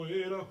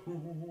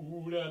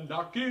who they're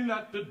knocking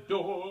at the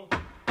door.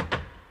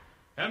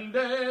 And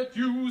that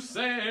you,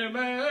 Sam,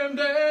 and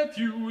that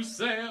you,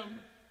 Sam.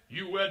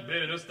 You had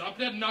better stop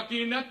that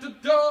knocking at the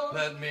door.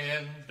 Let me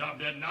in. Stop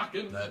that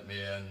knocking. Let me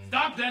in.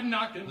 Stop that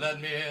knocking. Let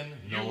me in.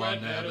 You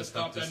had better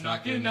stop that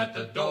knocking at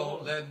the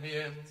door. Let me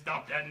in.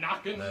 Stop that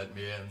knocking. Let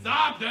me in.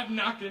 Stop that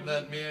knocking.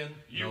 Let me in.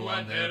 You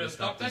had better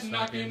stop that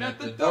knocking at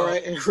the door. All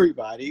right,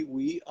 everybody,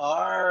 we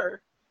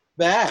are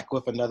back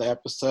with another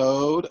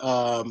episode,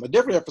 a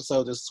different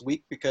episode this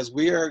week because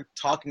we are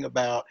talking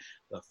about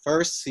the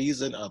first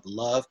season of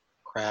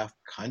Lovecraft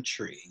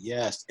Country.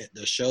 Yes,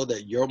 the show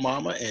that your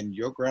mama and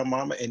your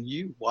grandmama and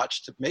you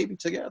watched maybe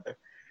together.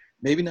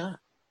 Maybe not.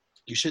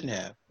 You shouldn't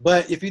have.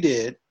 But if you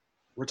did,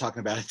 we're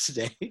talking about it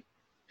today.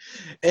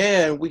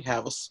 And we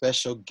have a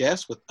special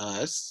guest with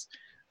us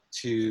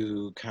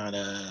to kind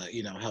of,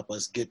 help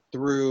us get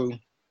through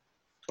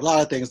a lot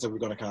of things that we're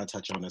going to kind of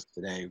touch on this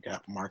today. We've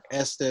got Mark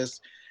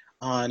Estes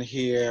on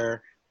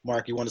here.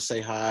 Mark, you want to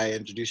say hi,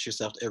 introduce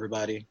yourself to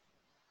everybody?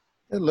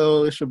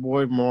 Hello, it's your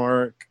boy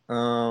Mark.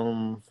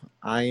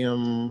 I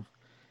am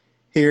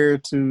here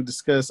to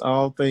discuss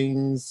all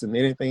things and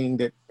anything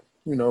that,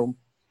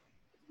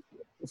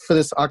 for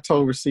this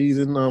October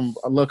season. I love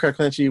Lovecraft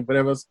Country,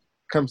 whatever else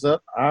comes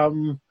up.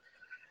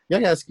 Y'all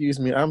gotta excuse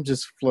me. I'm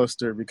just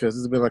flustered because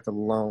it's been like a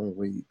long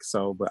week.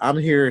 So, but I'm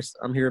here.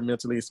 I'm here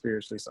mentally and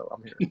spiritually. So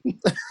I'm here.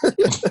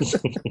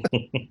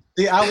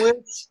 See,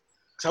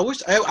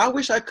 I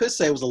wish I could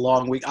say it was a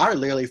long week. I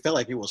literally felt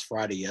like it was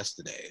Friday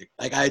yesterday.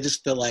 Like I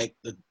just feel like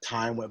the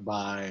time went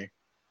by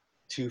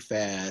too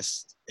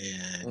fast,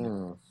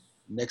 and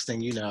next thing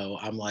you know,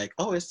 I'm like,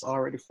 oh, it's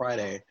already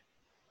Friday.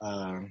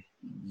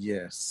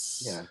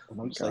 Yes. Yeah.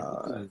 I'm just like,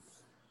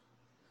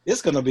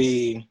 it's gonna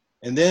be,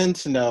 and then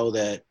to know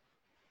that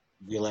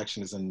the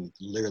election is in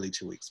literally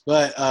 2 weeks.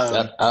 But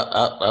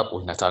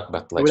we're not talking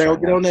about the election. We're not gonna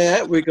get on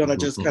that. We're gonna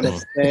just kind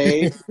of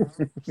stay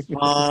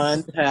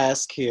on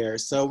task here.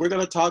 So we're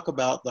gonna talk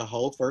about the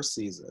whole first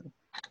season.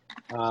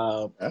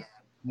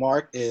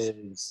 Mark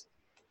is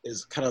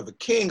kind of a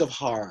king of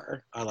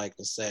horror, I like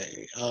to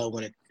say.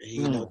 He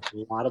knows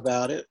a lot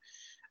about it,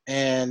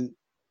 and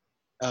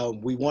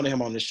we wanted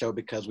him on the show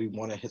because we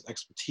wanted his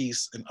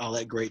expertise and all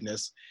that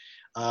greatness.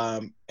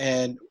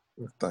 And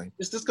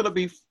it's just gonna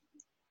be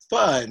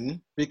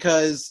fun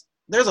because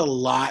there's a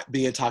lot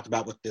being talked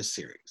about with this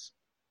series,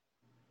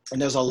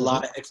 and there's a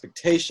lot of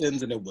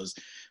expectations, and it was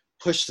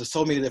pushed to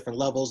so many different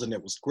levels, and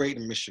it was great,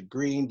 and Misha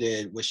Green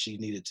did what she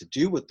needed to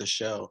do with the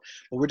show.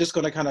 But we're just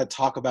going to kind of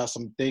talk about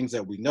some things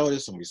that we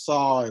noticed and we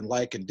saw and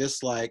like and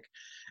dislike.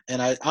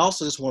 And I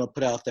also just want to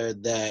put out there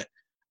that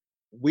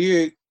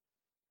we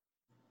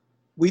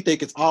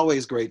think it's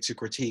always great to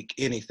critique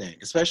anything,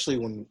 especially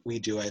when we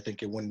do. I think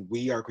when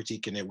we are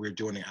critiquing it, we're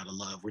doing it out of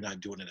love. We're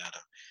not doing it out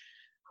of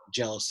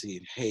jealousy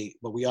and hate.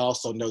 But we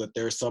also know that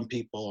there are some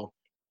people,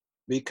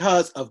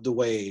 because of the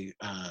way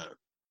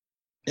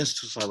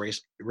institutional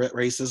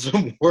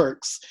racism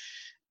works,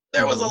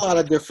 there was a lot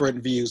of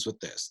different views with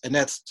this, and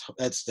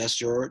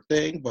that's your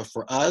thing. But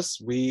for us,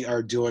 we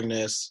are doing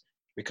this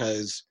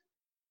because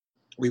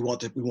we want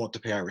to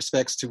pay our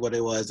respects to what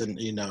it was, and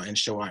and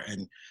show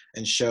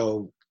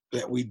show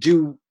that we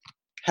do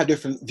have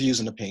different views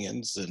and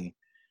opinions. And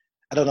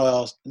I don't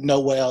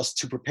know what else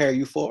to prepare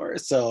you for,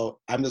 so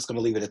I'm just going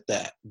to leave it at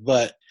that.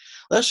 But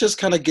let's just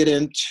kind of get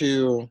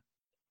into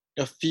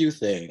a few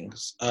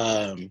things,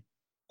 and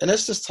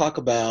let's talk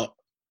about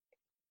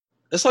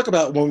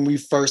when we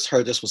first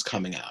heard this was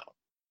coming out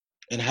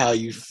and how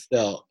you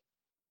felt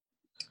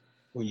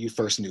when you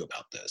first knew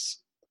about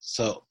this.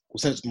 So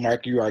since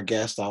Mark, you are our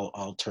guest,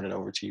 I'll turn it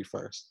over to you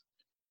first.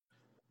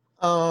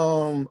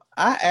 I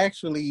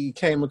actually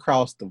came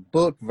across the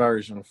book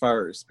version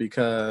first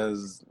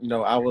because,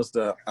 I was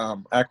the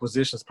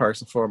acquisitions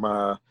person for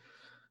my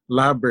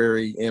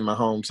library in my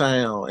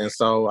hometown. And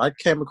so I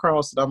came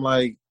across it. I'm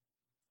like,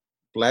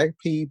 Black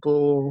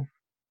people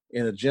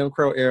in the Jim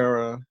Crow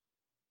era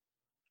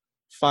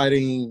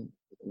fighting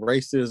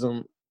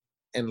racism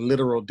and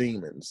literal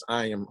demons.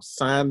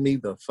 Sign me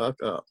the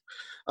fuck up.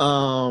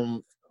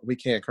 We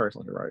can't curse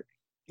on it, right?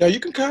 No, you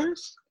can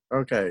curse.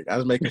 Okay, I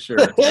was making sure.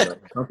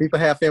 Some people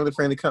have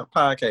family-friendly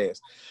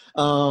podcasts.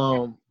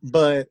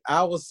 But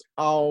I was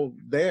all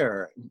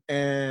there,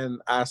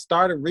 and I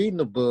started reading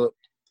the book,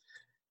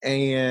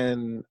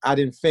 and I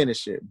didn't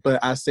finish it.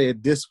 But I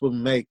said this would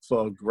make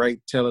for a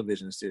great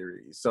television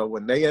series. So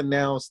when they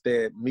announced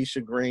that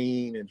Misha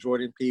Green and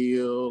Jordan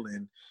Peele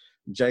and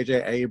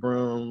J.J.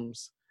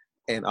 Abrams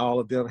and all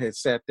of them had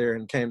sat there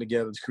and came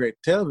together to create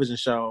a television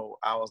show,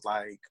 I was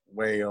like,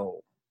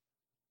 well,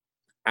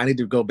 I need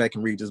to go back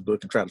and read this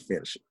book and try to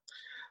finish it.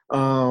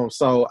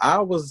 So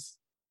I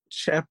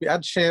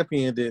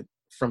championed it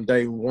from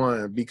day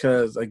one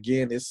because,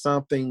 again, it's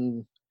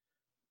something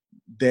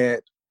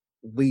that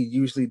we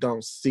usually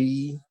don't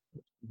see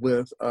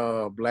with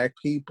Black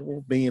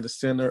people being the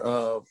center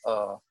of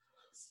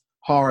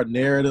horror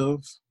narrative.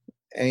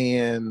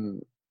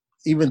 And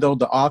even though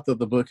the author of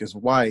the book is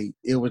white,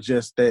 it was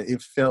just that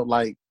it felt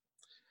like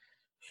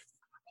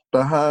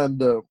behind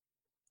the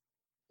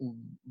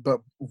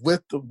but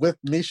with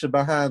Misha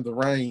behind the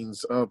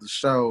reins of the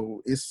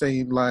show, it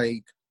seemed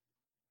like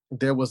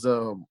there was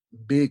a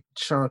big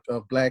chunk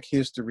of Black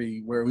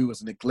history where we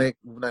was not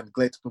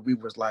neglected, but we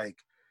was like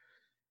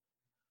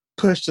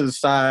pushed to the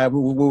side.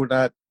 We were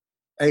not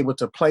able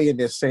to play in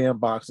this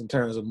sandbox in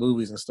terms of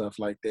movies and stuff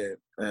like that.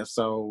 And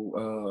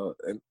so,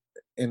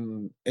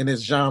 in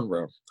this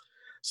genre,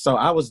 so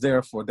I was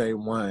there for day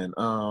one.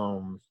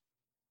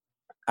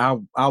 I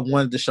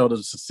wanted the show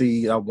to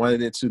succeed. I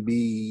wanted it to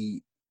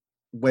be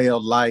well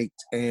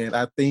liked, and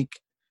I think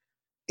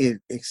it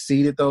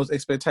exceeded those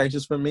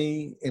expectations for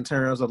me in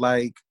terms of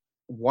like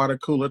water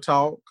cooler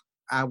talk.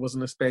 I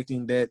wasn't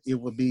expecting that it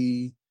would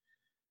be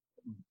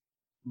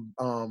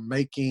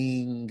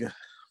making,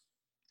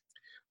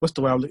 what's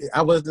the word?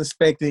 I wasn't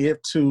expecting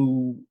it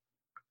to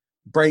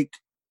break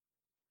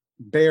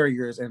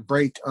barriers and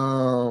break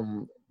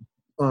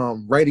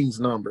ratings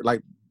number,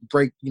 like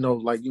break,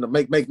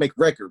 make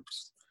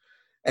records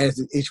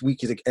as each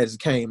week as it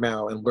came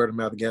out, and word of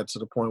mouth got to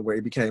the point where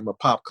it became a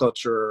pop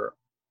culture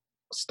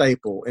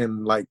staple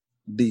in like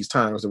these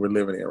times that we're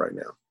living in right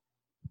now.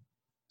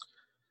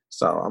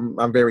 So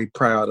I'm very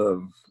proud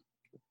of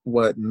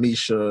what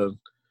Misha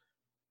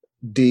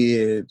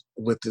did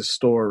with this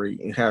story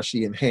and how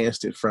she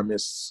enhanced it from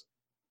its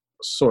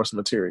source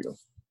material.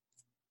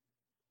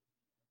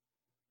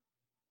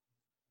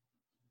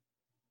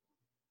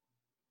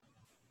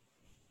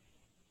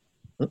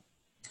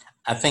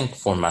 I think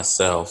for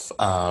myself,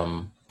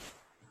 I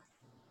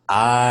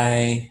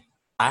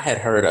had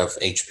heard of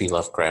H.P.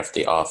 Lovecraft,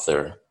 the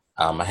author.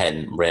 I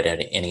hadn't read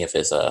any of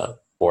his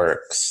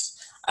works.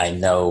 I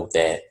know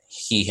that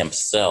he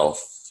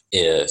himself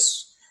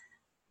is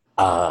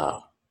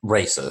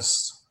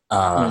racist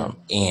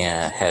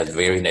and has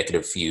very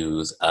negative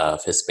views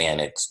of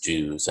Hispanics,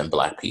 Jews, and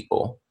Black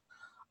people.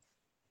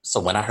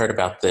 So when I heard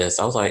about this,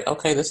 I was like,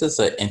 okay, this is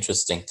an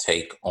interesting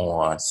take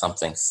on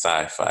something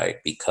sci-fi,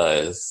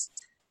 because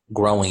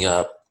growing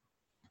up,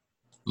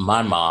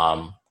 my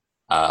mom,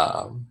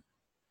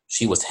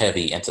 she was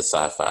heavy into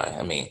sci-fi.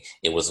 I mean,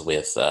 it was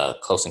with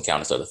Close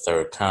Encounters of the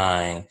Third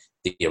Kind,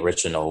 the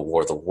original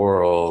War of the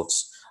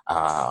Worlds,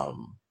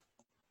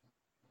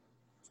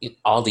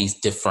 all these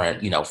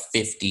different,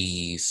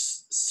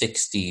 50s,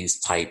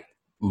 60s type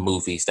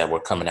movies that were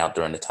coming out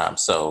during the time.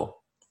 So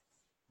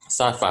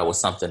sci-fi was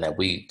something that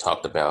we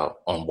talked about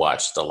and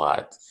watched a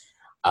lot.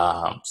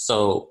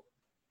 So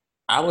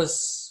I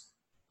was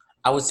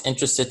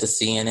interested to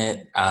see in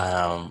it.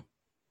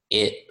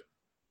 It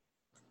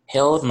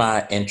held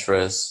my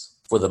interest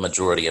for the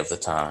majority of the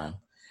time.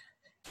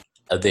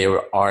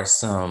 There are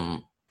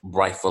some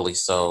rightfully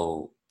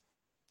so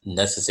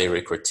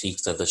necessary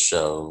critiques of the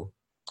show,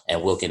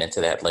 and we'll get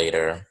into that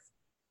later.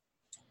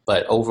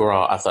 But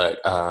overall, I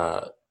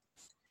thought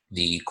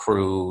the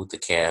crew, the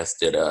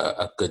cast did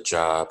a good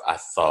job. I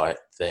thought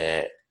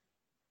that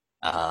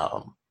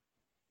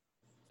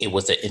it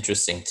was an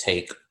interesting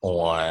take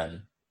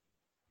on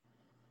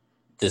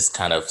this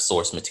kind of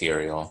source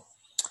material.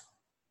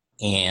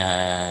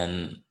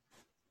 And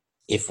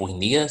if we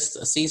need a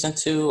season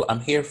 2, I'm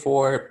here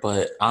for it.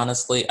 But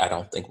honestly, I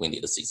don't think we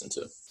need a season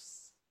 2.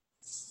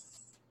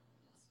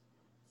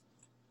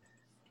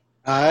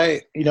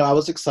 I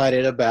was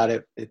excited about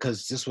it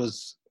because this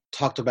was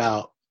talked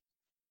about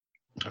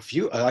I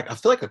feel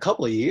like a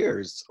couple of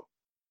years,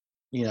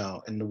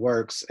 in the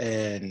works,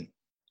 and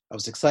I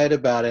was excited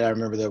about it. I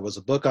remember there was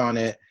a book on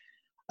it.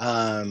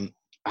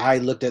 I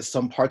looked at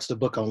some parts of the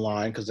book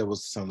online because there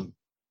was some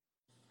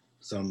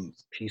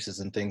pieces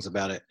and things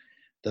about it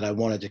that I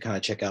wanted to kind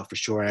of check out for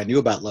sure. And I knew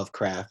about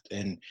Lovecraft,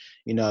 and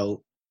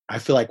I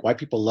feel like white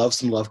people love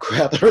some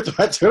Lovecraft. Every time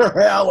I turn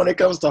around when it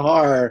comes to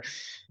horror,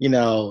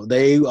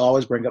 they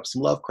always bring up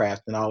some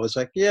Lovecraft, and I was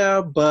like,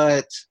 yeah,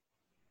 but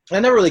I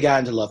never really got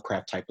into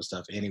Lovecraft type of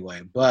stuff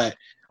anyway. But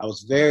I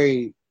was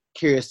very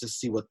curious to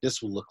see what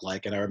this would look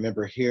like, and I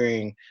remember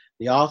hearing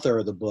the author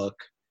of the book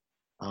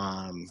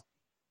on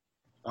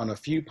a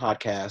few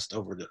podcasts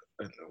over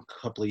a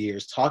couple of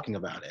years talking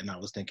about it, and I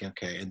was thinking,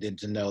 okay, and then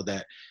to know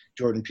that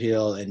Jordan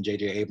Peele and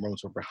J.J.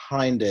 Abrams were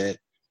behind it,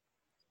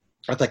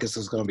 I thought this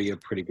was going to be a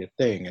pretty good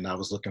thing, and I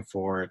was looking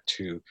forward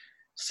to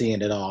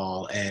seeing it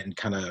all and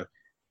kind of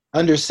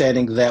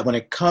understanding that when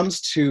it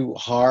comes to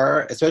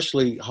horror,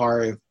 especially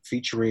horror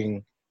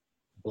featuring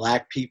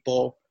Black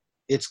people,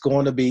 it's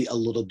going to be a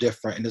little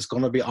different, and it's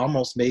going to be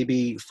almost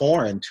maybe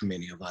foreign to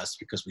many of us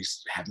because we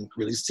haven't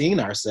really seen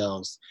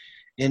ourselves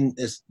in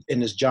this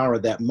genre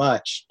that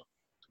much.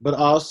 But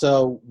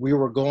also, we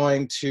were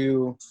going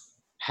to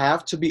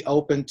have to be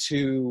open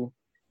to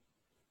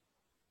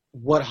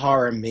what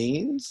horror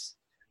means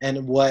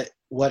and what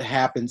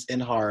happens in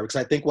horror. Because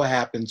I think what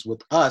happens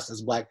with us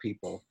as Black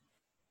people,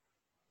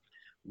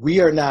 we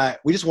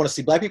just want to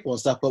see Black people and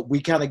stuff, but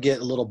we kind of get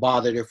a little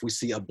bothered if we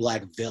see a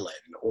Black villain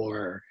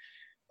or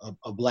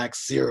a Black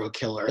serial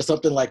killer or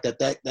something like that.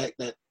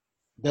 That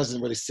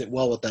doesn't really sit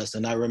well with us.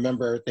 And I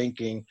remember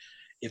thinking,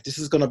 if this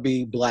is going to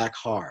be Black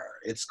horror,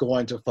 it's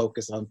going to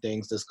focus on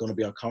things that's going to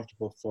be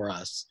uncomfortable for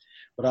us.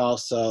 but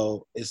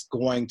also it's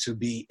going to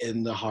be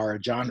in the horror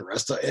genre.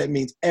 So it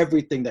means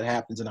everything that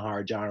happens in the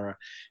horror genre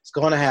is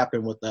going to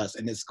happen with us,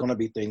 and it's going to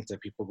be things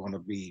that people are going to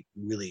be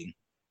really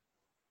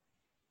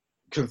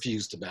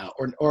confused about,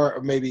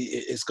 or maybe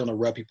it's going to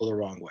rub people the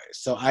wrong way.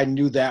 So I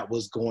knew that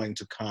was going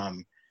to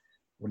come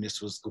when this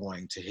was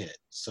going to hit.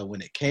 So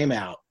when it came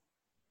out,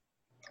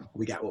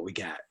 we got what we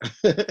got.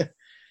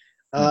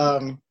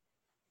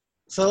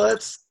 So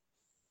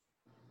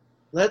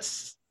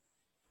let's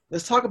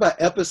talk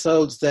about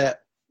episodes that,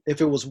 if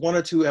it was one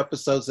or two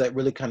episodes that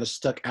really kind of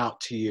stuck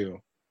out to you,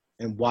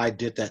 and why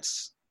did that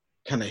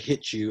kind of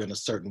hit you in a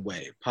certain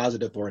way,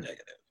 positive or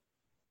negative?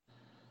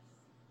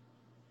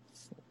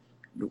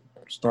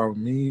 Start with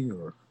me,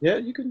 or yeah,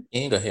 you can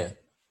go ahead.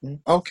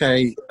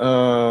 Okay.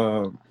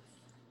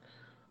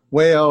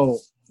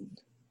 Well,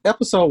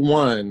 episode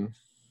 1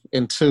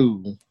 and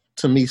 2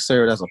 to me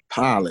served as a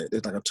pilot.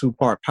 It's like a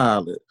 2-part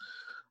pilot.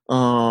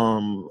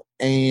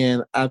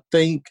 And I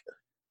think,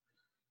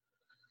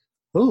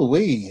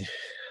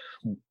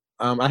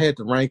 I had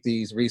to rank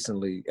these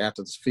recently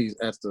after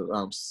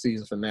the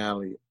season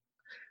finale.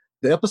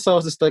 The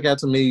episodes that stuck out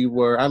to me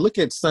were, I look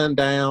at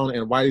Sundown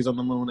and Whitey's on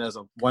the Moon as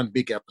one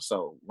big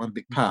episode, one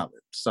big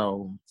pilot.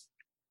 So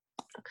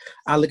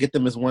I look at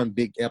them as one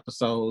big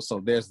episode. So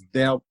there's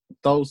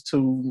those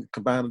two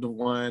combined into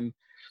one.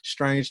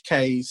 Strange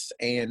Case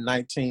and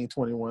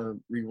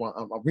 1921 Rewind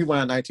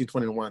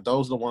 1921.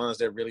 Those are the ones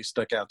that really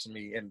stuck out to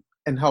me,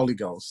 and Holy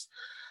Ghost,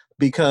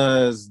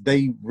 because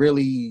they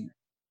really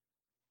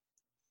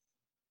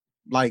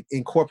like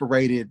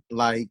incorporated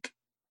like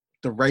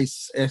the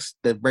race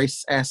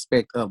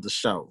aspect of the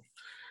show.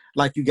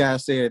 Like you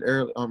guys said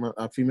earlier,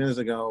 a few minutes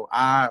ago,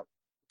 I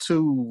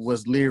too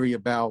was leery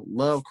about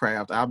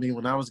Lovecraft. I mean,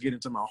 when I was getting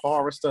to my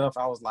horror stuff,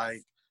 I was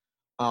like,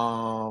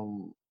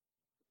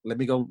 let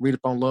me go read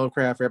up on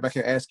Lovecraft. Everybody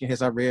kept asking,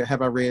 have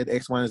I read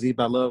X, Y, and Z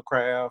by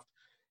Lovecraft?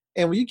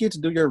 And when you get to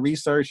do your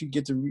research, you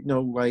get to, get a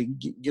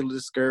little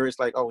discouraged,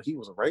 like, oh, he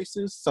was a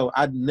racist. So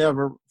I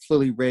never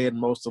fully read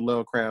most of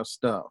Lovecraft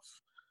stuff.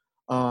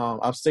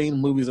 I've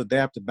seen movies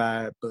adapted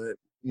by it, but,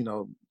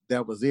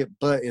 that was it.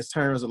 But in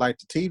terms of like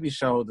the TV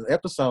show, the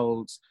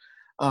episodes,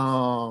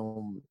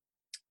 also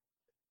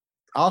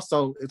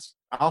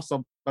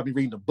by me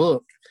reading the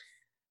book,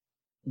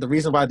 the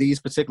reason why these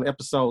particular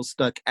episodes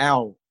stuck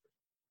out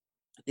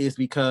is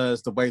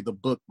because the way the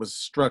book was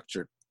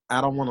structured. I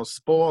don't want to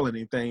spoil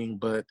anything,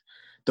 but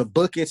the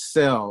book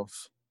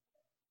itself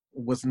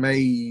was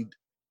Matt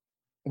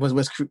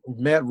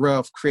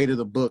Ruff created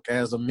the book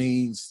as a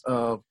means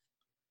of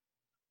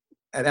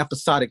an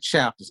episodic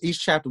chapters. Each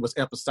chapter was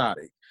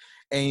episodic.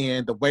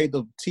 And the way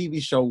the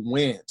TV show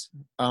went,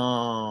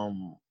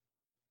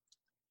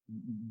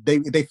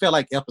 they felt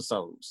like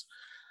episodes.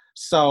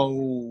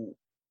 So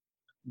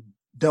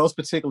those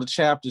particular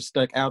chapters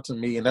stuck out to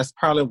me, and that's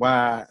probably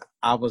why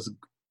I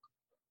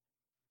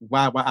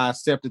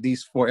accepted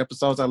these 4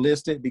 episodes I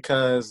listed,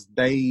 because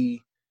they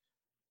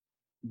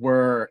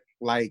were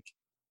like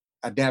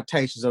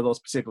adaptations of those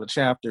particular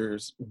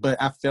chapters.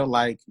 But I felt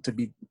like, to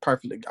be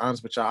perfectly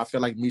honest with y'all, I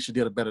feel like Misha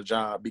did a better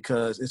job,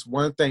 because it's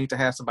one thing to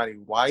have somebody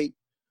white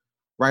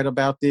write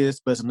about this,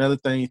 but it's another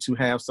thing to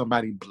have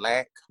somebody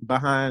black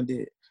behind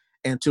it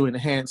and to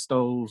enhance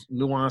those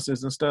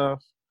nuances and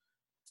stuff.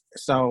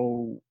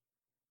 So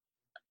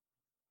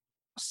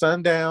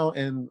Sundown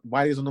and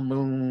Whitey's on the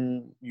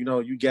Moon,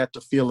 you get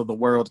the feel of the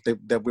world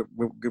that we're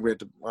ready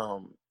to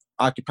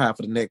occupy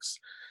for the next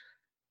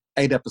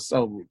 8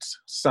 episodes.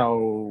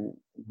 So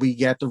we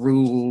got the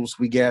rules,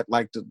 we got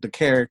like the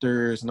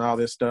characters and all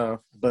this stuff,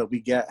 but we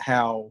got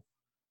how,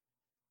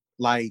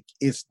 like,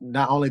 it's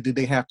not only do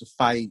they have to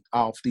fight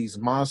off these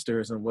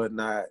monsters and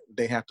whatnot,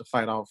 they have to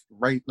fight off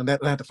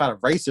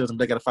racism,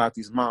 they got to fight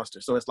these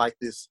monsters. So it's like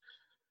this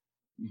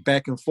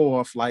back and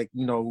forth, like,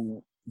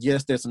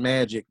 yes, there's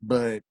magic,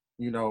 but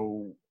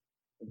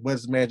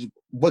what's magic?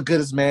 What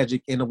good is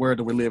magic in the world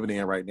that we're living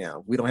in right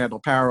now? We don't have no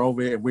power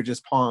over it, and we're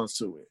just pawns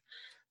to it.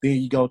 Then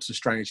you go to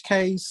Strange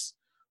Case,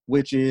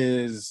 which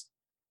is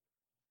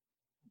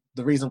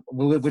the reason,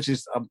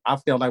 I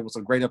felt like was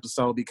a great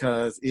episode,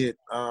 because it,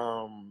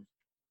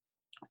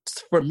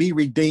 for me,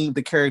 redeemed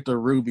the character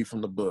of Ruby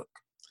from the book.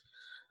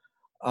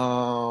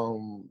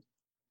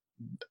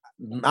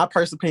 My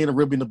personal opinion of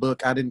Ruby in the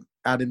book, I didn't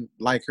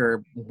like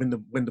her when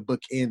the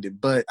book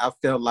ended, but I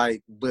felt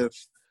like with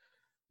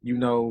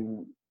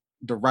the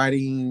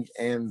writing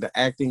and the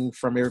acting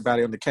from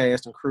everybody on the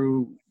cast and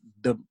crew,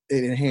 it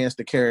enhanced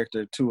the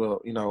character to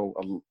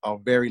a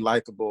very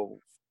likable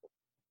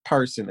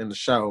person in the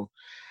show.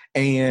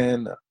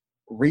 And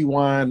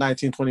Rewind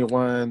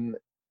 1921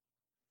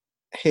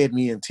 had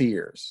me in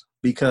tears,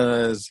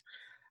 because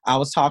I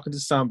was talking to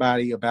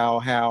somebody about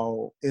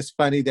how it's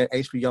funny that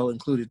HBO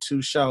included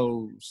 2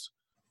 shows,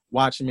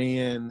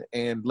 Watchmen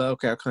and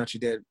Lovecraft Country,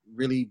 that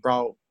really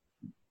brought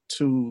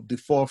to the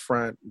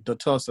forefront the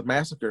Tulsa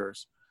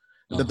massacres,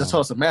 the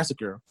Tulsa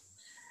Massacre,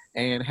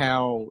 and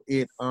how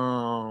it a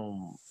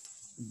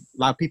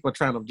lot of people are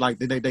trying to, like,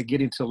 they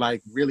get into,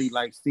 like, really,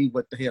 like, see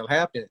what the hell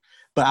happened.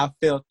 But I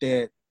felt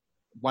that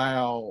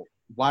while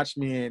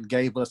Watchmen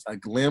gave us a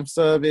glimpse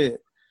of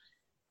it,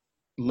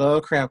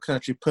 Lovecraft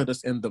Country put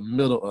us in the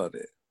middle of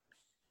it.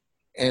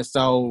 And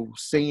so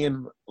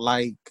seeing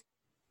like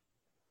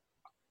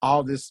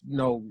all this,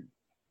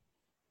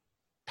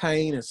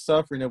 pain and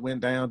suffering that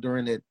went down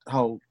during that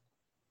whole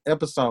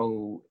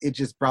episode, it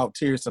just brought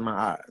tears to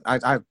my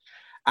eyes.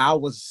 I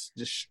was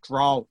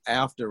distraught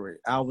after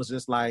it. I was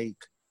just like,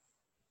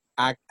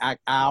 I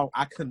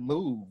couldn't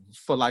move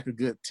for like a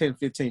good 10,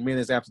 15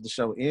 minutes after the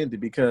show ended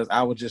because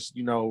I was just,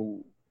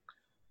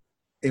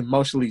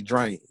 emotionally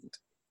drained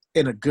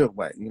in a good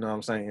way. You know what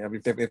I'm saying? I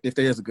mean, if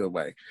there's a good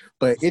way.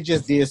 But it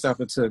just did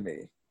something to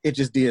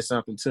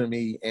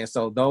me. And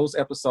so those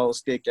episodes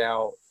stick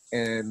out.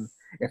 And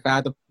if I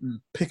had to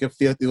pick a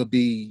fifth, it would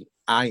be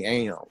I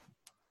Am.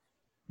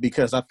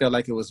 Because I felt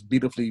like it was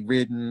beautifully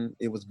written,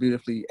 it was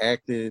beautifully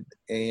acted,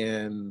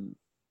 and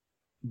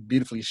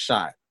beautifully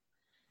shot.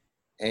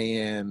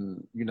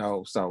 And,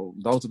 so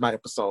those are my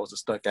episodes that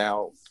stuck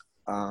out.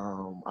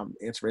 I'm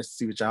interested to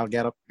see what y'all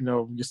got up,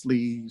 your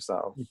sleeves.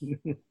 So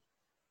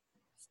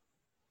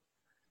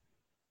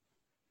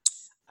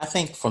I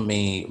think for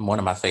me, one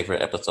of my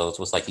favorite episodes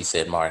was, like you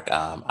said, Mark,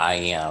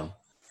 I Am.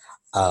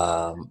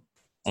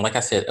 Like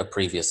I said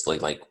previously,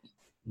 like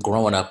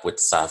growing up with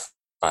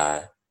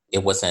sci-fi,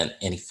 it wasn't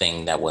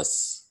anything that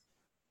was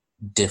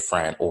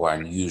different or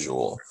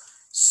unusual.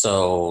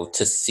 So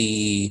to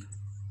see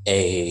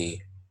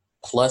a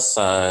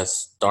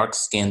plus-size,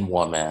 dark-skinned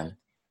woman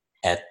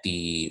at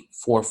the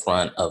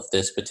forefront of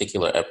this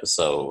particular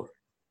episode,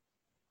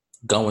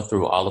 going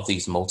through all of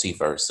these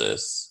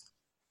multiverses,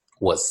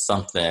 was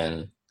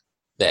something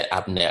that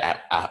I've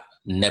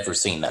never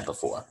seen that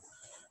before.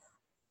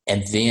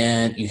 And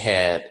then you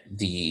had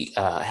the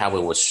how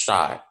it was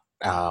shot.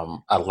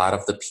 A lot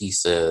of the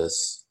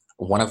pieces,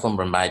 one of them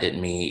reminded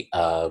me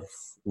of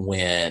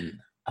when,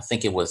 I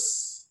think it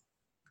was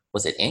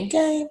it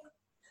Endgame?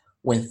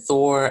 When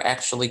Thor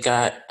actually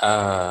got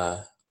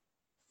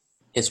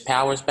his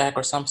powers back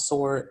or some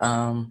sort.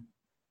 I'm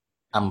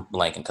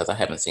blanking because I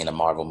haven't seen a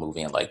Marvel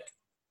movie in like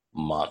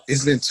months.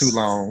 It's been too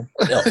long.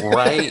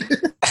 Right?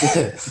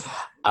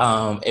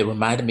 It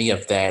reminded me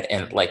of that,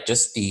 and like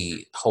just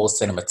the whole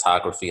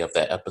cinematography of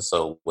that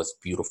episode was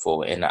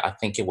beautiful. And I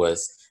think it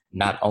was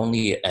not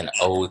only an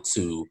ode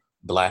to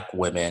Black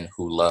women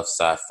who love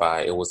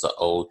sci-fi, it was an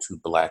ode to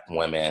Black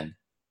women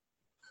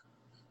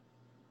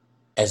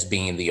as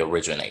being the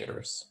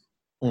originators.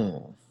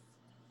 And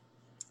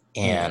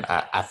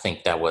I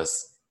think that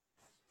was,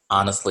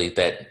 honestly,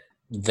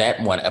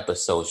 that one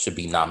episode should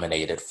be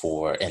nominated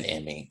for an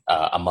Emmy,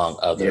 among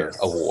other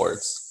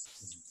awards.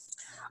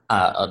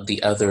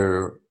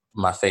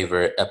 My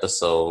favorite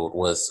episode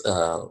was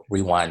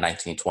Rewind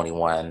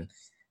 1921,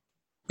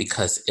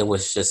 because it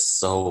was just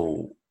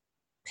so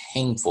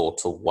painful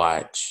to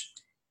watch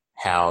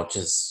how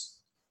just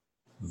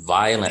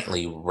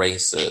violently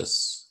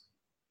racist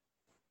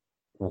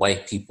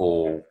white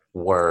people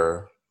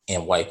were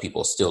and white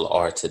people still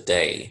are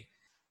today.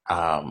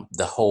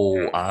 The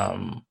whole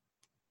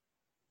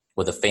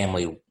where the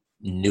family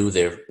knew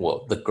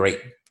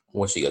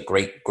was she a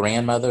great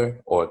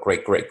grandmother or a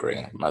great great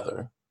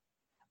grandmother?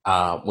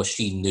 When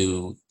she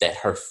knew that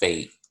her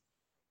fate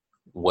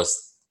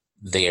was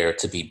there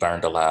to be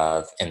burned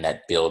alive in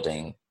that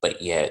building,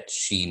 but yet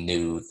she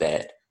knew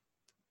that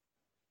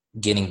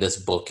getting this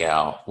book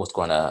out was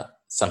going to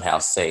somehow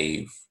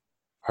save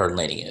her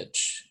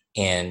lineage.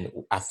 And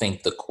I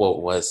think the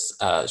quote was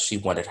she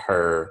wanted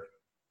her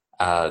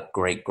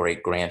great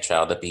great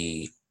grandchild to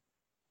be,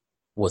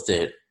 was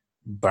it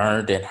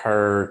burned in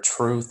her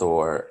truth,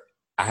 or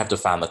I have to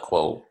find the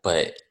quote,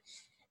 but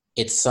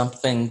it's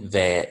something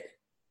that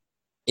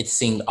it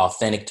seemed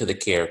authentic to the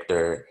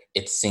character.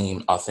 It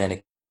seemed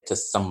authentic to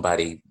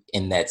somebody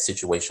in that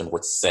situation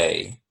would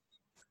say.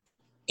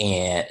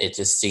 And it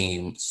just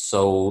seemed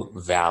so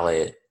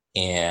valid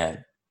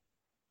in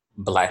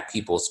Black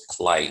people's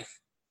plight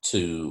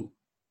to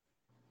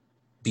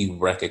be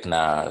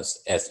recognized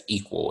as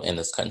equal in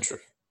this country.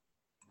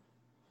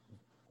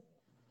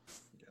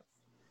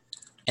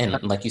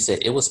 And like you said,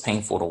 it was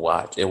painful to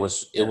watch. It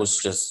was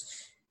just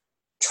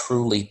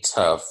truly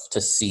tough to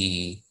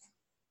see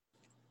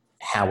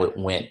how it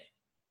went,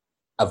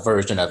 a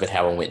version of it,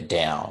 how it went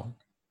down.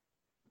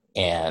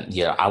 And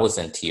yeah, I was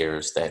in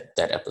tears that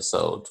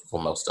episode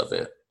for most of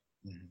it.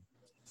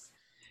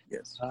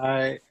 Yes.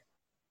 I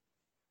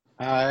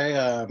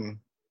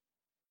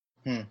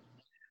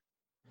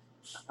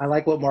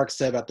like what Mark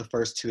said about the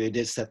first two. It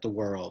did set the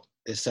world.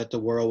 It set the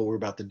world what we're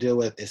about to deal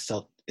with. It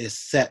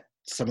set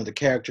some of the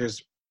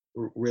characters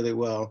really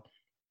well.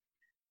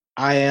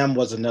 I Am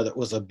was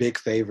a big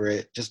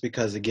favorite just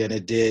because, again,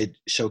 it did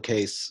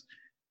showcase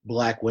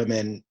Black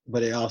women,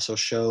 but it also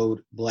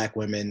showed Black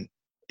women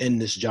in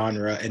this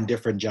genre and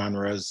different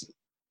genres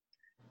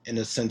in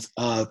the sense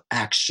of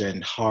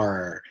action,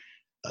 horror,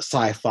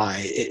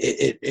 sci-fi.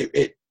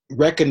 It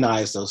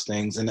recognized those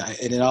things, and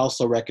it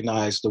also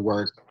recognized the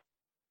work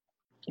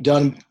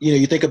done.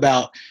 You think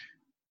about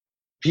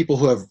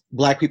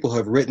Black people who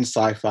have written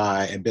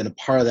sci-fi and been a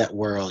part of that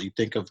world. You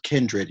think of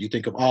Kindred, you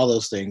think of all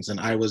those things. And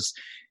I was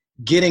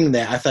getting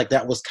that. I felt like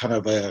that was kind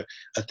of a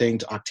thing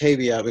to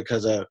Octavia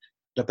because of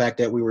the fact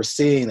that we were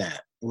seeing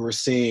that. We were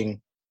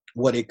seeing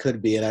what it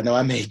could be. And I know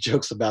I made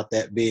jokes about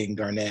that being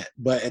Garnett,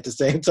 but at the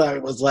same time,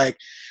 it was like,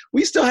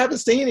 we still haven't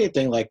seen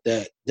anything like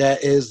that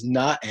that is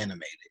not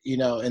animated, you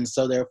know? And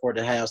so therefore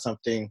to have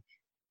something,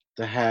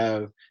 to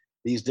have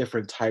these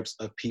different types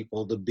of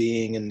people, the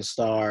being and the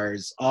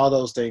stars, all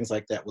those things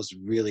like that was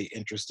really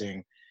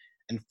interesting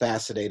and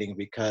fascinating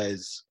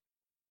because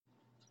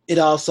it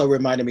also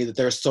reminded me that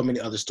there are so many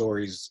other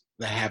stories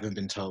that haven't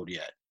been told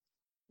yet.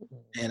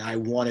 And I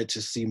wanted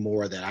to see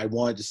more of that. I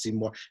wanted to see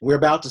more. We're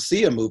about to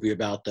see a movie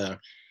about the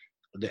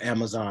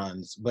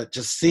Amazons, but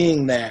just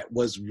seeing that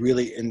was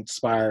really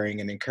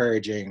inspiring and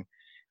encouraging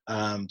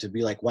to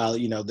be like, wow,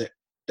 you know,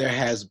 there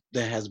has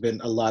been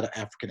a lot of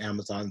African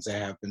Amazons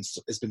that have been,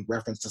 it's been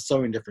referenced to so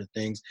many different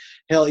things.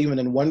 Hell, even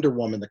in Wonder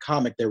Woman, the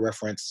comic, they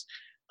reference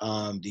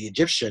the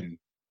Egyptian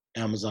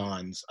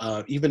Amazons,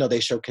 even though they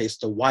showcase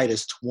the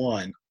whitest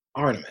one,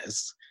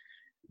 Artemis.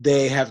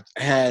 They have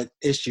had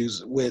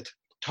issues with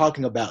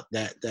talking about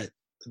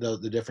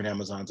the different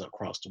Amazons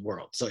across the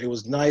world. So it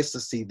was nice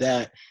to see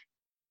that,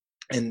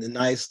 and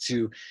nice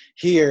to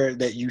hear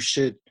that you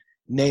should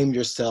name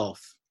yourself,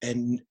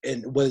 and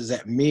what does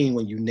that mean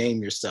when you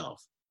name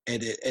yourself?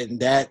 And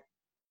that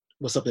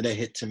was something that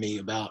hit to me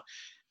about,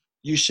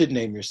 you should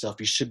name yourself.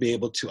 You should be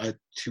able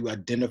to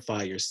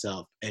identify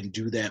yourself and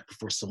do that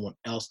before someone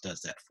else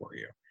does that for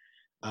you,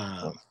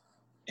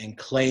 and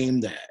claim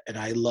that. And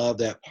I love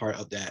that part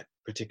of that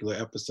particular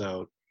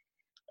episode.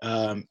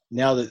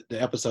 Now that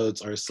the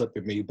episodes are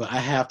slipping me, but I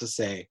have to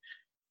say,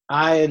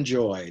 I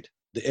enjoyed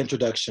the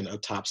introduction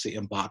of Topsy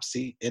and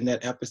Bopsy in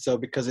that episode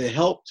because it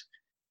helped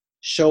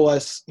show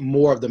us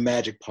more of the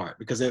magic part.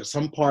 Because there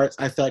some parts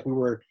I felt like we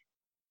were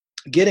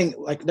getting,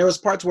 like, there was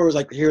parts where it was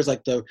like, here's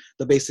like the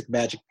basic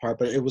magic part,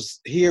 but it was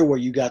here where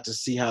you got to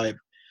see how it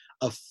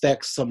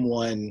affects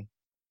someone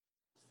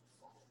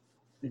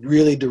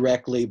really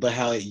directly, but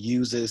how it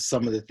uses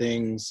some of the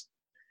things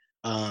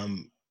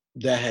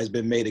that has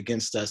been made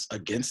against us,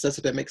 if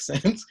that makes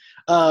sense.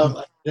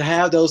 To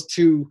have those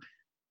two,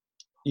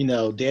 you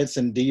know,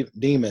 dancing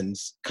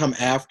demons come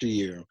after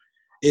you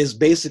is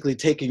basically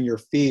taking your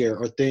fear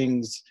or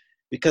things,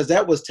 because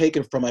that was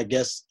taken from, I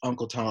guess,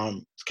 Uncle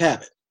Tom's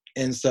Cabin.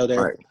 And so they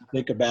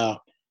think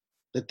about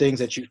the things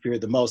that you fear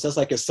the most. That's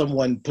like if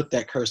someone put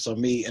that curse on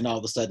me and all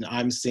of a sudden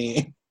I'm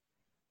seeing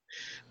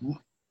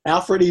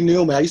Alfred E.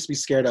 Newman. I used to be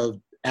scared of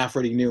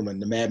Alfred E. Newman,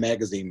 the Mad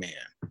Magazine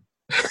Man.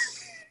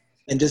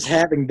 And just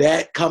having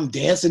that come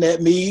dancing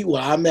at me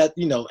while I'm at,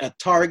 you know, at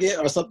Target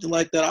or something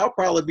like that, I'll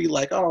probably be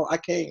like, oh, I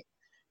can't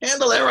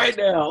handle it right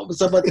now.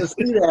 So, but to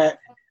see that,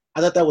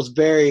 I thought that was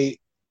very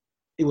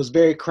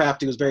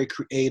crafty. It was very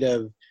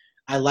creative.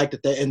 I liked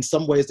that in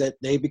some ways that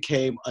they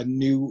became a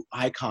new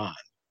icon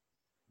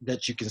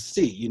that you can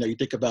see. You know, you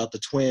think about the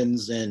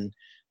twins and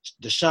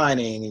The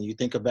Shining, and you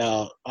think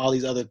about all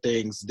these other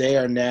things. They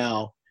are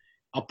now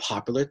a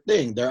popular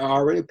thing. There are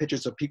already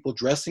pictures of people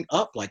dressing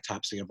up like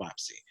Topsy and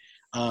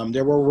Bopsy.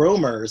 There were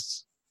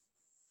rumors,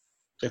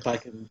 if I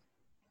can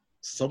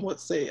somewhat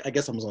say, I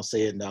guess I'm going to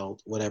say it now,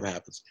 whatever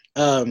happens.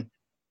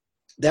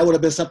 That would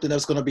have been something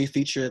that's going to be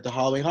featured at the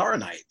Halloween Horror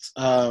Nights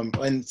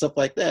and stuff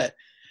like that.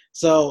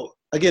 So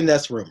again,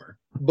 that's rumor,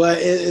 but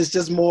it's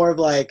just more of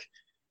like,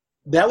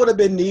 that would have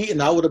been neat,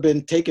 and I would have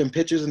been taking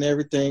pictures and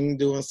everything,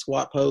 doing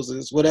squat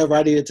poses, whatever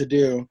I needed to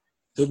do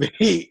to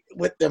be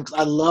with them, because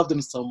I love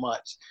them so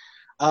much.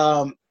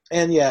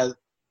 And yeah,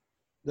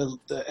 the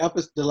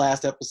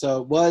last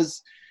episode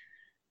was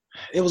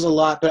a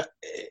lot, but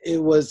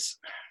it was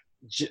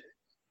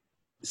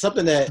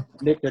something that,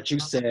 Nick, that you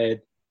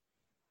said,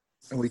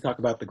 and we talk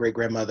about the great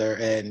grandmother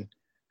and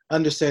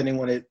understanding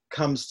when it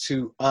comes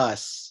to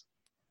us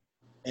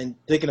and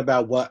thinking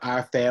about what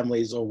our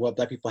families or what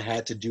Black people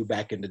had to do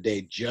back in the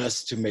day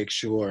just to make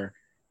sure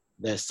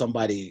that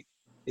somebody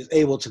is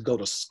able to go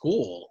to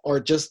school or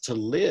just to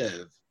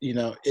live. You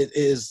know, it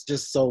is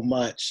just so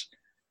much.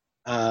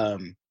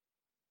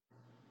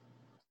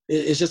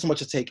 It's just so much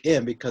to take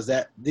in, because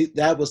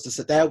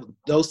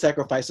those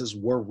sacrifices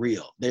were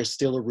real. They are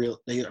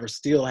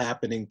still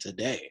happening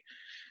today,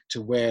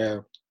 to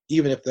where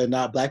even if they're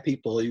not Black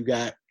people, you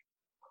got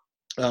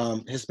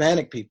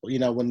Hispanic people, you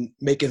know, when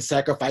making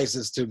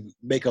sacrifices to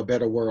make a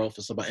better world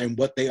for somebody, and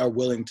what they are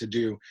willing to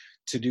do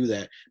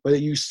that. But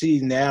you see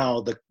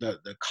now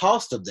the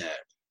cost of that.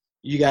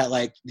 You got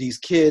like these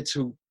kids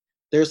who,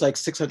 there's like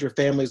 600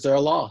 families that are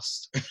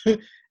lost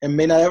and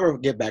may not ever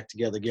get back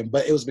together again.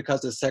 But it was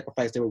because of the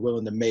sacrifice they were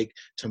willing to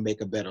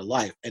make a better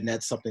life. And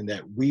that's something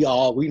that we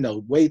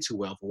know way too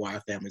well for what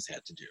our families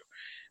had to do.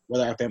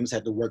 Whether our families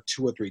had to work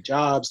 2 or 3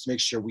 jobs to make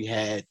sure we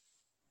had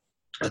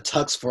a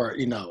tux for,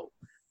 you know,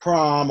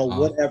 prom or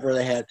whatever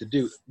they had to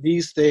do.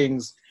 These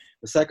things,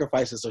 the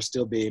sacrifices are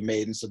still being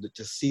made. And so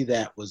to see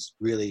that was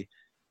really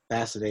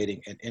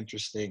fascinating and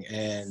interesting.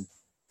 And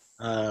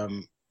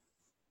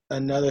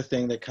another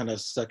thing that kind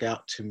of stuck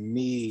out to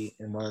me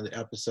in one of the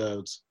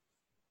episodes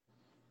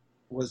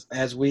was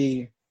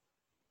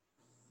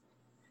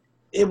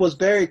it was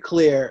very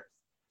clear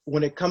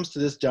when it comes to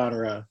this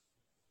genre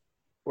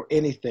or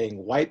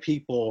anything, white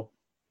people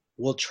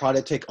will try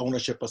to take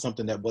ownership of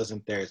something that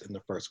wasn't theirs in the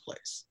first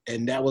place.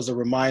 And that was a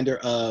reminder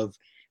of,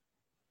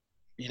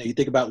 you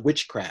think about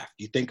witchcraft,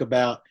 you think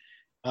about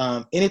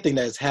anything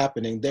that is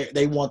happening,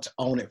 they want to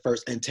own it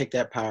first and take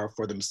that power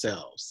for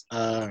themselves,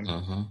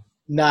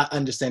 not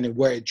understanding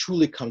where it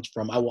truly comes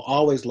from. I will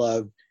always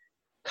love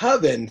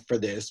Coven for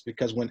this,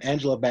 because when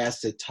Angela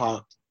Bassett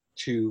talked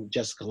to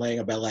Jessica Lange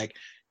about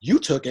you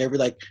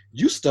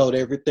you stole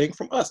everything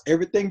from us.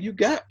 Everything you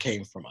got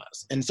came from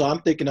us. And so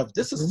I'm thinking of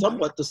this is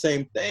somewhat the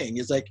same thing.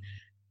 It's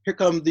here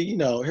comes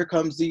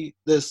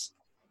this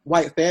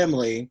white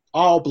family,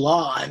 all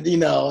blonde,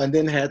 and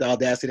then had the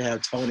audacity to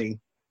have Tony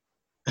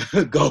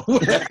go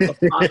with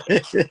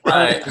that.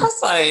 Right. I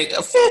was like,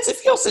 Fitz,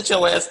 if you don't sit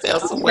your ass down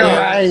somewhere.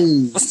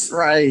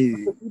 Right.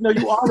 You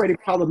already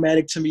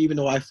problematic to me, even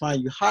though I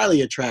find you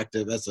highly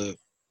attractive as a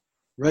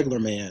regular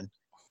man.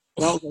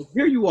 But I was like,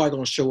 here you are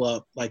going to show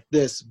up like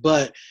this.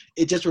 But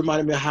it just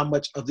reminded me of how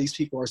much of these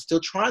people are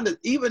still trying to,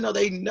 even though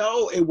they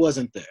know it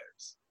wasn't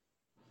theirs,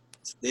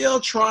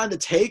 still trying to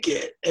take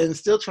it and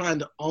still trying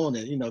to own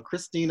it.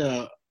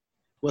 Christina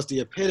was the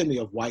epitome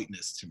of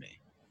whiteness to me.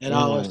 And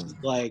I was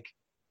just like,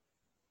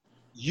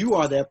 you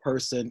are that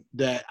person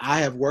that I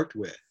have worked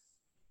with.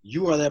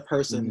 You are that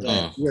person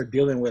that we're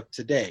dealing with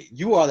today.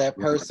 You are that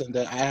person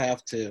that I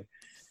have to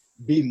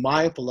be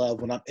mindful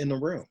of when I'm in the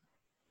room.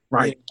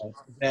 Right.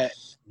 That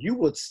you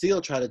would still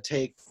try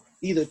to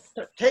either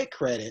take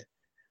credit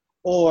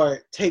or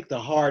take the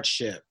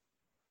hardship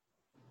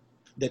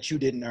that you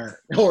didn't earn.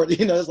 Or,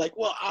 it's like,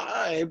 well,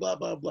 blah,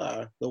 blah,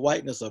 blah, the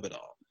whiteness of it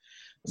all.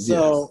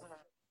 So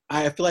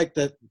I feel like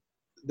that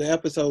the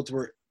episodes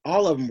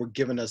all of them were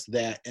giving us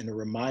that and a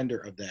reminder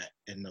of that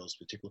in those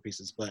particular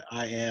pieces. But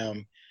I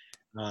am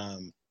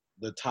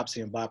the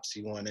Topsy and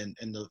Bopsy one and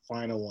the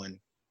final one.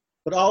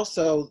 But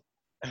also,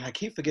 and I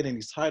keep forgetting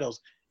these titles,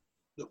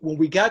 when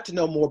we got to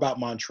know more about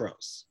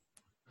Montrose,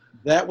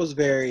 that was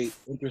very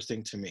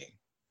interesting to me,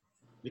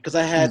 because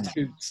I had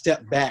to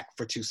step back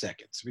for 2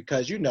 seconds,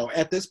 because,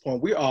 at this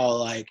point, we're all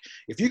like,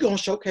 if you're going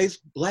to showcase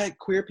Black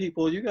queer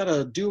people, you got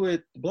to do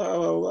it, blah,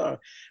 blah, blah.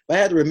 But I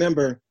had to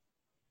remember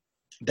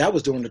that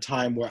was during the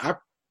time where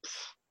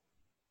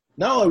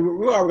not only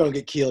we were going to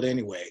get killed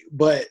anyway,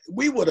 but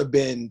we would have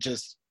been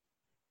just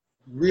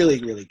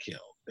really, really killed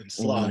and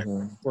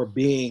slaughtered for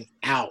being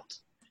out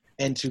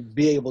and to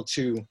be able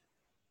to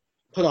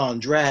put on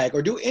drag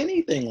or do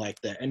anything like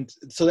that. And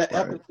so that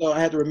episode, I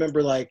had to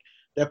remember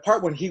that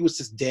part when he was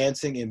just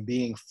dancing and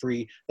being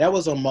free. That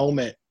was a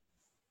moment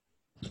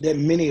that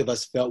many of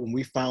us felt when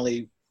we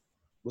finally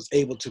was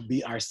able to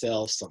be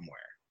ourselves somewhere.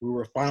 We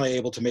were finally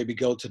able to maybe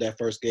go to that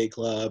first gay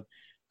club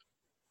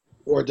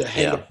or to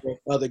hang out with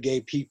other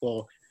gay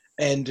people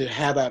and to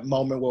have that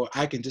moment where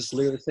I can just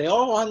literally say,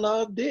 oh, I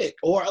love Dick,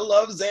 or I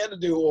love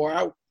Xanadu, or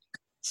I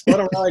spun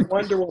around like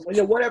Wonder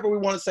Woman, whatever we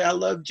want to say, I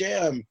love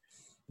Jam.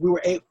 We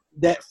were able,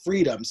 that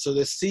freedom. So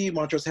to see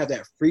Montrose have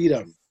that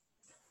freedom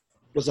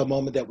was a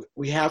moment that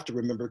we have to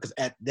remember, because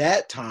at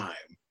that time,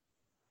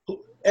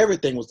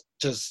 everything was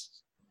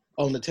just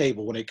on the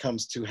table when it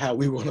comes to how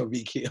we want to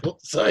be killed.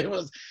 So it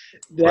was,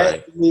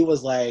 that to me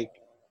was like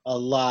a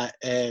lot.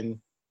 And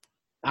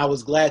I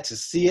was glad to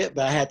see it,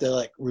 but I had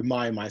to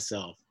remind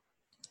myself.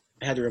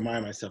 I had to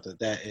remind myself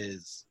that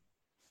is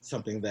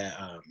something that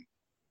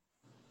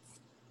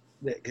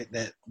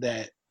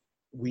that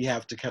we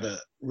have to kind of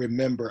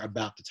remember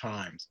about the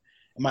times.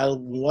 And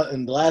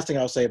the last thing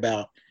I'll say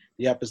about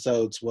the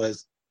episodes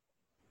was,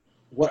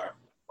 what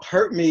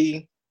hurt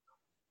me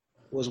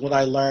was when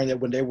I learned that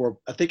when they were,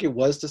 I think it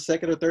was the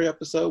second or third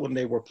episode, when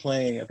they were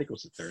playing, I think it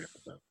was the third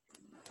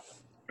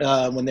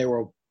episode, when they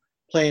were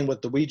playing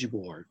with the Ouija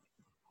board.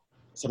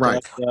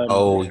 Right.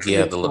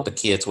 The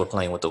kids were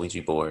playing with the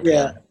Ouija board.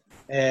 Yeah.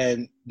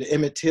 And the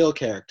Emmett Till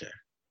character.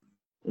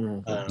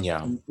 When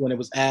it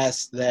was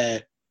asked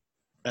that,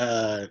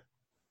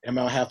 am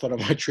I have fun on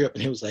my trip?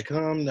 And he was like,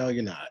 no,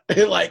 you're not.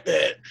 Like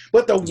that.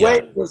 But the way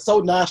it was so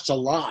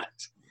nonchalant.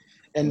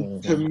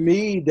 And to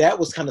me, that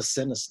was kind of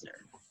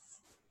sinister.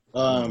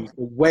 The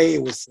way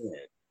it was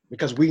said,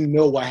 because we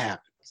know what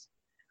happens.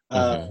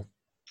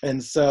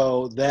 And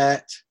so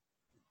that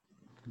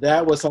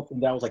was something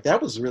that was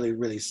that was really,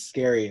 really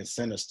scary and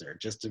sinister,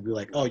 just to be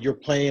like, oh, you're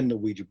playing the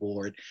Ouija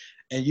board.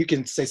 And you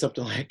can say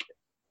something like,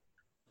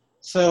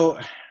 so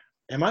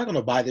am I going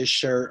to buy this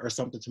shirt or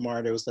something tomorrow?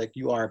 And it was like,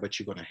 you are, but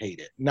you're going to hate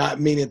it. Not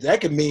meaning,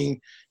 that could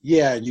mean,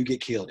 yeah, you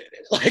get killed in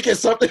it. It's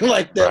something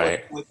like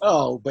that.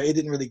 Right. But it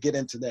didn't really get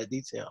into that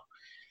detail.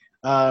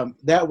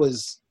 That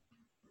was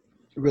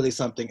really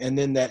something. And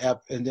then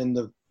that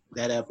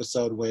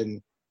episode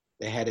when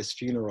they had his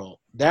funeral,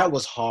 that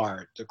was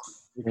hard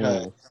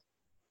because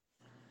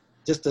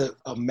just to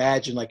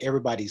imagine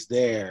everybody's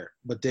there,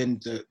 but then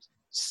to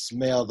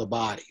smell the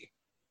body.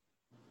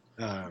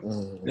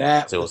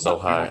 That it was so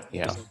hot.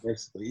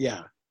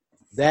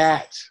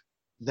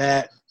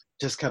 That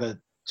just kind of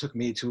took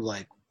me to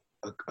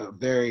a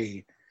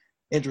very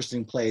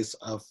interesting place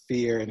of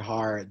fear and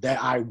horror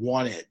that I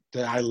wanted,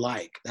 that I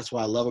like. That's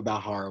what I love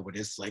about horror, but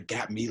it's like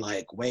got me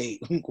like,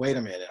 wait a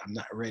minute, I'm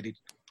not ready to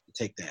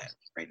take that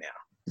right now.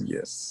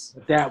 Yes.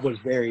 But that was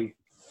very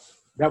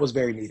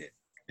needed.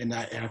 And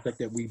I think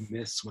that we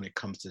miss when it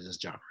comes to this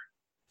genre.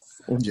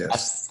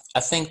 Yes.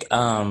 I think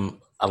a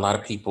lot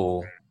of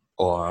people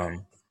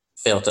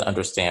fail to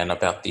understand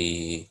about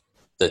the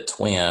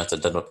twins,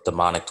 the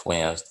demonic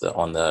twins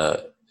on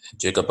the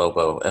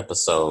Jigabobo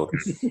episode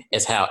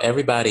is how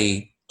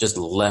everybody just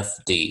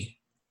left Dee.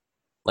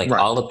 Like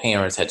all the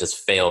parents had just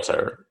failed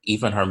her.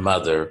 Even her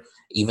mother,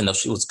 even though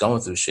she was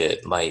going through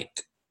shit,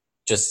 like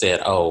just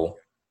said, "Oh,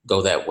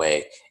 go that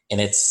way."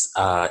 And it's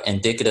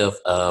indicative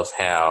of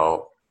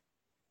how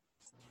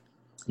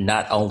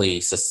not only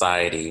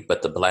society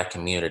but the Black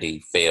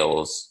community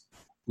fails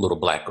little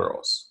Black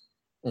girls.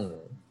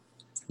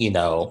 You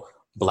know,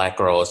 Black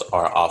girls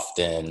are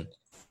often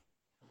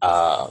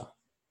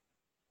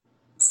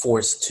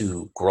forced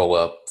to grow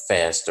up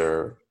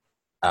faster.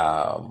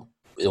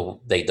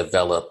 They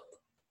develop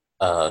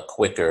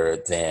quicker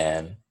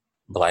than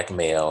Black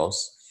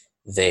males.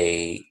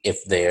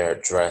 If they're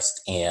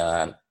dressed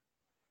in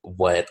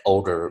what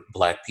older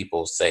Black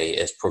people say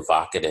is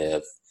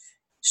provocative,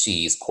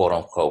 she's quote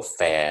unquote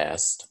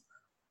fast.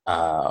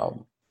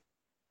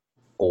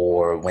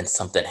 Or when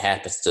something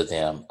happens to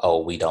them,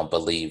 oh, we don't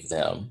believe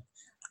them.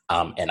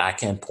 And I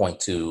can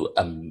point to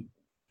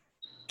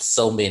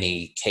so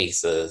many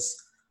cases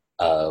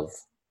of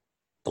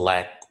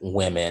Black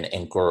women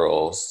and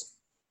girls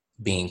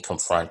being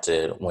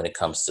confronted when it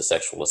comes to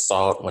sexual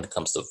assault, when it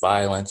comes to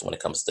violence, when it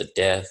comes to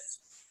death,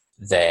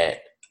 that,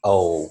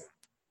 oh,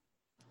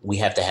 we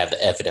have to have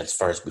the evidence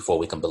first before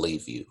we can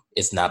believe you.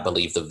 It's not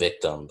believe the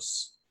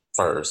victims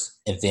first,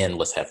 and then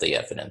let's have the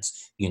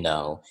evidence. You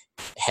know,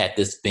 had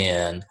this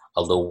been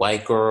a little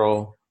white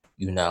girl,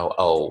 you know,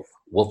 oh,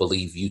 we'll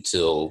believe you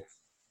till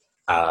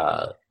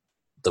the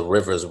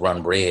rivers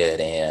run red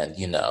and,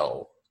 you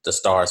know, the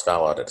stars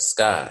fall out of the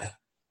sky.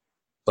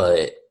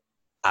 But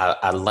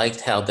I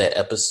liked how that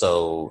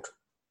episode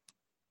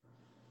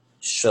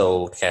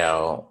showed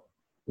how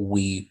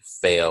we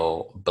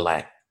fail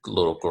Black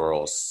little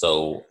girls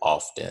so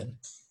often.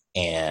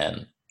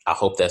 And I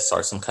hope that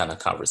starts some kind of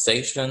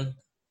conversation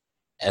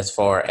as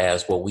far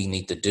as what we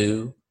need to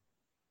do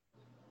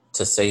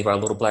to save our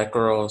little Black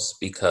girls,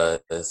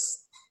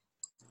 because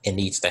it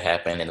needs to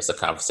happen, and it's a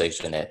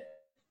conversation that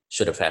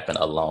should have happened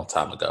a long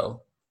time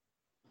ago.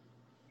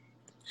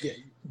 Yeah.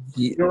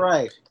 You're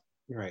right.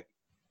 You're right.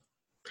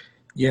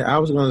 Yeah, I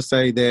was going to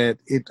say that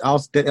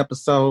that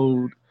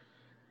episode,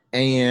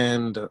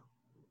 and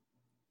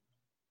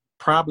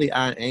probably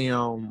I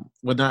Am,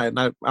 well,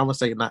 not I would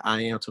say not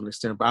I Am to an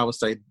extent, but I would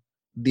say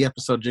the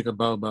episode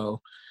Jigabobo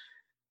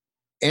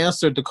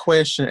answered the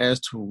question as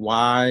to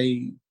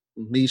why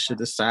Misha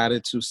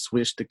decided to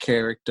switch the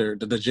character,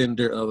 the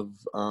gender of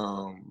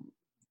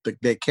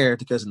that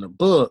character, because in the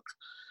book,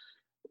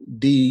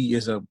 Dee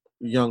is a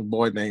young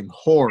boy named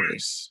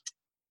Horace,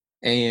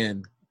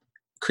 and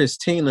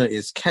Christina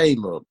is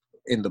Caleb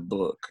in the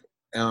book.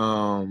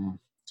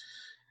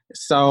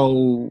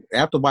 So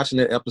after watching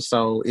that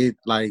episode, it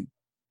like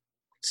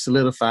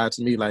solidified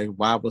to me like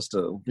why was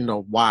the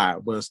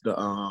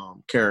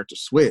character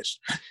switched,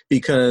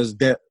 because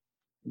that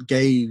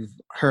gave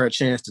her a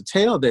chance to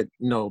tell that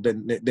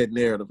that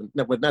narrative,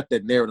 not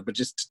that narrative, but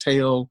just to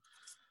tell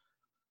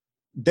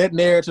that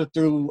narrative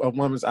through a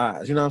woman's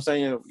eyes. You know what I'm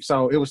saying?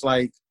 So it was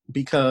like,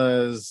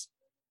 because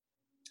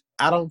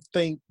I don't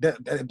think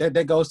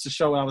that goes to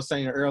show what I was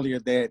saying earlier,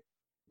 that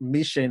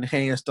Misha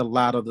enhanced a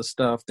lot of the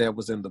stuff that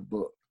was in the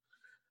book,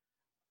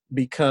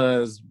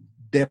 because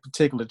that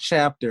particular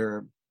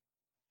chapter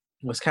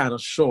was kind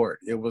of short.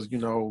 It was,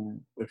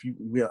 if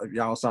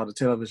y'all saw the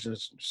television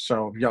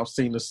show, if y'all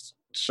seen this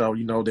show,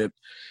 you know that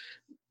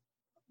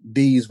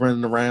Dee's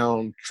running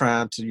around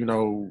trying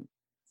to,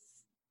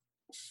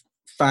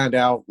 find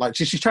out, like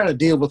she's trying to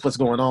deal with what's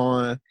going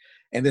on,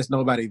 and there's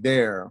nobody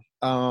there.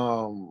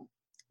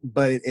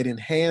 But it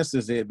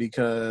enhances it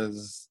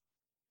because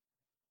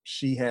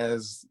she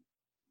has,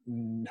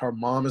 her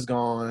mom is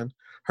gone,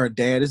 her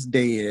dad is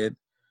dead.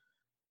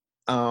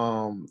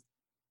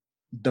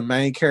 The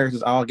main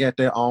characters all got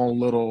their own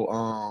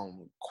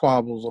little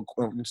quabbles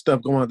or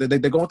stuff going on. They're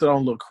going through their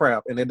own little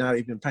crap, and they're not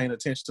even paying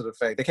attention to the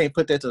fact. They can't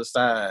put that to the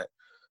side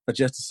for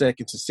just a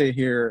second to sit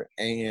here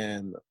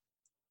and,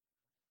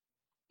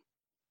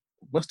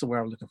 what's the word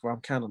I'm looking for? I'm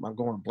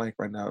going blank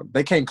right now.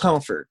 They can't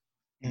comfort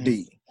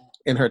Dee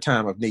in her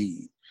time of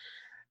need.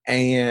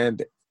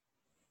 And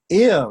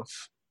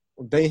if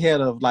they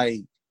had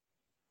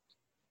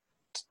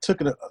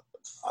taken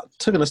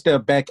a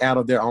step back out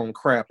of their own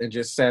crap and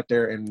just sat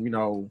there and,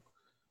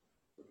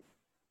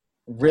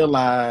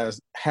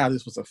 realized how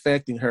this was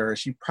affecting her,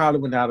 she probably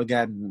would not have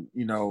gotten,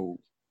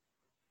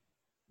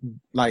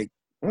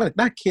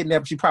 not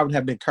kidnapped, she probably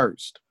have been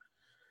cursed.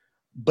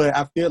 But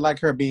I feel like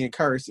her being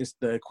cursed is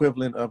the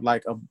equivalent of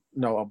like a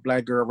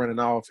Black girl running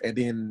off, and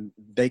then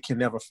they can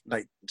never,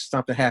 like,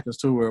 something happens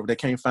to her, they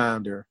can't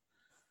find her.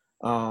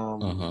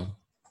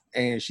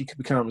 and she could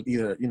become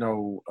either,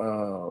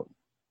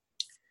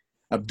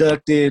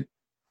 abducted,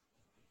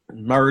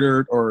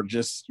 murdered, or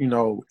just,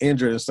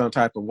 injured in some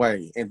type of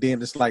way. And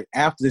then it's like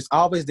after this,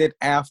 always that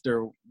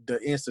after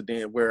the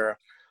incident where,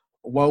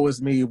 woe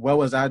is me, what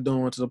was I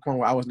doing, to the point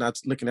where I was not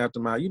looking after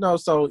my,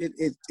 so it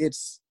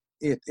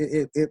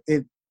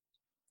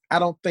I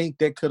don't think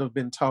that could have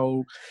been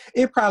told.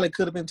 It probably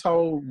could have been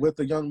told with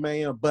a young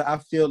man, but I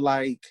feel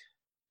like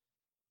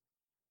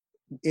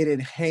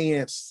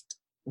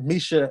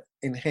Misha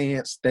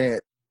enhanced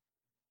that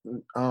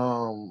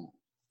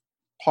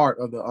part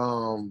of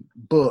the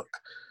book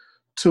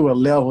to a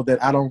level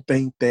that I don't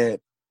think that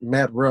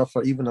Matt Ruff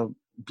or even a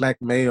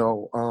black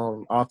male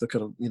author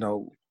could have,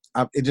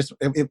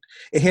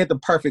 it had the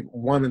perfect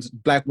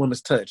black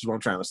woman's touch, is what I'm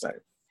trying to say.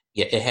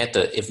 Yeah, it had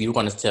to, if you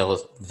want to tell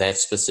that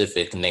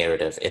specific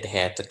narrative, it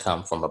had to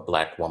come from a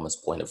black woman's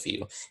point of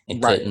view.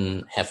 It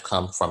couldn't have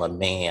come from a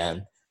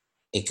man.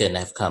 It couldn't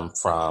have come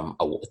from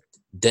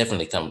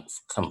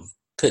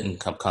couldn't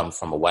come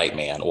from a white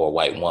man or a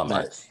white woman.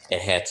 Right.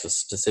 It had to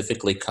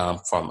specifically come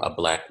from a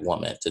black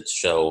woman to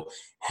show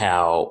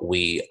how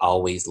we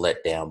always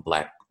let down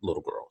black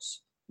little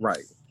girls.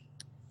 Right.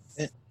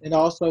 And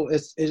also,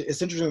 it's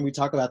interesting when we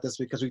talk about this,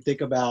 because we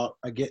think about,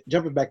 again,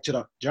 jumping back to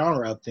the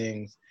genre of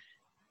things,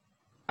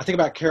 I think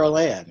about Carol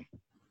Ann.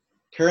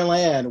 Carol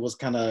Ann was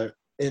kind of,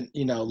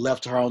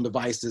 left to her own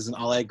devices and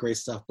all that great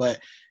stuff, but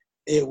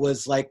it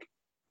was like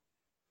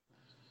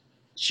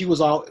it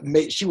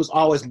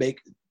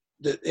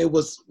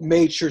was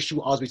made sure she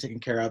will always be taken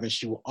care of, and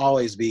she will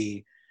always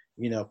be,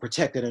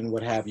 protected and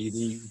what have you.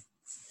 You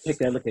take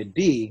that look at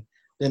Dee,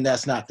 then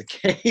that's not the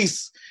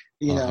case.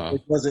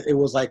 It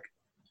was like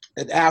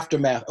an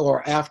aftermath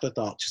or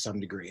afterthought to some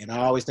degree. And I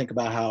always think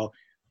about how,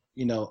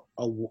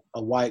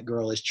 a white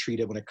girl is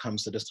treated when it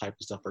comes to this type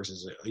of stuff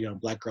versus a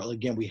black girl.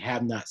 Again, we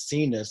have not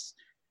seen this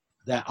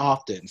that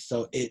often,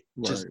 so it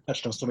just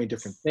touched on so many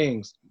different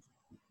things.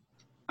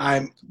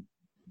 I'm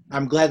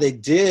glad they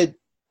did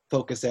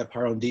focus that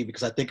part on Dee,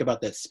 because I think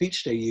about that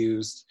speech they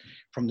used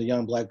from the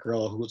young black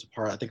girl who was a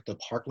part, I think, the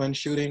Parkland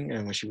shooting,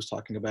 and when she was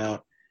talking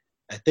about,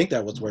 I think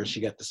that was where she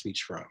got the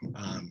speech from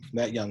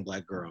that young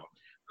black girl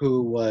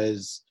who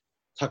was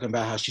talking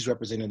about how she's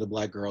representing the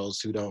black girls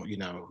who don't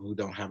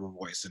have a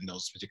voice in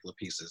those particular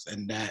pieces.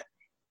 And that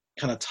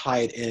kind of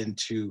tied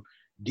into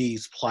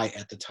Dee's plight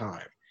at the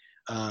time.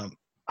 I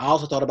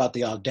also thought about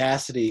the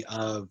audacity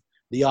of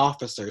the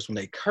officers when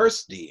they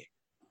cursed Dee,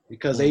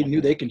 because they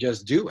knew they can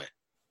just do it.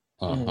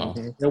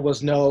 There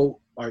was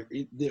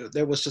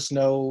just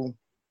no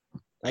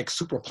like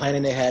super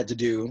planning they had to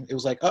do. It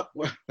was like, oh,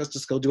 well, let's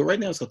just go do it right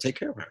now. Let's go take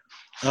care of her.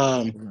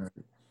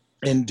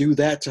 And do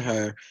that to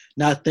her,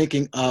 not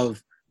thinking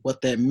of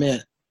what that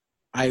meant.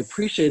 I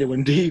appreciated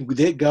when Dee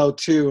did go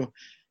to,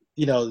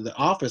 the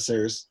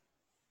officers,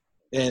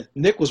 and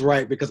Nick was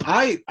right, because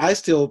I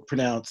still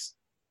pronounce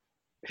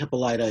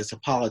Hippolyta as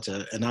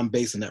Hippolyta, and I'm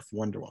basing that from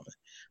Wonder Woman.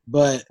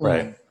 But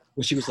when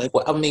she was like,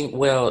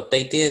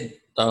 they did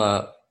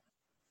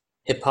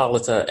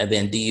Hippolyta, and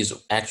then Dee's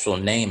actual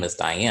name is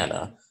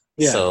Diana.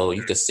 Yeah. So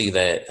you could see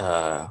that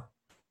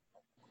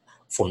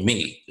for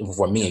me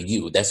and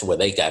you, that's where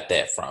they got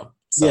that from.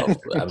 So,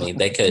 I mean,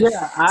 they could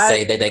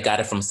say that they got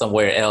it from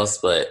somewhere else,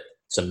 but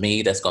to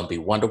me, that's going to be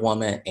Wonder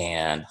Woman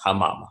and her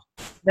mama.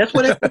 That's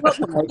what it felt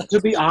like.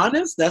 To be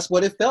honest, that's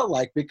what it felt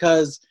like,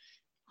 because,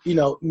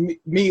 me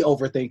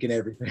overthinking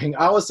everything.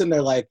 I was sitting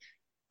there like,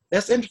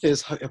 that's interesting,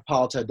 is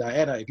Hippolyta and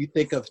Diana. If you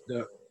think of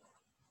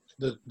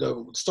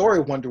the story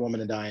of Wonder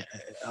Woman and Diana,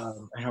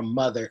 her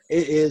mother,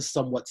 it is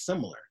somewhat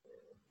similar.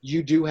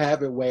 You do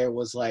have it where it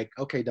was like,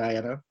 okay,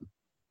 Diana,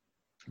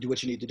 do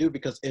what you need to do,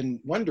 because in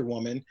Wonder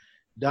Woman,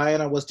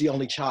 Diana was the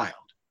only child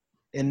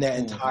in that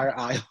entire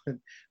island.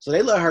 So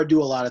they let her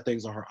do a lot of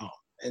things on her own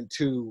and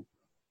to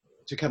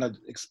kind of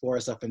explore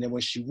herself. And then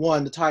when she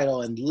won the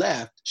title and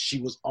left,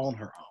 she was on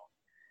her own.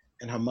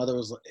 And her mother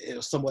was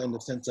somewhat in the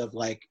sense of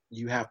like,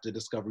 you have to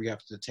discover, you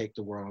have to take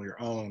the world on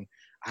your own.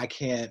 I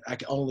can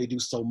only do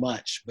so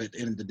much, but at the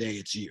end of the day,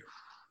 it's you.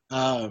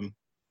 And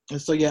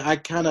so, yeah, I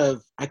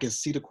can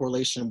see the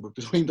correlation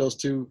between those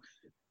two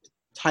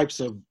types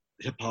of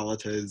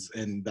Hippolytas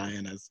and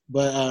Dianas.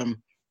 But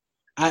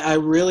I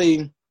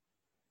really,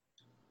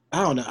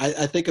 I don't know.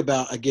 I think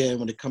about, again,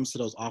 when it comes to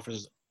those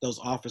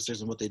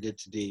officers and what they did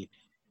to Dee,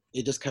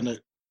 it just kind of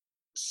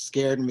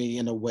scared me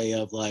in a way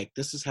of like,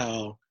 this is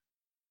how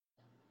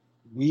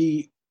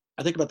I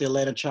think about the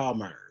Atlanta child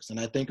murders, and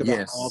I think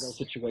about all those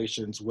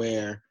situations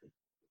where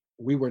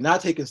we were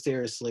not taken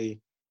seriously,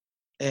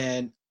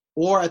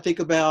 or I think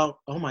about,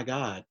 oh my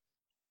God,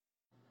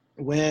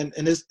 and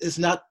it's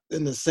not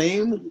in the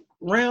same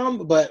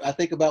realm, but I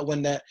think about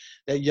when that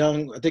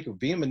young, I think of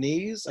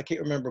Vietnamese, I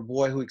can't remember,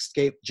 boy who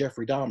escaped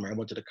Jeffrey Dahmer and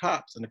went to the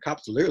cops, and the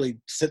cops literally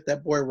sent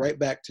that boy right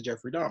back to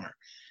Jeffrey Dahmer.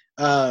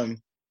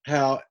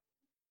 How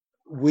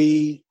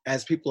we,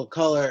 as people of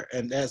color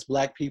and as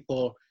Black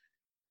people,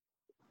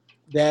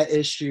 that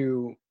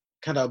issue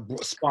kind of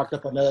sparked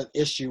up another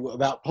issue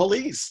about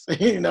police,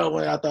 when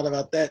I thought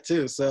about that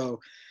too. So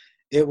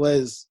it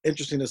was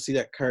interesting to see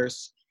that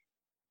curse.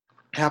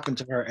 happened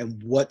to her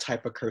and what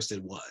type of curse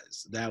it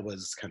was. That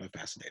was kind of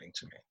fascinating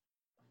to me.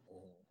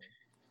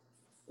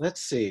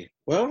 Let's see.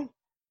 Well,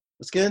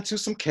 let's get into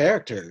some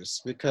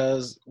characters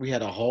because we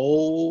had a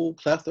whole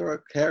plethora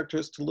of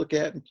characters to look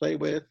at and play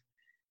with.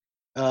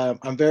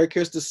 I'm very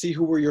curious to see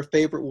who were your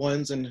favorite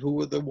ones and who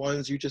were the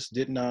ones you just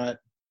didn't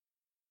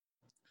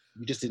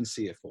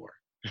see it for.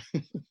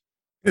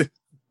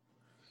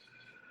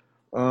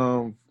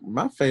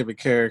 My favorite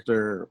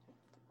character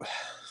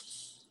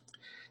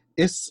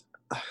is.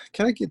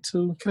 Can I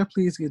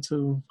please get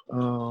two?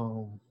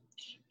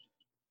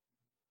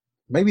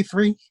 Maybe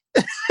three.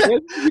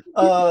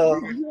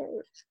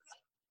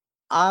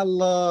 I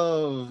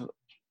love,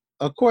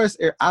 of course,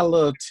 I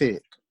love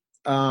Tick.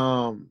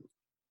 I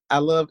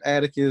love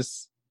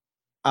Atticus.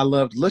 I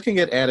loved looking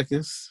at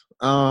Atticus.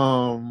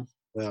 Well,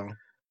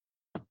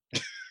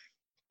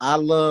 I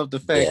love the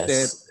fact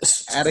that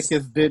Yes.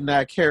 Atticus did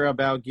not care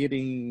about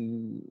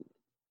getting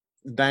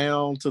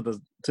down to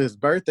his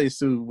birthday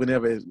suit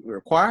whenever it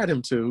required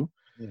him to.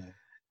 yeah.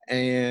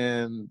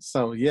 And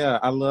so, yeah,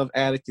 I love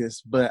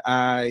Atticus, but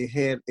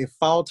it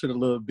faltered a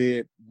little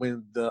bit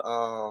when the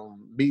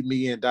Meet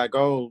Me and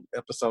Dago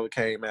episode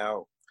came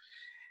out,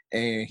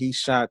 and he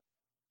shot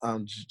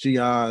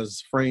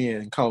Gia's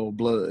friend in cold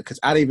blood, because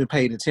I didn't even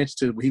pay attention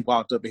to it when he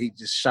walked up and he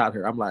just shot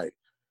her. I'm like,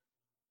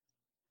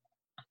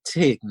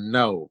 Tick,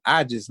 no.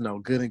 I just know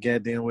good and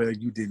goddamn well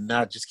you did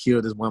not just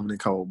kill this woman in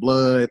cold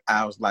blood.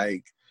 I was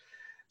like,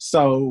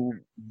 so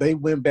they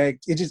went back.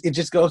 It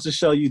just goes to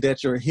show you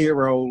that your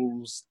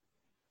heroes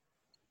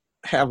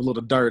have a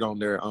little dirt on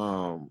their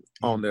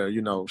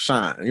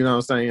shine. You know what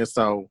I'm saying?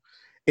 So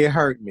it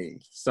hurt me.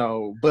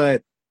 So,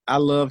 but I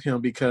love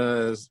him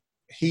because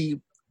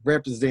he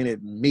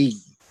represented me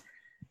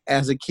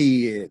as a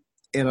kid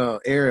in an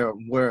era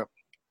where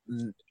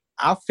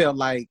I felt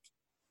like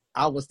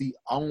I was the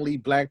only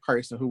Black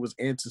person who was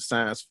into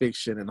science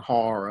fiction and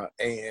horror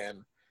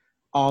and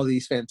all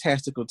these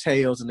fantastical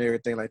tales and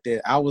everything like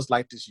that. I was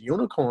like this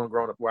unicorn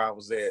growing up where I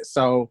was at.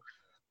 So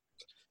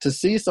to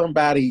see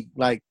somebody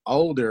like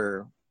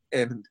older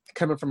and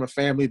coming from a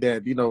family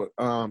that,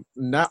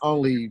 not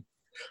only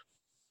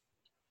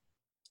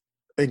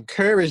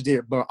encouraged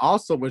it, but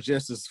also was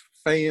just as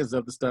fans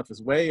of the stuff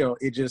as well,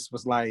 it just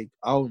was like,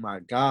 oh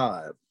my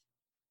God.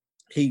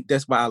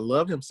 That's why I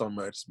love him so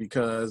much,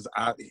 because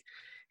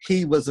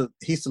he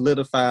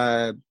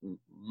solidified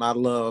my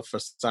love for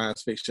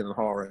science fiction and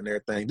horror and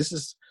everything.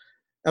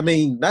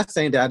 Not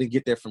saying that I didn't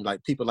get that from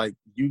like people like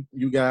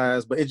you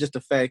guys, but it's just the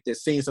fact that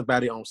seeing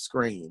somebody on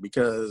screen,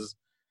 because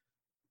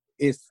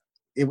it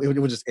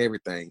was just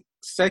everything.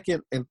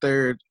 Second and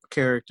third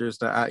characters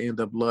that I end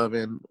up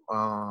loving,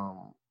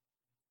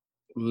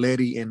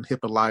 Letty and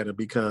Hippolyta,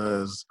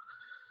 because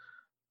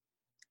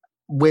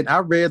when I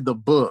read the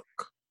book,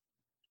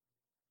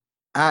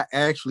 I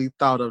actually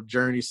thought of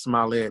Journey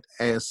Smollett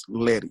as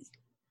Letty.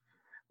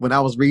 When I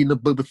was reading the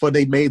book before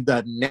they made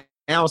the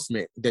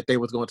announcement that they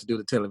was going to do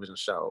the television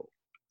show,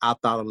 I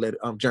thought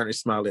of Journey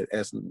Smollett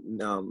as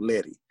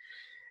Letty.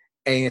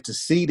 And to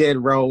see that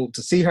role,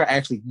 to see her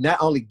actually not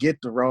only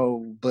get the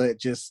role, but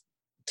just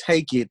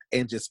take it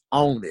and just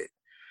own it,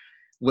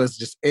 was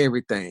just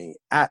everything.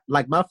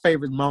 My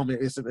favorite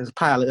moment is in this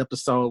pilot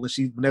episode when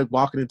they're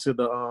walking into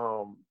the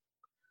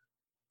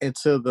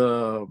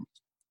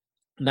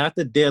not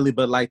the deli,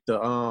 but like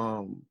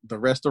the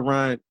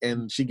restaurant,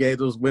 and she gave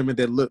those women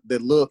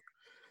that look.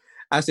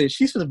 I said,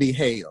 she's gonna be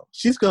hell.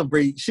 She's gonna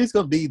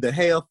be the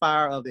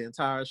hellfire of the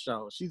entire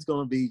show. She's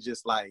gonna be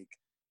just like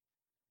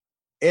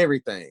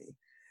everything.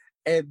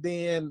 And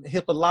then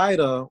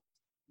Hippolyta,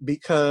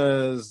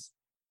 because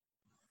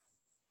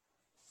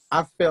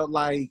I felt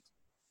like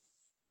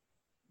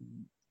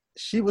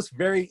she was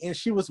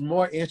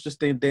more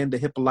interesting than the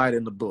Hippolyta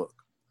in the book.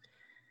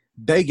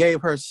 They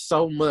gave her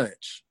so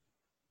much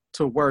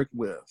to work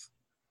with,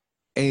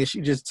 and she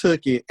just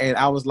took it. And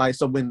I was like,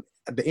 so when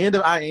the end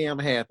of I Am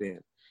happened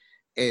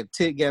and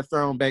Tick got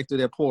thrown back through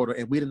that portal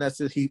and we did not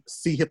see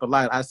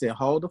Hippolyta, I said,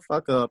 hold the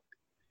fuck up.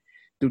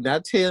 Do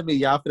not tell me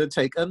y'all finna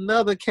take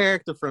another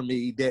character from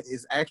me that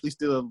is actually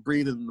still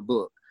breathing in the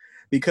book.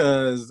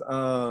 Because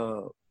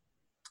I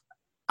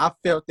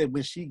felt that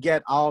when she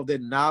got all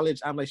that knowledge,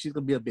 I'm like, she's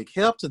gonna be a big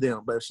help to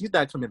them. But if she's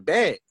not coming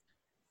back,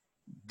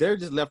 they're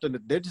just left to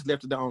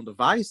their own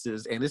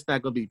devices, and it's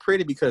not gonna be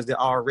pretty because they're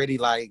already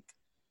like,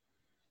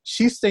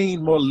 she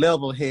seemed more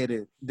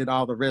level-headed than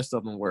all the rest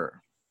of them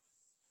were.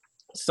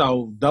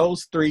 So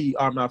those three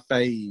are my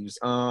faves.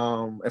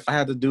 If I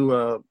had to do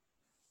a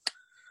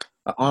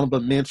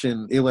honorable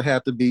mention, it would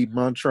have to be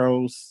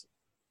Montrose,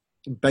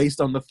 based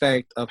on the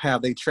fact of how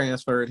they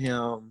transferred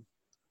him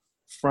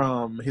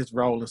from his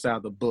role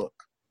inside the book.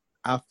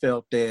 I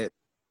felt that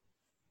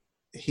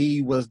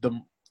he was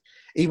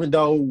even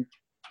though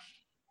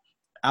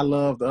I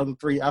love the other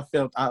three, I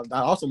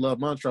also love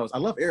Montrose. I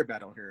love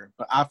everybody on here,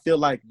 but I feel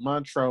like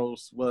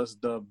Montrose was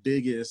the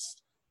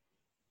biggest.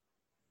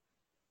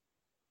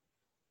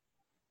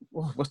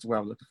 What's the word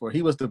I'm looking for?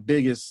 He was the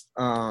biggest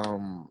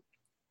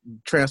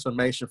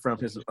transformation from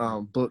his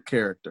book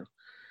character.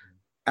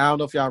 I don't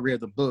know if y'all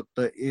read the book,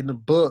 but in the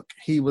book,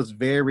 he was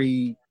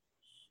very.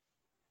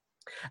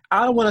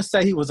 I don't want to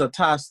say he was a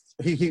toxic.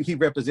 He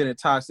represented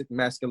toxic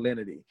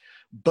masculinity,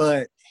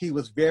 but he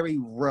was very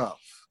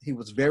rough. He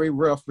was very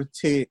rough with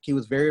Tick. He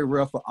was very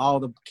rough with all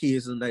the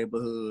kids in the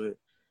neighborhood.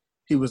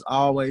 He was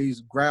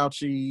always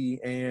grouchy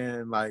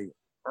and like,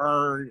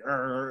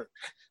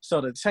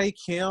 so to take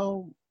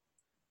him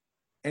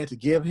and to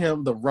give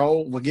him the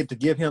role, to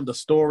give him the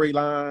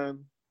storyline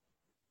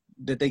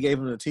that they gave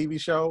him in the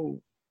TV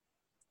show,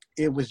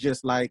 it was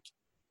just like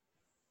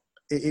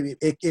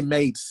it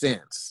made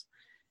sense.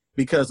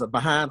 Because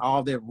behind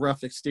all that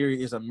rough exterior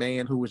is a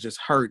man who was just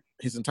hurt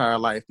his entire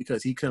life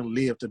because he couldn't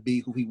live to be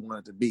who he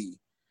wanted to be.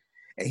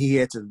 And he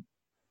had to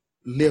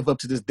live up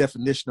to this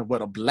definition of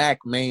what a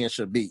black man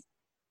should be.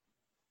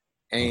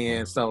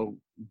 And so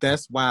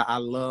that's why I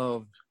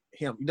love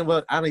him. You know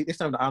what? It's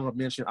time to honor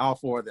mention all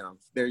four of them.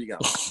 There you go.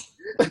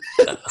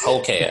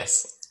 Whole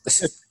cast.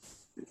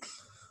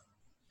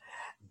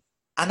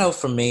 I know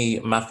for me,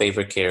 my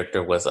favorite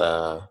character was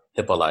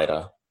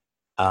Hippolyta.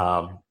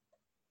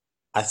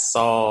 I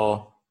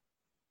saw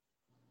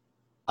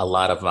a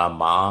lot of my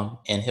mom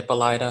in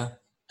Hippolyta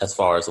as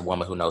far as a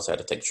woman who knows how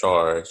to take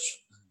charge.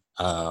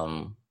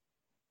 I'm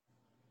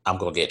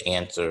going to get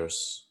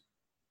answers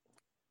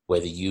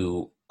whether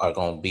you are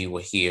going to be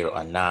here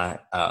or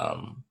not.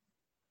 And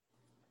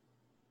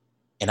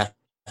I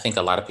think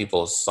a lot of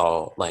people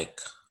saw,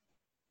 like,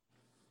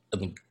 I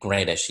mean,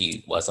 granted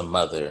she was a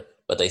mother,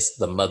 but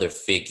the mother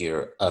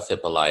figure of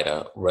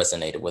Hippolyta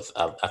resonated with,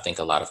 I think,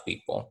 a lot of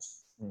people.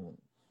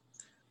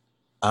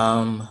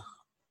 I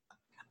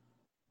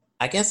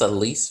guess a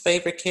least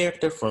favorite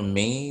character for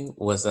me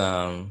was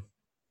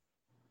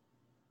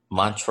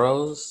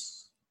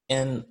Montrose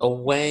in a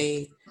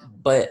way,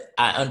 but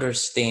I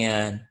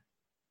understand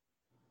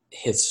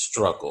his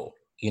struggle.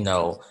 You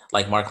know,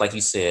 like Mark, like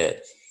you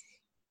said,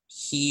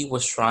 he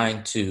was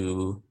trying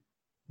to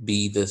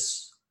be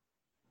this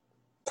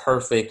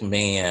perfect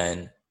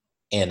man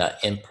in an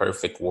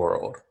imperfect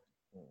world.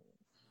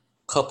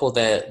 Couple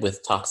that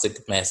with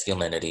toxic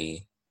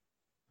masculinity,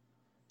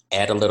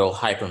 add a little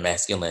hyper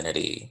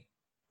masculinity,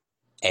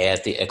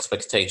 add the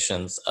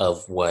expectations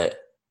of what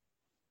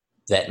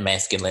that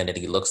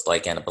masculinity looks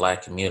like in a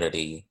Black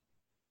community,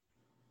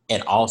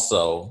 and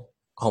also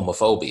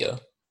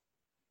homophobia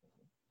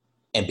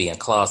and being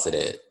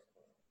closeted.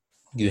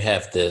 You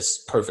have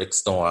this perfect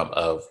storm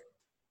of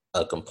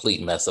a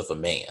complete mess of a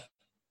man.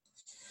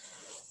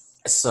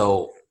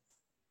 So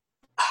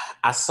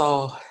I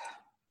saw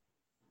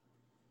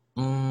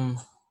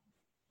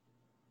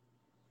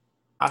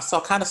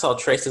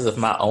traces of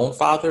my own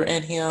father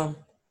in him,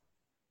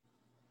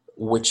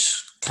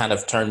 which kind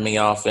of turned me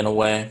off in a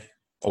way,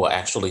 or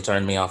actually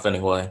turned me off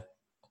anyway.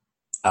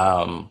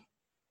 But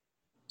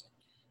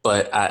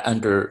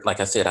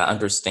like I said, I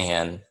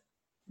understand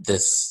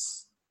this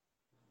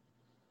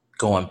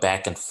going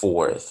back and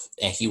forth,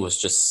 and he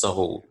was just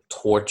so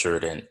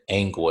tortured and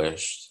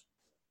anguished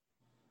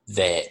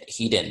that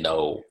he didn't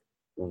know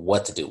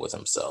what to do with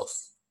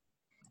himself.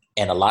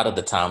 And a lot of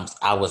the times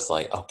I was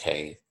like,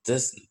 okay,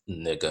 this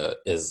nigga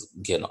is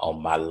getting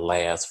on my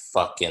last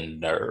fucking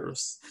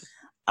nerves.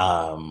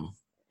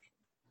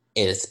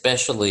 It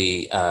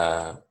especially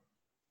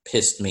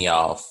pissed me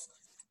off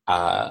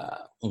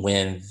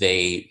when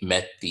they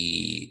met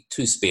the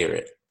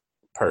Two-Spirit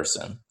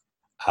person.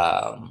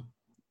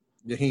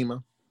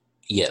 Yahima.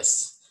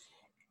 Yes.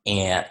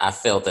 And I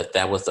felt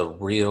that was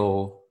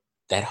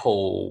that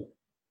whole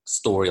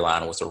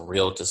storyline was a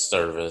real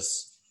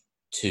disservice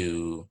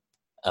to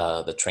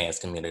the trans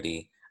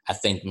community. I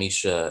think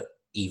Misha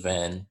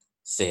even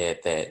said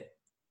that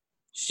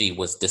she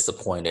was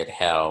disappointed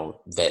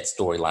how that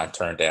storyline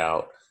turned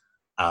out.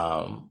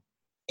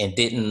 And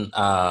didn't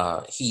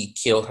he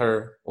kill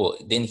her? Well,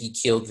 didn't he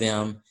kill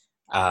them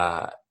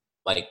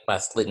like by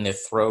slitting their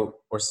throat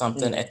or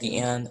something at the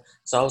end?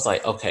 So I was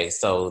like, okay,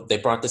 so they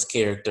brought this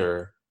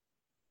character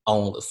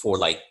on for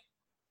like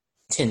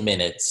 10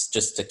 minutes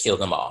just to kill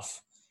them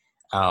off.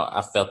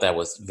 I felt that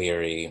was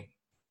very,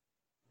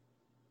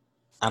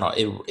 I don't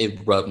know, it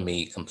rubbed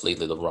me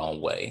completely the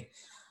wrong way.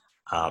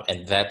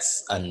 And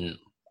that's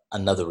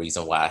another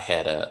reason why I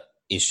had a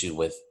issue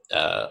with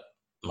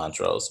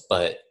Montrose.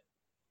 But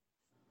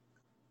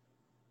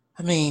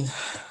I mean,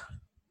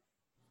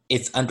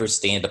 it's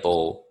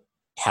understandable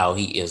how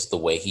he is the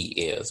way he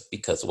is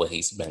because of what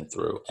he's been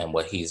through and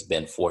what he's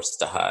been forced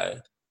to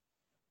hide.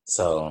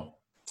 So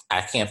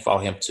I can't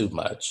fault him too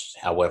much.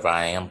 However,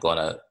 I am going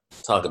to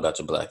talk about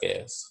your black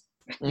ass.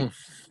 No,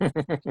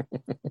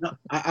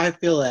 I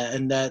feel that,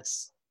 and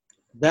that's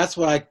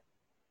what I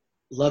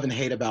love and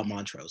hate about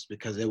Montrose,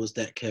 because it was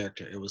that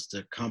character. It was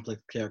the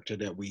complex character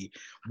that we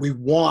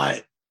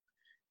want,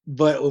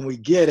 but when we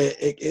get it,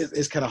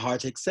 it's kind of hard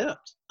to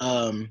accept.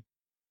 And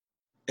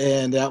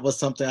that was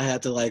something I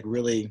had to like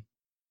really,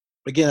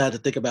 again, I had to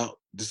think about,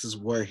 this is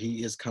where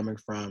he is coming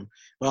from,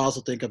 but I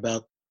also think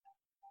about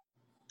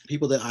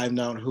people that I've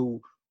known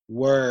who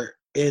were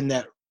in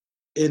that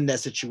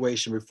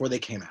situation before they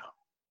came out.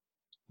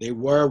 They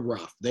were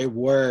rough. They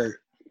were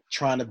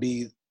trying to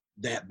be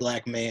that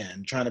black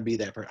man, trying to be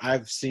that person.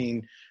 I've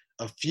seen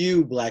a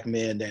few black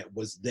men that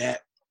was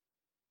that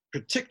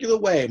particular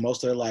way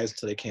most of their lives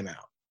until they came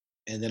out.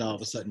 And then all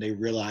of a sudden they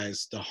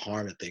realized the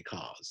harm that they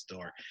caused,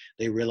 or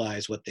they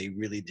realized what they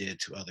really did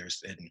to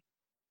others. And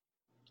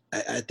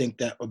I think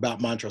that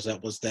about Montrose,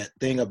 that was that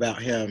thing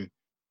about him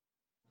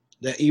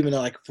that even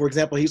though, like, for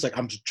example, he's like,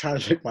 I'm just trying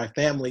to pick my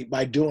family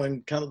by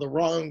doing kind of the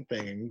wrong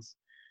things.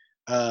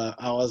 I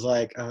was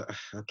like,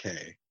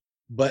 okay.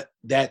 But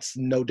that's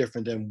no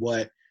different than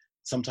what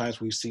sometimes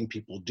we've seen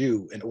people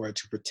do in order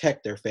to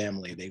protect their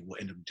family. They will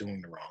end up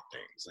doing the wrong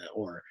things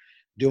or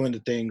doing the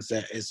things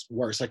that is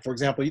worse. Like, for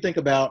example, you think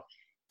about,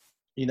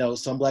 you know,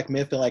 some black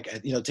men feel like,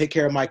 you know, take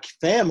care of my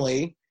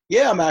family.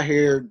 Yeah, I'm out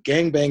here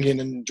gangbanging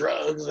and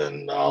drugs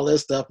and all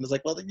this stuff. And it's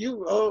like,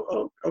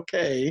 well,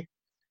 okay.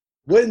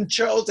 Wouldn't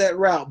chose that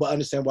route, but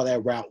understand why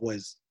that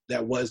was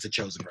the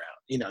chosen route.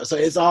 You know, so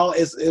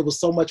it was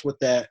so much with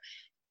that,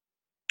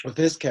 with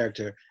his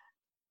character.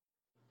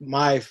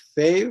 My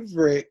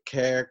favorite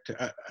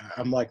character,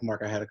 I'm like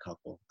Mark, I had a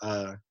couple.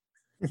 I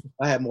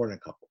had more than a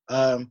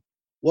couple.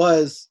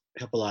 Was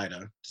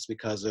Hippolyta, just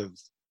because of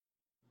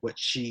what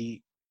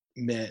she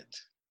meant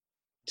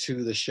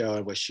to the show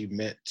and what she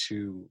meant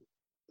to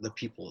the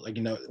people. Like,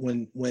 you know,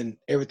 when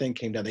everything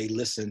came down, they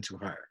listened to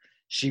her.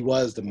 She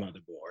was the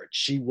motherboard.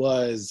 She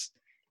was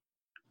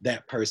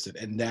that person,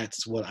 and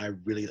that's what I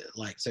really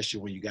like,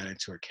 especially when you got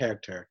into her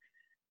character.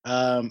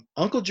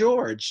 Uncle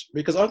George,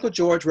 because Uncle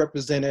George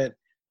represented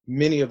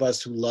many of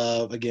us who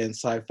love, again,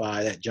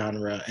 sci-fi, that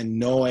genre, and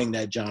knowing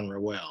that genre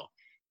well.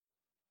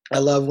 I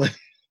love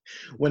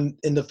when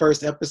in the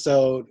first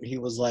episode he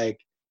was like,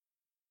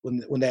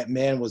 when that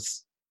man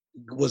was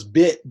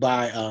bit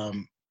by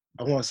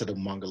I want to say the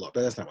Mongoloid,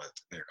 but that's not what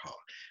they're called.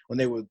 When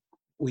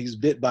he was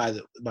bit by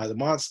the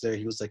monster,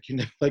 he was like, you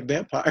know, like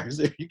vampires,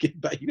 if you get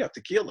bit, you have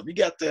to kill them.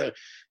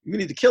 You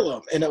need to kill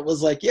them. And it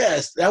was like,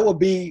 yes, that would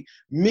be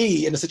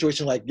me in a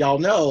situation like, y'all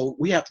know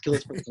we have to kill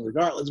this person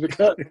regardless,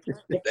 because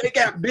if they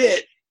got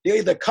bit, they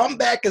either come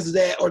back as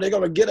that or they're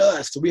gonna get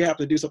us. So we have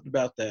to do something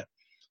about that.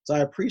 So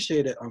I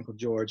appreciated Uncle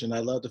George, and I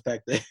love the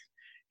fact that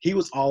he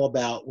was all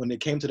about, when it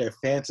came to their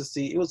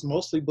fantasy, it was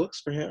mostly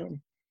books for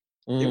him.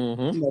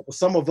 Mm-hmm. You know, for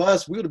some of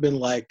us, we would have been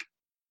like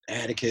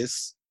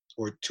Atticus,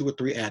 or 2 or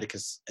 3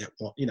 Atticus at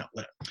one, you know,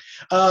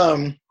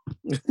 whatever.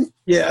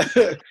 Yeah.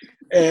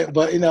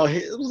 But, you know,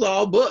 it was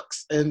all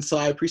books. And so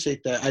I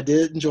appreciate that. I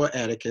did enjoy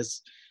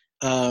Atticus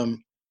for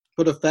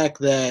the fact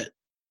that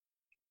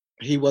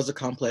he was a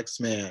complex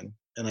man.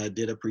 And I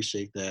did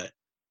appreciate that.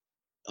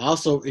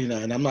 Also, you know,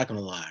 and I'm not going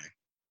to lie,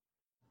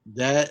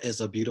 that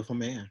is a beautiful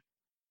man.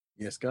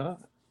 Yes,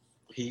 God.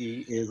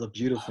 He is a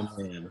beautiful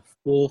man.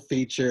 Full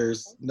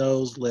features,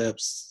 nose,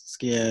 lips,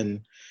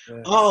 skin,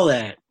 all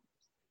that.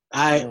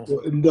 I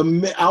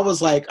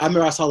was like, I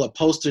remember I saw the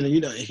poster, and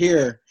you know,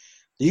 here,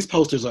 these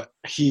posters are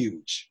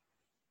huge.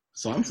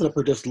 So I'm sitting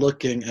up just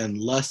looking and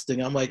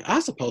lusting. I'm like,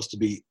 I'm supposed to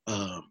be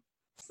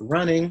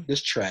running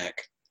this track,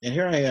 and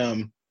here I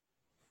am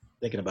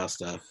thinking about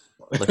stuff.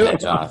 Looking at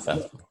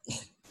Jonathan.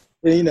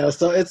 You know,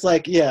 so it's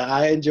like, yeah,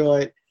 I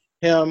enjoyed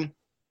him.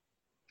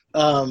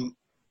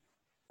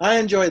 I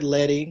enjoyed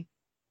Letty,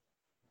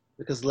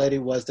 because Letty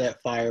was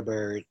that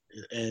firebird,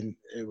 and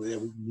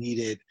we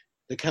needed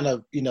to kind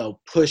of, you know,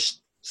 push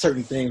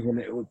certain things when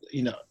it was,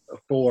 you know,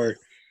 forward.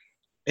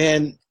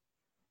 And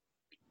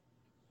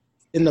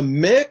in the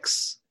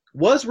mix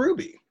was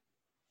Ruby.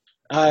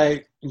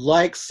 I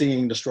like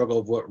seeing the struggle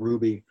of what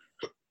Ruby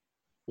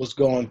was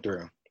going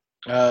through.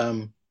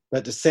 But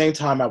at the same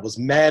time, I was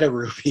mad at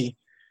Ruby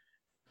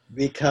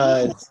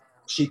because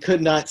she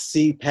could not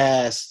see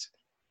past,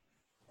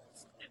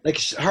 like,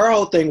 her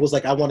whole thing was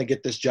like, I want to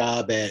get this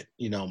job at,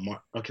 you know,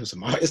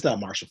 it's not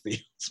Marshall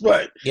Fields,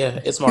 but yeah,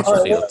 it's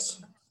Marshall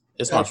Fields.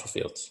 It's Marshall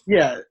Fields.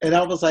 Yeah, and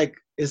I was like,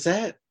 is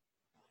that?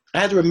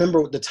 I had to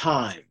remember the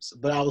times,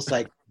 but I was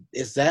like,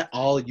 is that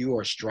all you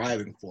are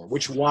striving for?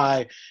 Which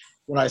why,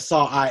 when I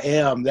saw I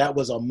Am, that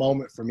was a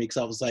moment for me, because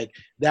I was like,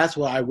 that's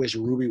what I wish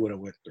Ruby would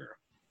have went through.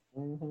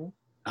 Mm-hmm.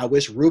 I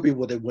wish Ruby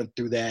would have went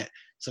through that,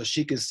 so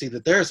she could see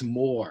that there's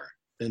more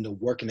than the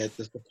working at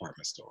this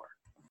department store.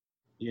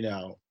 You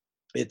know,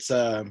 it's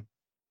and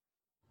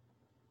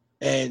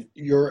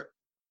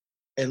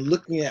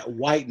looking at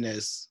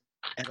whiteness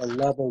at a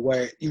level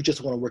where you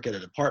just want to work at a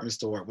department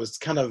store was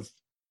kind of,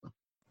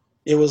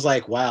 it was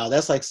like, wow,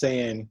 that's like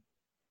saying,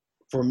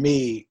 for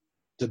me,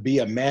 to be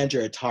a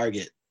manager at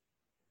Target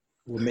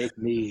will make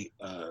me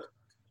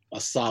a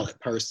solid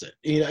person.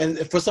 You know,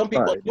 and for some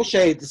people, no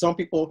shade, to some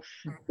people,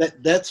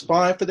 that's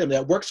fine for them,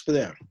 that works for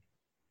them.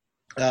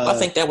 I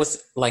think that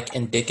was like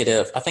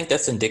indicative. I think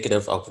that's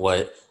indicative of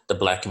what the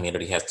Black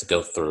community has to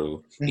go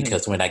through,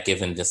 because we're not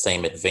given the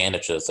same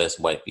advantages as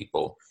white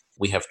people.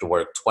 We have to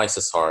work twice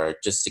as hard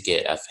just to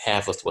get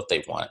half of what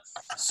they want.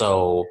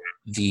 So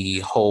the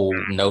whole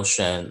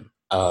notion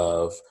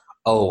of,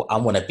 oh, I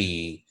want to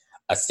be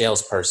a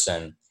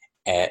salesperson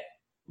at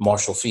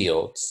Marshall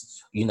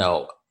Fields, you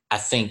know, I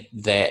think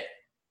that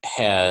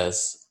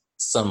has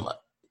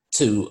to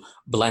to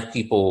Black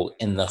people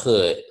in the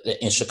hood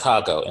in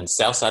Chicago, in the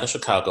South Side of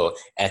Chicago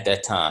at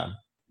that time.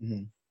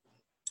 Mm-hmm.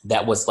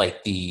 That was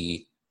like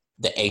the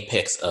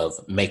apex of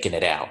making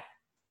it out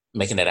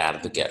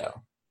of the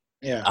ghetto.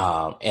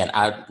 Yeah. And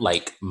I,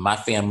 like, my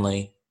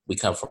family, we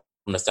come from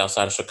the South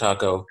Side of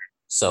Chicago,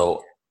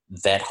 so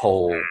that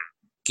whole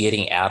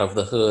getting out of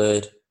the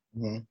hood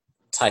Mm-hmm.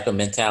 type of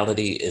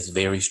mentality is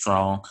very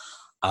strong.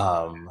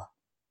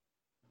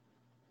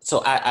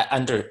 So I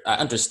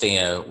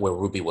understand where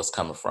Ruby was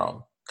coming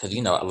from, because,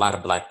 you know, a lot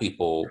of Black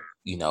people,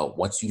 you know,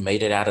 once you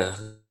made it out of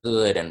the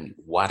hood and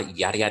yada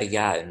yada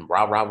yada and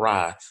rah rah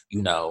rah,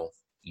 you know,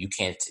 you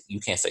can't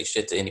say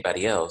shit to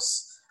anybody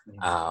else.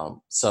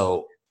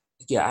 So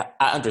yeah,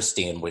 I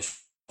understand where she's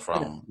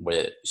from,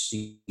 where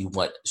she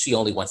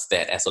only wants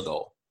that as a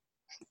goal.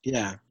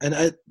 Yeah, and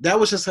it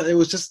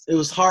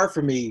was hard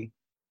for me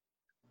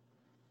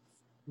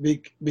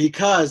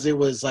because it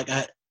was like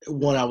I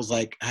was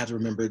like, I have to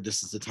remember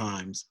this is the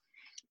times,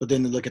 but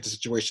then to look at the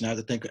situation, I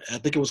think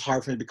it was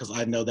hard for me because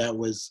I know that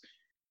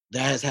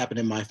has happened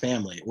in my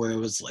family, where it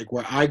was like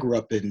where I grew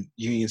up in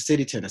Union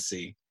City,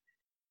 Tennessee.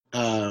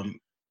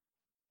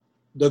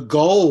 The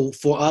goal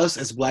for us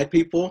as Black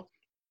people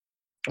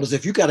was,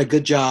 if you got a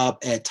good job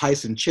at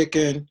Tyson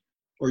Chicken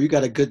or you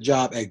got a good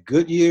job at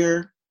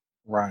Goodyear,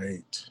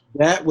 right,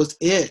 that was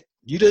it.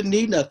 You didn't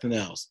need nothing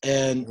else.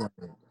 And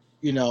right.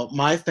 you know,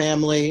 my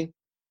family,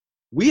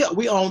 we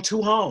own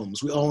 2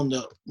 homes.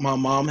 My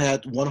mom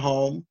had one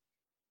home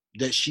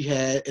that she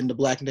had in the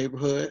Black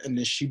neighborhood, and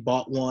then she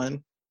bought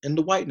one in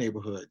the white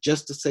neighborhood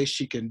just to say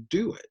she can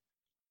do it.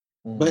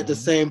 Mm-hmm. But at the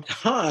same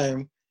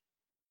time,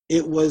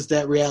 it was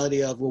that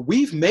reality of, well,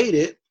 we've made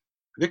it.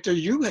 Victor,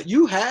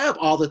 you have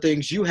all the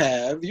things you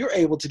have. You're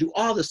able to do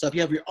all this stuff.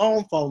 You have your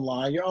own phone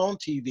line, your own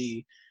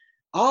TV,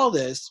 all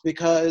this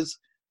because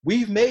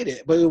we've made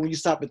it. But when you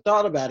stop and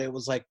thought about it, it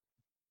was like,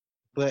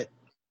 but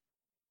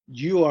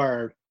you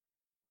are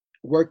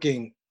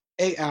working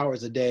 8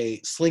 hours a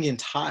day slinging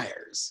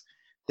tires.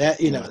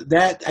 That, you know,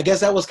 that, I guess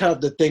that was kind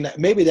of the thing that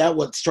maybe that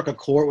what struck a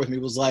chord with me,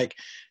 was like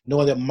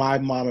knowing that my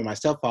mom and my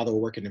stepfather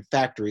were working in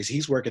factories.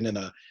 He's working in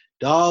a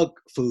dog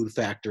food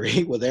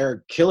factory where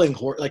they're killing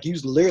like you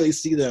literally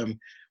see them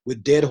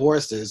with dead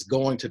horses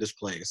going to this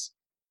place.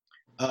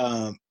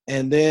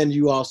 And then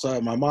you also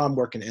have my mom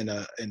working in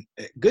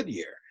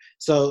Goodyear.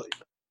 So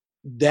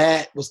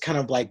that was kind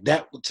of like,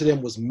 that to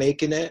them was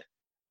making it.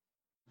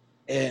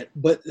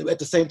 But at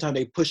the same time,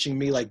 they pushing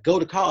me like, go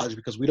to college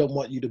because we don't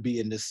want you to be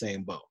in this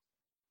same boat.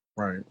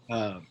 Right.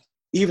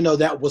 Even though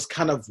that was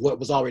kind of what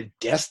was already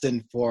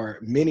destined for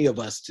many of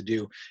us to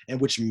do,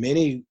 and which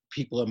many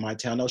people in my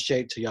town, no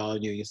shade to y'all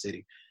in Union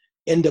City,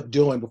 end up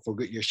doing before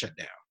Goodyear shut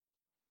down.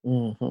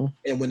 Mm-hmm.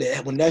 And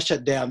when that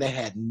shut down, they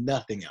had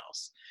nothing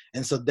else.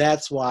 And so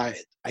that's why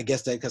I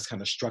guess that just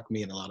kind of struck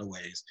me in a lot of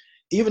ways.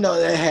 Even though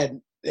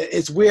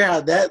it's weird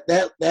how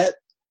that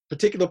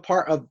particular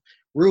part of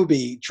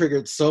Ruby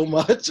triggered so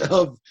much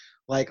of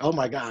like, oh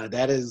my God,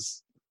 that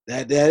is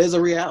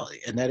a reality,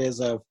 and that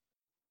is a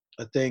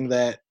thing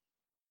that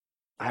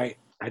I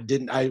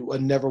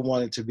never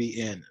wanted to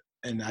be in,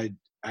 and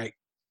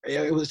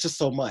it was just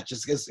so much.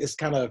 It's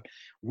kind of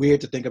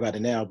weird to think about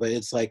it now, but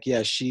it's like,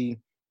 yeah, she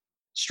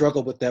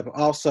struggled with that, but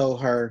also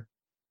her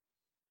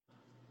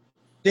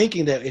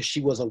thinking that if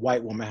she was a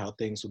white woman, how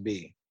things would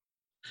be.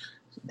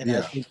 And yeah.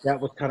 I think that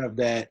was kind of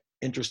that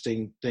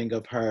interesting thing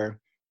of her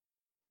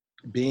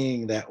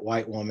being that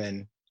white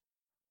woman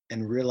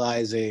and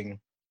realizing,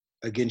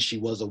 again, she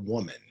was a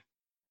woman.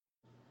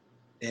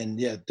 And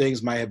yeah,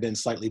 things might have been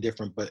slightly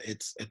different, but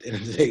it's, at the end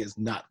of the day, it's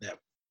not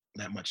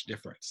that much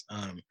difference.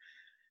 And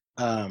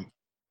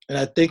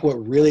I think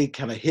what really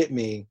kind of hit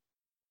me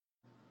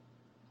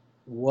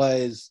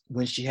was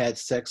when she had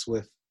sex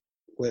with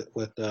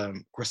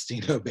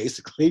Christina,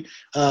 basically.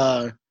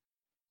 And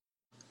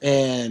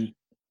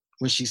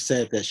when she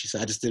said, I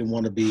just didn't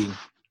want to be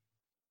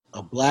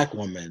a Black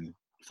woman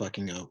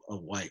fucking a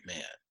white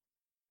man.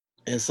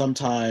 And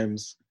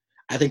sometimes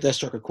I think that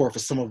struck a chord for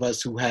some of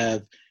us who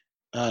have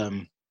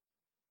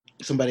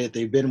somebody that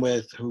they've been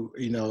with who,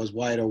 you know, is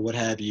white or what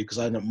have you, because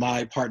I know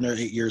my partner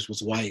 8 years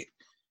was white.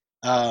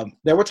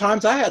 There were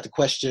times I had to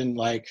question,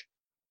 like,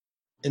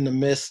 in the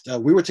midst,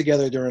 we were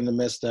together during the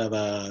midst of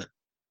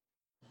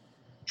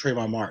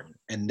Trayvon Martin,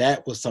 and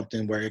that was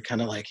something where it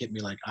kind of like hit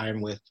me, like,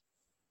 I'm with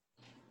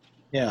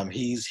him,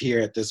 he's here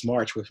at this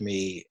march with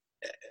me.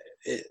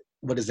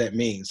 What does that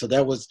mean? So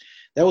that was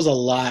a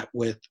lot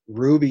with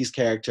Ruby's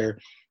character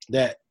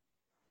that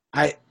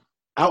I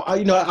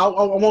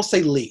won't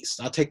say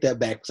least. I'll take that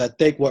back, because I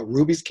think what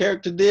Ruby's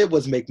character did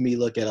was make me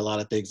look at a lot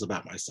of things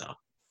about myself.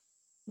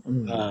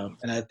 Mm.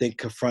 And I think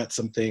confront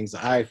some things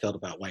I felt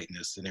about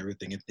whiteness and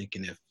everything, and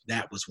thinking if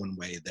that was one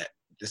way that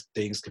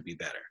things could be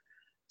better.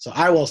 So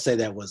I won't say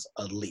that was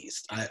a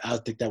least. I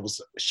think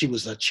she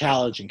was a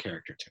challenging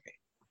character to me.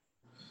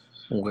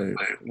 Wait,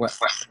 what?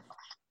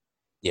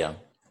 Yeah,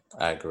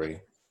 I agree.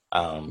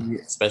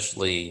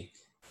 Especially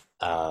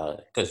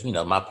because, you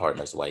know, my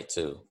partner's white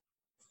too.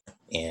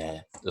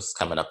 And this is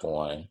coming up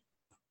on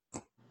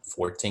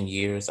 14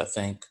 years, I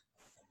think.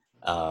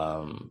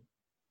 And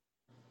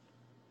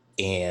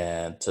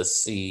to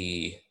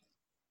see,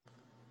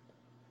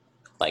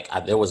 like,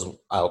 there was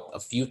a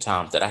few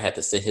times that I had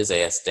to sit his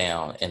ass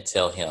down and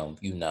tell him,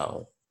 you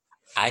know,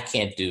 I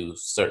can't do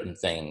certain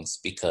things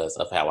because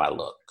of how I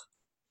look.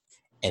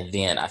 And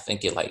then I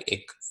think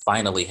it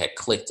finally had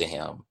clicked to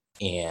him.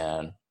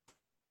 And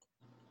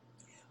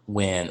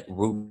when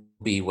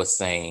Ruby was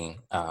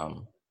saying,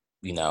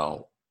 you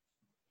know,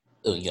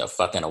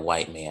 fucking a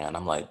white man,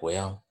 I'm like,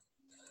 well,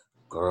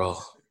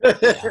 girl,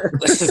 yeah.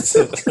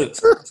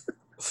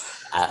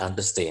 I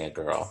understand,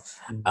 girl.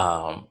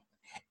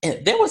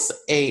 And there was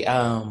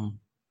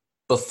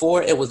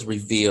before it was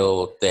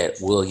revealed that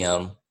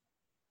William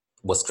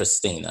was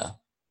Christina,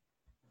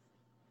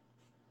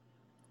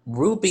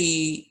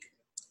 Ruby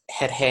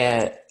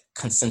had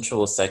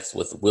consensual sex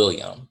with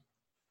William.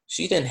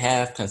 She didn't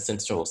have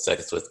consensual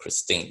sex with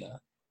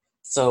Christina.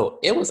 So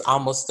it was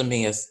almost to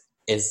me as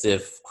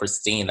if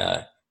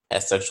Christina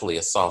had sexually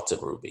assaulted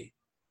Ruby.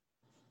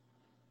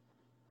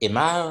 Am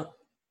I,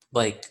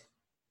 like,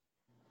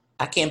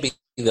 I can't be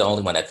the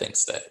only one that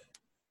thinks that.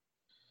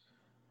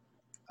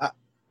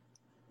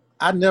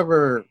 I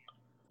never,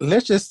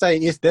 let's just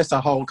say that's a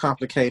whole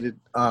complicated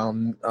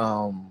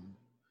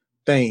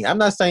thing. I'm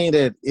not saying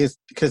that it's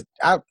because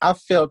I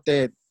felt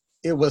that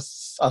it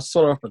was a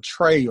sort of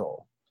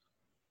betrayal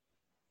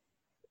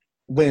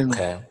when,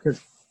 because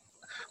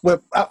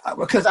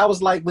I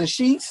was like, I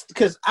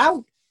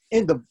don't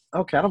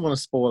want to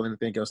spoil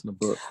anything else in the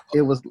book.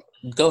 It was,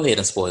 go ahead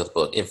and spoil the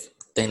book if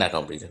they're not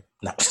gonna read it.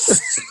 No,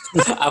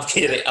 I'm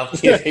kidding.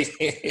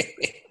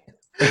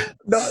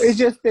 No, it's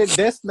just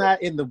that's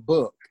not in the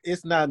book.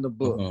 It's not in the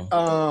book.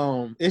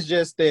 Mm-hmm. It's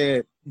just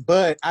that,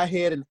 but I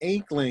had an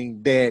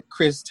inkling that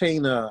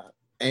Christina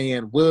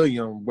and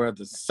William were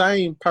the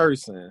same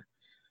person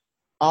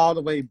all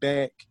the way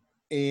back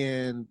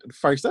in the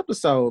first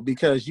episode,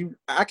 because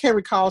I can't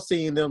recall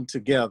seeing them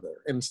together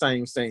in the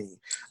same scene.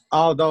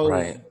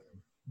 Although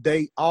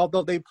they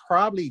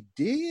probably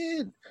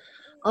did,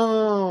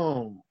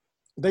 like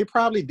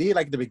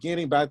at the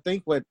beginning, but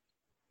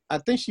I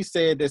think she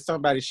said that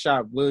somebody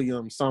shot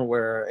William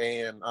somewhere,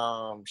 and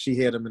she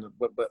hit him in the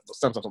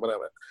something,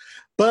 whatever.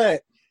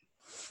 But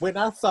when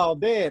I saw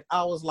that,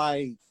 I was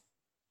like,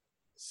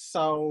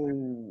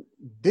 so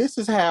this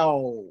is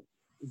how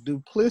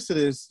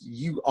duplicitous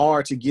you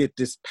are to get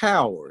this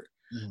power.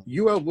 Mm-hmm.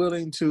 You are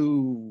willing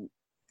to,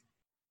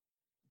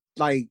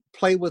 like,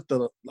 play with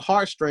the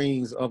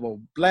heartstrings of a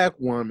black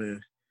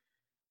woman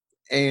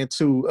and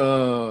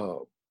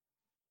to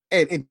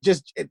and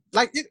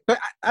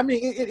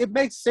it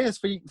makes sense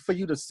for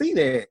you to see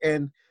that.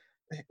 And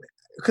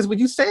because when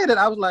you said it,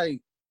 I was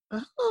like,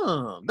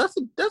 that's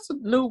a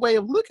new way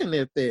of looking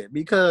at that,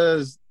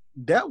 because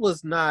that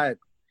was not,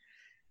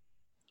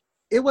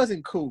 it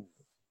wasn't cool.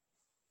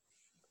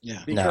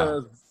 Yeah.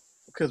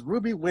 Because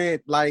Ruby was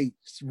like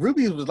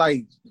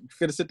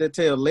finna sit there and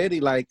tell Letty,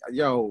 like,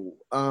 yo,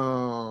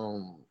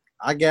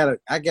 I got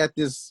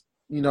this,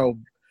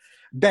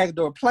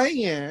 backdoor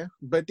plan.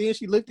 But then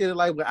she looked at it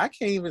like, well, I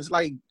can't even,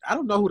 like, I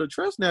don't know who to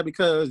trust now,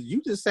 because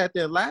you just sat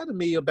there and lied to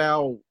me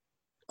about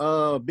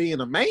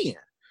being a man.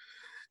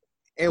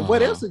 And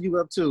what else are you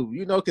up to?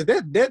 Because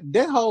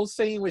that whole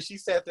scene when she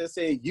sat there and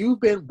said,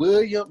 you've been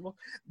William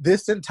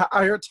this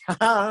entire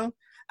time,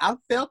 I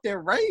felt that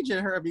rage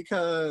in her,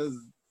 because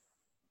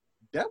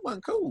that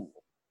wasn't cool.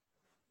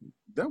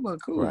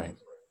 Right.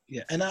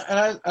 Yeah, and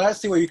I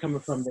see where you're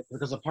coming from,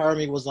 because a part of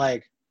me was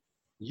like,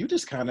 you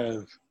just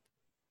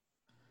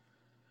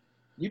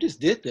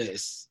did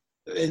this.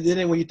 And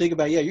then when you think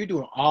about, you're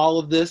doing all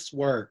of this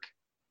work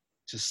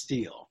to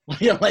steal.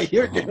 You're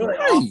doing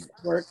all this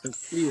work to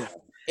steal.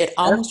 It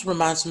almost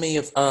reminds me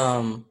of,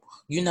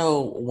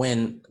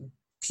 when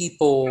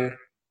people,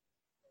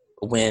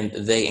 when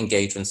they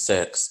engage in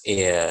sex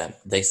and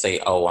they say,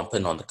 oh, I'm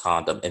putting on the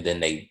condom, and then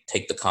they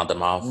take the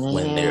condom off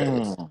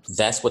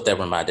that's what that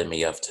reminded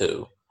me of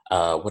too.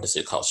 What is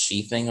it called?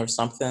 Sheathing or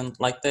something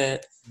like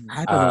that?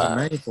 I know there's a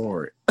name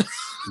for it.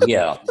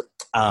 Yeah.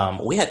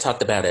 We had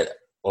talked about it,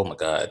 oh my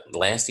God,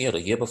 last year, the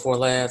year before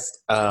last.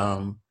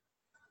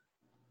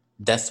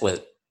 That's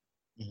what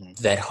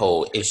that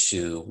whole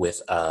issue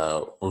with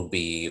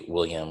Ruby,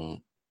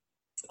 William,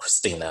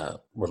 Christina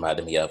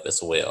reminded me of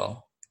as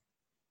well.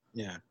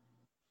 Yeah.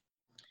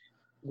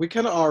 We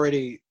kind of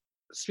already,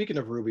 speaking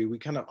of Ruby, we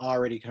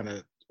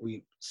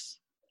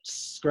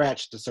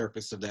scratched the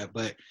surface of that,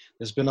 but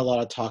there's been a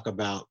lot of talk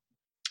about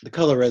the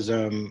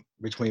colorism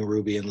between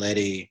Ruby and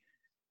Letty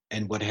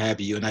and what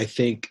have you. And I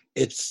think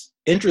it's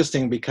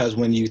interesting because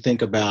when you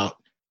think about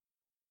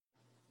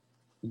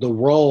the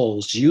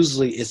roles,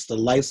 usually it's the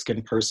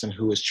light-skinned person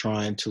who is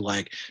trying to,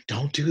 like,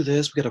 don't do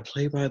this, we got to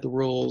play by the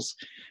rules.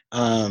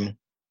 But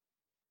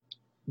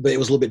it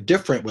was a little bit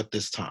different with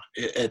this time.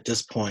 At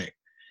this point,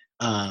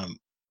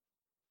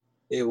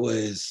 it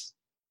was,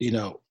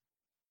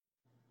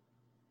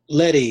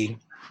 Letty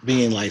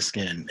being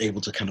light-skinned,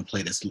 able to kind of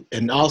play this.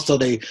 And also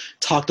they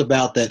talked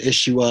about that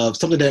issue of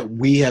something that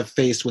we have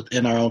faced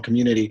within our own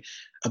community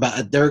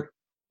about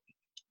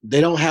they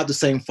don't have the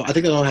same, I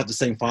think they don't have the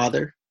same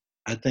father.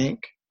 I think.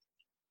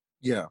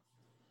 Yeah.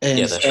 And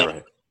Yeah, that's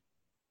right.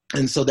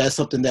 And so that's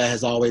something that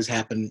has always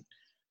happened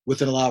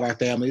within a lot of our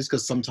families,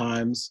 because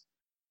sometimes,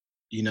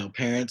 you know,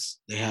 parents,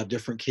 they have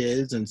different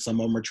kids and some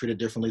of them are treated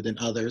differently than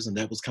others. And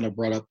that was kind of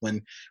brought up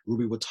when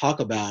Ruby would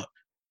talk about,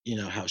 you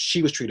know, how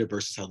she was treated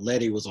versus how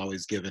Letty was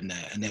always given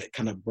that. And that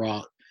kind of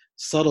brought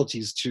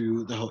subtleties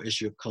to the whole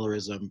issue of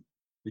colorism,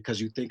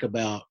 because you think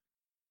about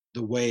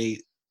the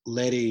way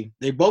Letty,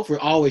 they both were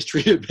always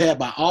treated bad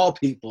by all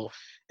people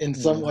in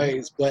some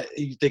ways, but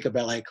you think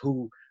about like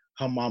who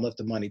her mom left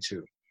the money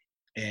to,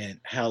 and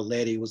how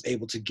Letty was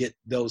able to get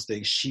those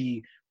things.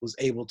 She was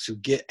able to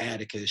get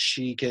Atticus.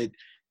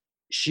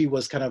 She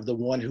was kind of the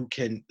one who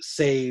can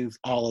save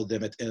all of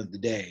them at the end of the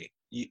day.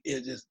 It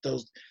is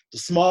the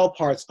small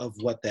parts of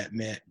what that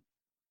meant.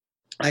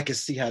 I could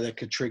see how that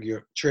could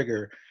trigger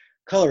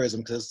colorism,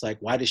 because it's like,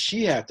 why does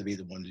she have to be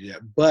the one to do that?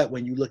 But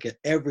when you look at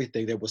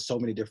everything, there were so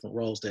many different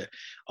roles that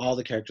all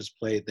the characters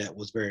played that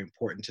was very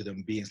important to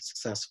them being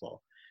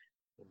successful.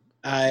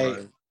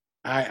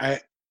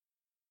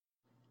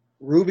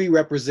 Ruby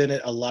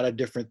represented a lot of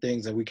different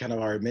things, and we kind of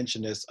already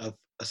mentioned this, of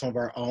some of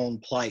our own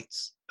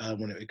plights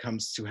when it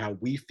comes to how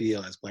we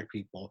feel as Black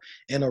people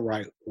in a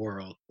white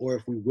world, or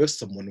if we with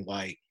someone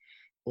white,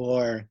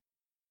 or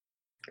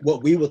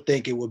what we would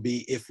think it would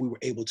be if we were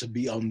able to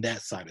be on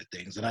that side of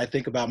things. And I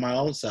think about my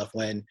own self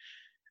when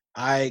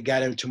I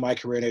got into my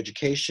career in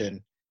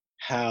education,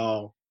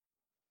 how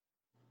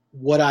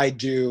what I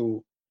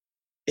do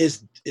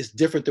is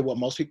different than what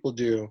most people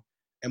do.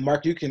 And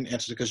Mark, you can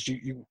answer, because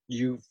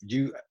you've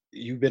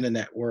been in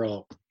that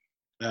world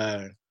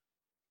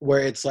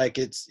where it's like,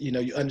 it's, you know,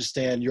 you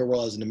understand your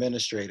role as an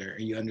administrator,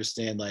 and you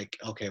understand like,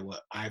 okay,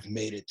 well, I've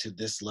made it to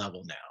this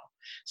level now,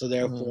 so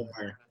therefore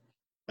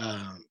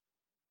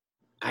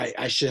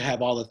I should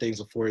have all the things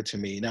afforded to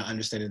me, not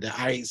understanding that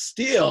I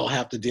still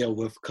have to deal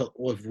with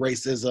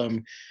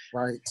racism,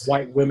 right,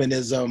 white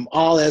womenism,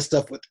 all that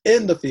stuff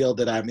within the field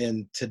that I'm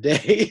in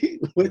today,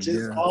 which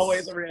is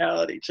always a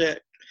reality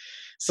check.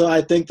 So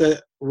I think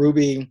that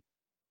Ruby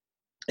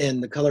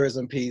and the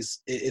colorism piece,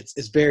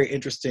 it's very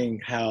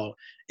interesting how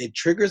it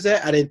triggers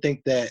that. I didn't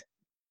think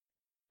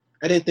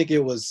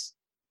it was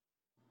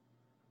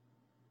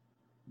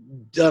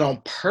done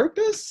on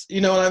purpose.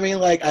 You know what I mean?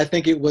 Like, I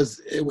think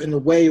in a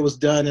way it was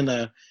done and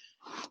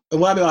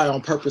what I mean by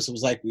on purpose, it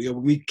was like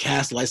we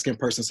cast a light-skinned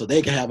person so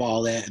they can have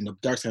all that and the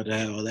dark skin can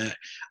have all that.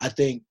 I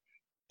think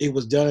it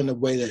was done in a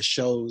way that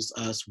shows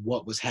us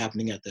what was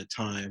happening at that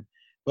time,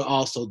 but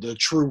also the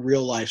true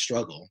real life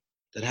struggle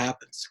that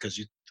happens,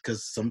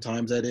 because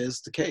sometimes that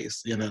is the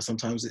case. You know,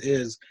 sometimes it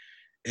is,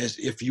 as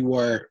if you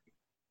are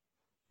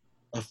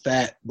a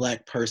fat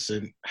Black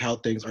person, how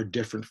things are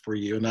different for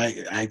you. And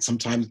I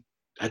sometimes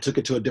I took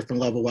it to a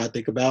different level when I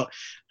think about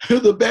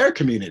the bear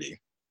community.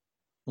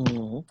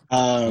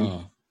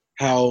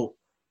 How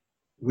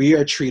we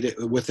are treated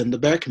within the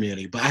bear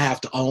community. But I have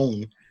to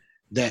own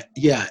that,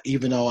 yeah,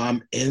 even though I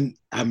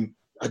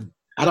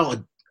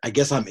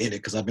guess I'm in it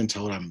because I've been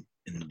told I'm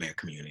in the bear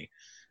community.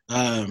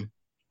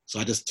 So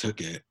I just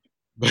took it.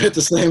 But at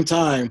the same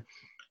time,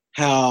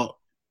 how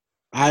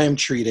I am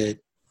treated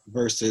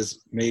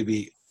versus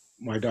maybe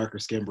my darker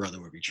skinned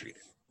brother would be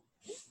treated.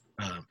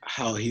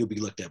 How he'll be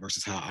looked at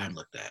versus how I'm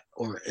looked at,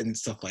 and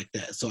stuff like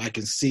that. So I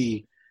can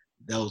see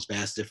those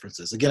vast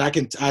differences. Again,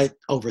 I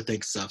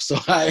overthink stuff. So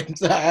I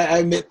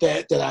admit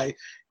that I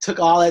took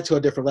all that to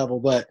a different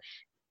level. But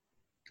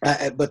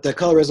the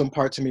colorism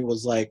part to me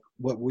was like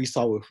what we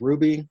saw with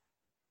Ruby.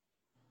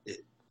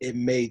 It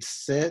made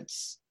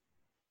sense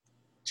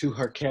to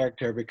her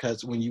character,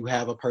 because when you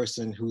have a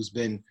person who's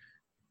been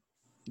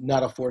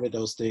not afforded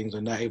those things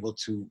or not able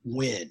to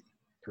win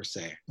per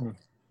se,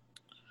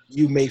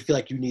 you may feel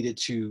like you needed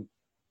to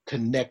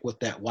connect with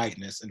that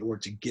whiteness in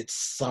order to get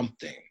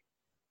something.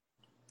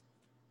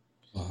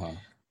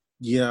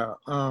 Yeah.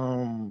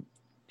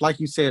 Like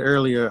you said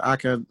earlier, I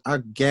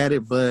get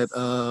it, but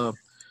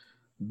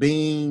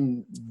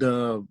being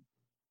the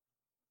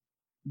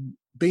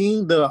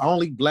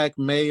only Black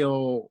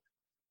male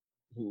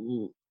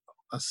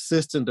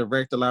assistant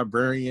director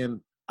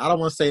librarian, I don't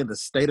want to say in the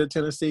state of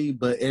Tennessee,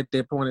 but at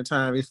that point in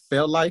time, it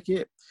felt like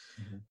it.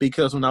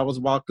 Because when I was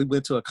we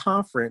went to a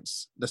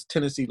conference, the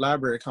Tennessee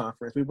Library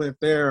Conference. We went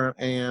there,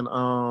 and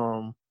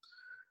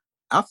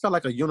I felt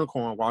like a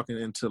unicorn walking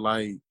into,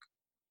 like,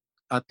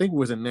 I think it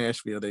was in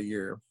Nashville that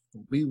year.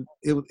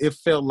 It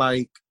felt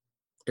like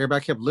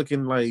everybody kept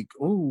looking like,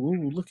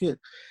 ooh, look at,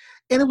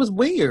 and it was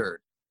weird.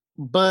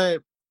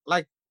 But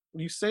like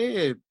you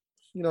said,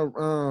 you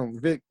know,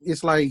 Vic,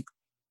 it's like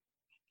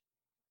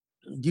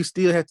you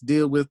still have to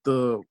deal with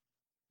the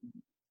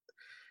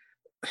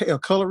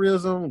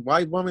colorism,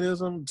 white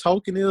womanism,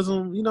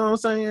 tokenism, you know what I'm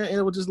saying? And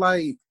it was just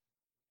like,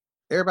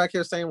 everybody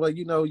kept saying, well,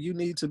 you know, you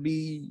need to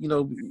be, you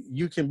know,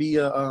 you can be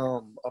a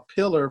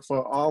pillar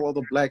for all of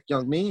the Black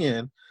young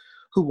men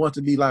who want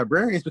to be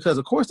librarians, because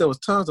of course there was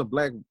tons of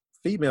Black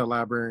female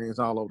librarians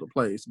all over the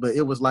place, but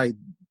it was like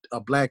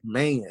a Black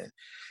man.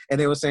 And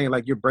they were saying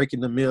like, you're breaking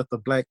the myth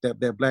of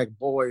that Black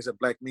boys and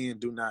Black men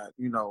do not,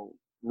 you know,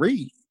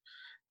 read.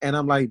 And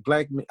I'm like,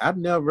 I've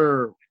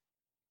never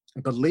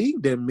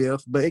believed in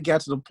myth, but it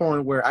got to the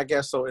point where I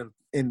guess so in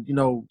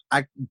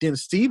I didn't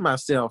see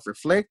myself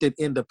reflected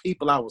in the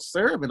people I was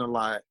serving a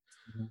lot,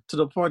 to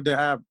the point that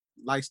I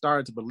like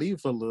started to believe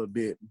for a little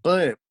bit.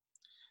 But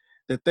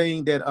the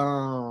thing that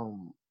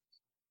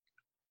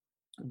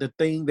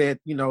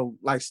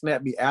like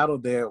snapped me out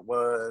of there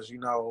was,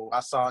 I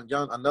saw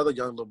another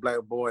young little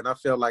black boy, and I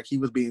felt like he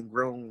was being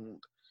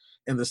groomed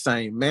in the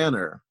same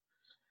manner.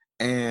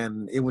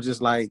 And it was just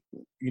like,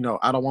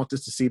 I don't want to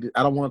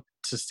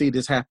see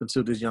this happen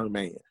to this young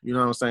man. You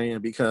know what I'm saying?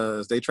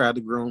 Because they tried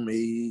to groom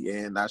me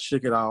and I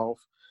shook it off.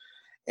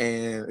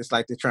 And it's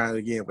like they're trying it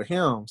again with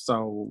him.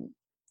 So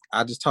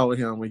I just told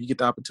him, when you get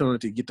the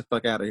opportunity, get the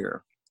fuck out of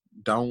here.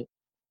 Don't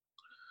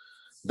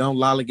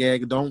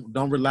lollygag.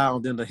 Don't rely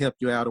on them to help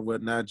you out or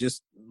whatnot.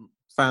 Just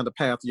find a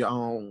path of your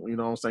own. You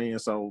know what I'm saying?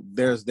 So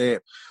there's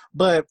that.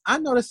 But I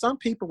noticed some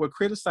people were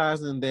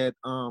criticizing that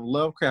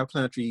Lovecraft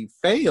Country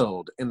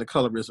failed in the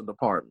colorism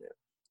department.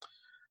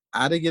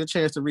 I didn't get a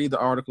chance to read the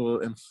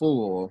article in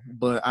full,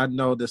 but I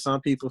know that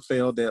some people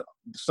felt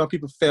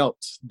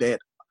that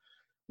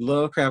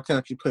Lovecraft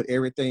Country put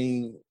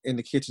everything in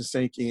the kitchen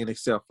sink in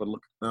except for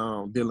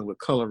dealing with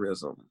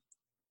colorism,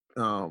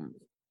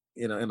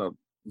 in a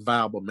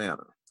viable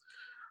manner.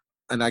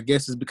 And I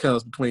guess it's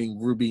because between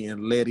Ruby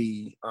and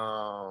Letty,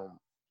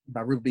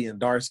 by Ruby being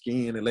dark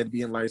skinned and Letty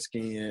being light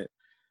skinned.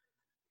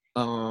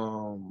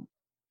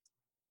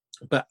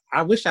 But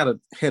I wish I'd have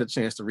had a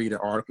chance to read the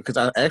article, because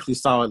I actually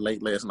saw it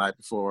late last night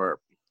before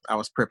I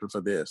was prepping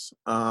for this.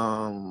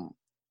 And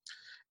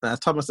I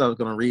told myself I was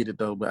going to read it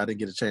though, but I didn't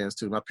get a chance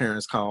to. My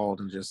parents called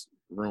and just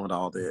ruined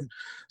all that.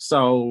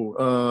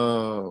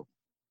 So,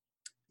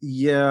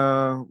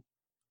 yeah,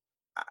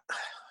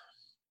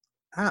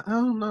 I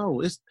don't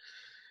know.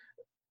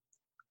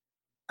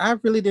 I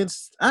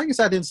guess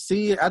I didn't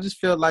see it. I just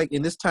feel like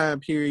in this time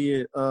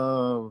period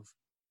of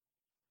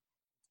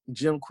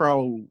Jim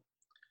Crow,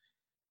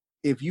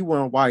 if you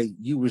weren't white,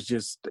 you was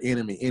just the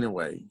enemy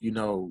anyway.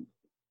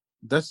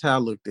 That's how I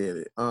looked at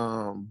it.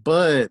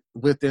 But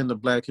within the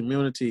black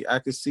community, I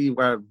could see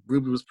why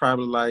Ruby was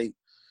probably like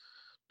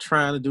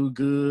trying to do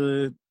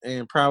good,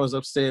 and probably was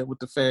upset with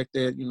the fact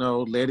that,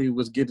 Letty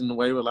was getting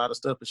away with a lot of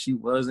stuff, but she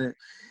wasn't.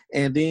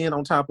 And then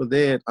on top of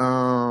that,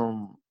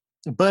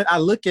 but I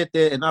look at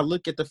that, and I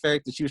look at the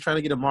fact that she was trying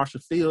to get a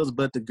Marshall Fields,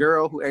 but the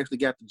girl who actually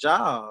got the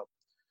job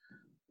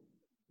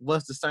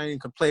was the same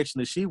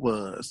complexion as she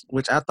was,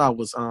 which I thought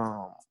was,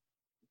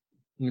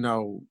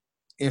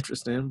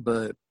 interesting.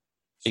 But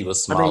she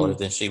was smaller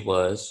than she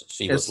was.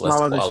 She was less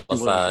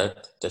qualified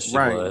than she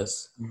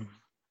was.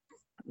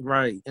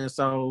 Right. And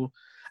so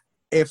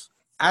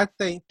I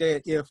think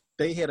that if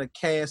they had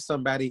cast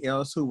somebody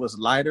else who was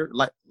lighter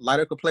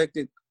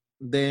complected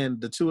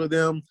than the two of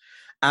them,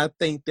 I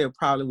think there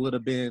probably would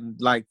have been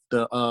like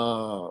it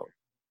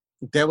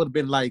would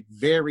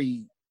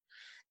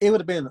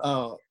have been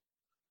a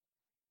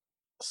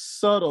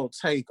subtle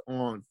take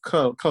on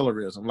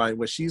colorism. Like,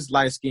 when she's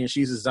light skinned,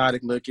 she's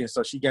exotic looking,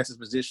 so she gets this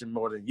position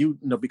more than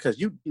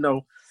because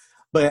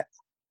but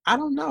I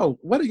don't know.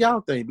 What do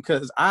y'all think?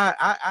 Because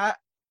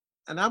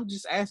and I'm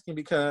just asking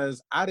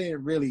because I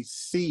didn't really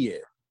see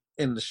it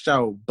in the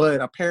show,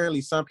 but apparently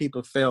some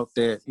people felt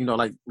that,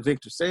 like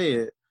Victor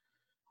said,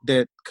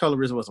 that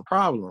colorism was a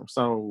problem.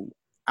 So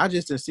I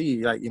just didn't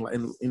see it,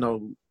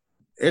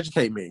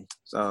 educate me.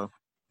 So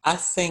I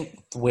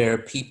think where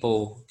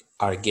people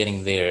are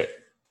getting their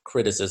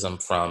criticism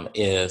from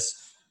is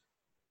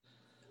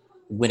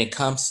when it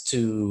comes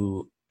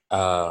to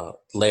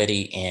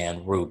Letty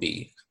and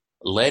Ruby.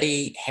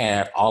 Letty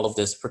had all of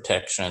this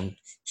protection.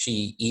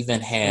 She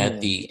even had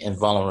the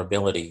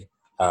invulnerability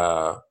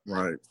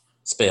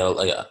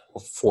spell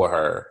for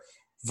her,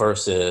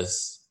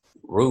 versus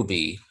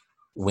Ruby,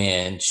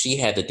 when she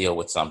had to deal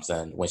with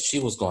something, when she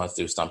was going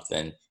through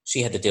something,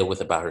 she had to deal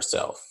with it by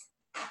herself.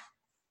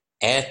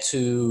 Add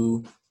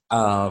to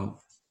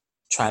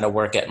trying to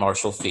work at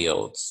Marshall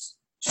Fields.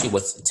 She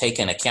was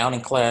taking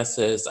accounting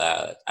classes,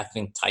 I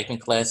think typing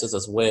classes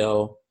as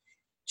well.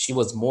 She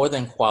was more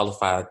than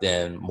qualified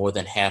than more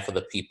than half of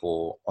the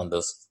people on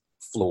this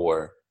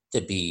floor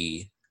to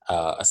be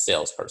a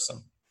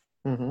salesperson.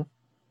 Mm-hmm.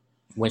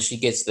 When she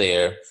gets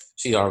there,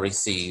 she already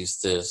sees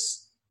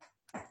this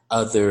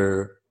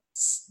other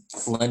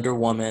slender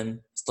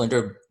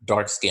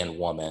dark-skinned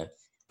woman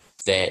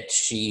that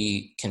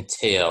she can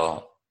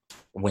tell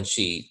when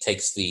she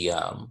takes the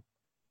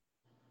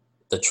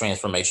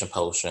transformation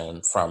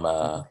potion from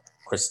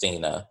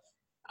Christina,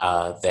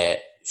 that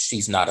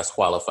she's not as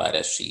qualified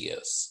as she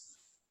is.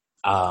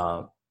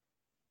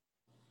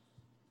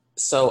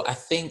 So I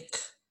think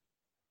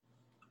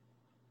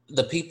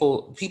the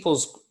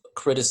people's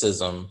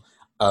criticism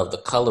of the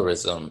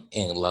colorism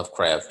in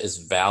Lovecraft is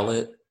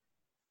valid,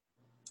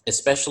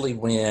 especially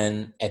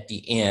when at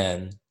the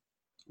end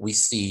we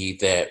see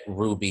that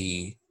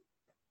Ruby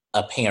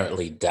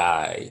apparently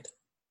died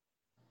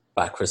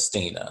by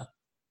Christina.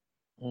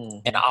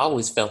 And I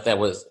always felt that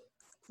was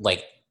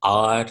like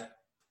odd,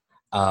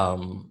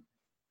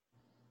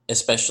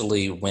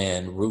 especially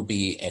when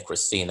Ruby and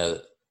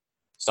Christina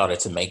started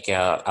to make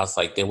out. I was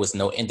like, there was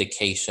no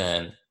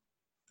indication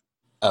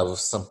of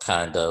some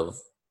kind of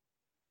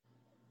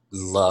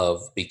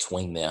love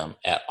between them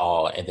at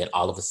all. And then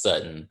all of a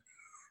sudden,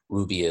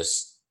 Ruby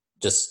is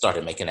just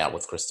started making out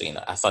with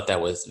Christina. I thought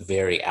that was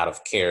very out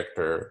of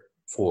character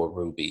for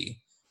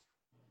Ruby.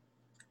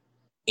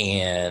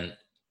 And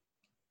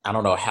I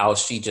don't know how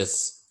she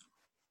just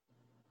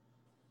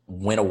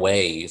went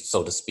away,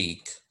 so to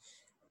speak,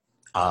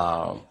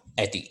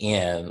 at the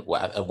end.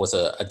 It was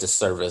a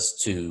disservice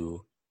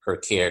to her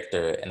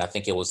character. And I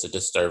think it was a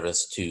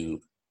disservice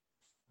to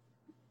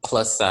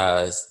plus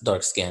size,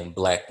 dark skinned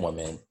Black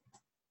women,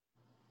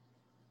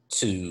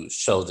 to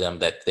show them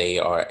that they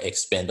are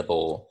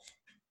expendable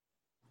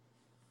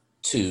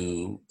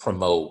to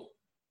promote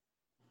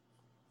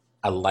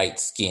a light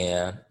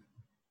skinned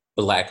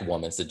Black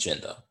woman's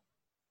agenda.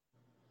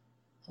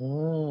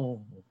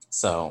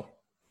 So,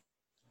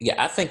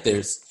 yeah, I think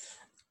there's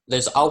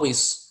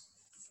always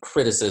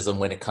criticism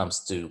when it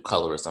comes to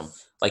colorism.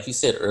 Like you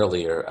said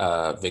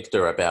earlier,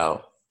 Victor,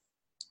 about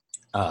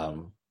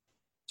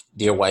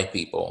Dear White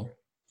People,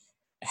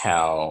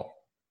 how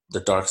the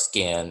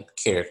dark-skinned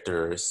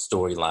characters'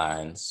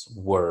 storylines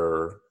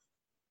were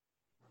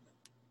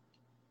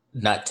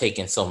not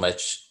taken so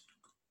much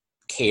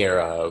care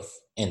of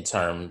in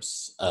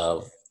terms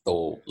of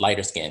the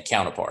lighter-skinned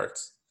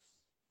counterparts.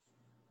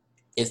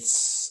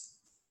 It's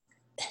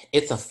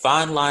a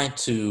fine line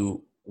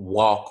to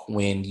walk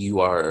when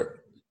you are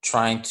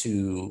trying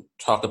to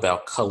talk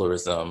about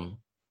colorism,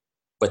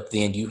 but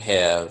then you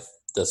have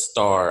the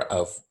star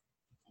of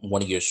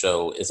one of your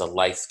show is a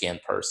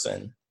light-skinned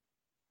person.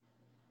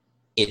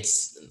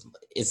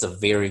 It's a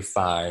very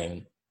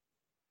fine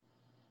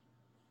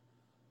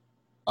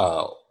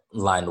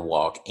line to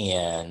walk,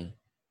 and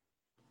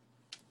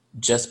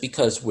just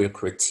because we're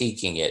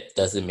critiquing it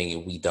doesn't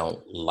mean we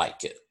don't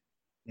like it.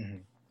 Mm-hmm.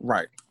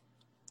 Right.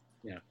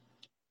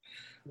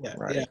 Yeah.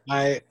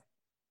 Right.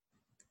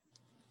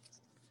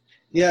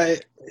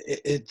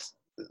 It's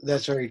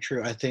that's very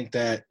true. I think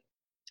that,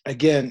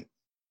 again,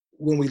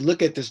 when we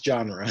look at this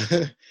genre,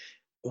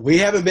 we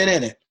haven't been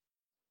in it.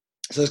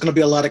 So there's going to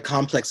be a lot of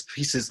complex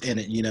pieces in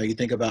it. You know, you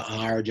think about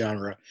horror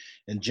genre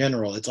in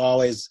general. It's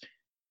always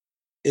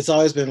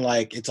been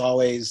like, it's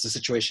always the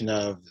situation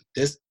of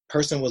this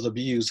person was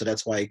abused, so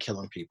that's why he's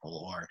killing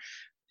people. Or,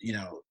 you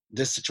know,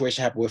 this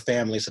situation happened with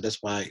family, so that's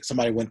why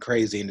somebody went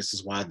crazy and this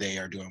is why they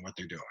are doing what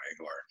they're doing,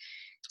 or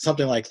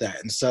something like that.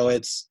 And so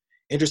it's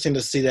interesting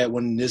to see that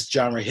when this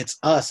genre hits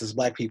us as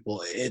Black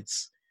people,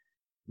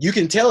 you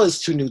can tell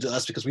it's too new to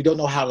us because we don't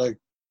know how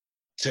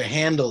to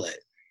handle it.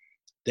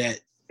 That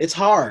it's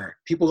hard.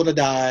 People are going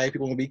to die.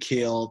 People are going to be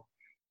killed.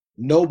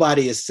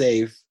 Nobody is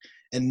safe,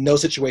 and no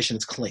situation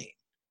is clean.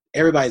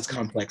 Everybody's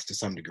complex to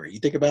some degree. You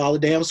think about all the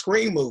damn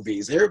Scream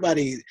movies.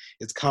 Everybody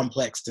is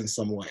complex in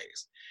some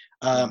ways.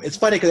 It's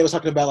funny because they were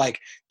talking about, like,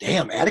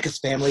 damn, Atticus'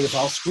 family is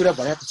all screwed up.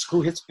 I have to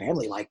screw his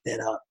family like that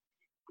up.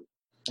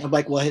 I'm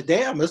like, well,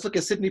 damn, let's look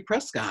at Sidney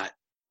Prescott.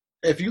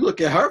 If you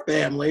look at her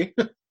family,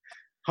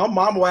 her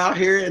mama out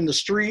here in the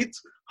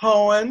streets,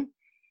 hoeing,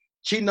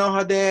 cheating on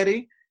her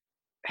daddy,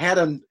 had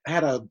a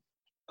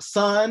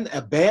son,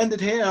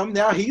 abandoned him.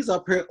 Now he's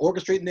up here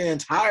orchestrating the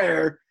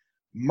entire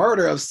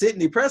murder of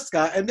Sidney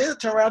Prescott, and then it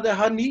turned around to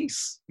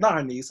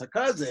her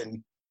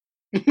cousin,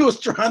 who was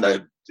trying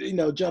to,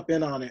 jump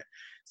in on it.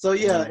 So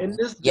yeah, in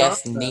this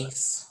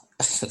niece.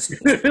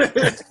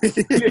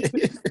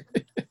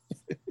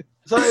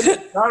 So in this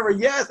genre,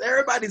 yes,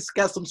 everybody's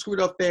got some screwed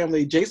up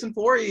family. Jason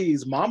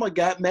Voorhees' mama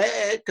got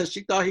mad because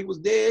she thought he was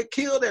dead,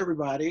 killed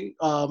everybody.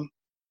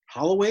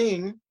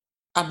 Halloween.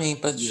 I mean,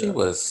 but she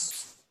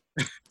was.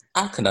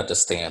 I can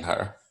understand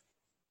her.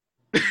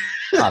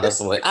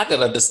 Honestly, I could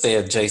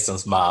understand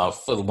Jason's mom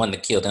for the one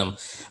that killed them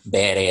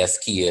badass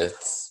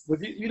kids.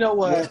 But you know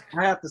what?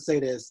 I have to say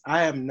this.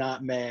 I am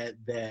not mad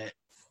that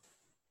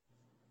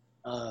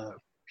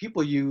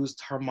people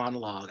used her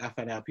monologue. I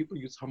found out people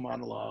used her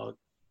monologue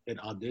in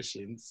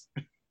auditions.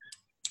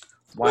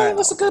 Wow. Well,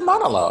 that's a good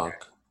monologue.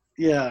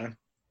 Yeah.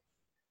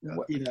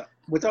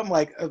 Which I'm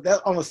like,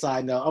 that on a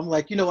side note, I'm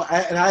like,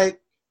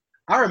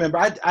 I remember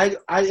I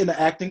in the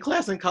acting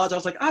class in college, I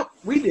was like, oh,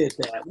 we did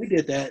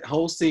that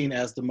whole scene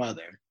as the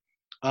mother.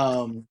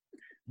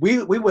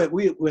 We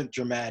went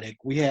dramatic.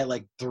 We had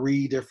like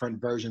 3 different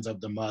versions of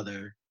the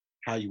mother,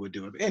 how you would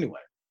do it. But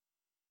anyway,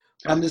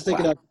 I'm just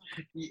thinking of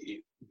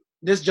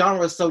this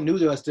genre is so new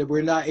to us that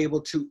we're not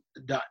able to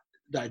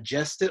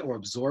digest it or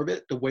absorb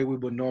it the way we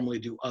would normally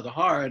do other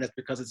horror, and that's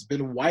because it's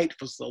been white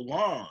for so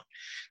long.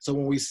 So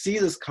when we see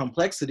this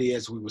complexity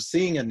as we were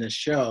seeing in this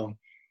show,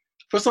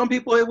 for some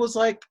people it was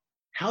like,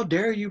 how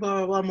dare you, blah,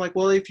 blah, blah. I'm like,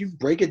 well, if you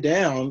break it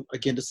down,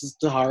 again, this is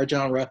the horror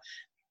genre,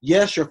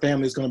 yes, your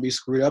family is going to be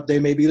screwed up. They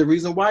may be the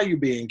reason why you're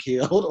being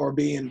killed or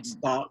being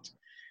stalked.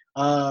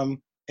 And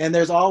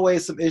there's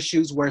always some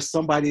issues where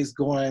somebody's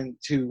going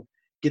to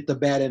get the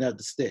bad end of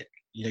the stick.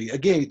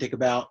 Again, you think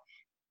about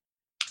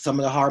some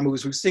of the horror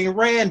movies we've seen,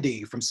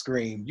 Randy from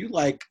Scream. You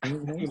like, I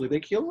can't believe they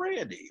killed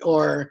Randy.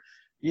 Or,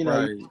 You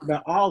know, Right.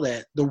 about all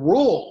that. The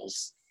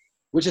rules,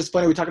 which is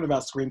funny, we're talking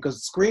about Scream,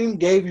 because Scream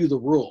gave you the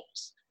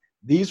rules.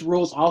 These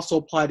rules also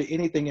apply to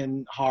anything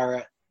in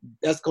horror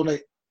that's going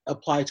to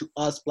apply to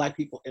us Black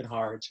people in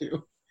horror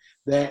too.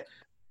 That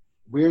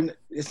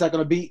it's not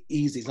going to be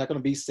easy. It's not going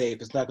to be safe.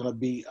 It's not going to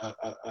be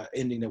a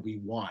ending that we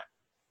want.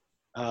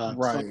 So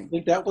Right. I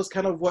think that was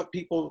kind of what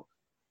people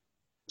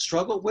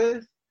struggled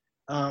with.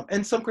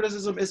 And some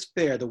criticism is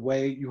fair. The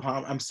way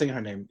I'm saying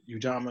her name,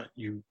 Ujamaa,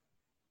 you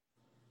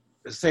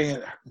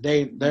saying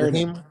they're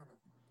Rahima?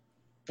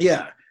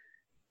 yeah,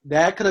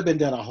 that could have been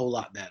done a whole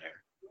lot better.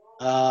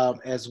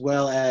 As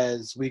well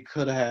as we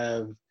could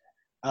have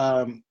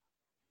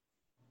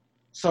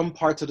some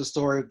parts of the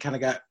story kind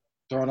of got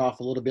thrown off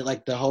a little bit,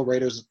 like the whole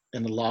Raiders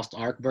and the Lost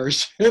Ark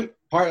version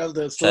part of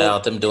the story.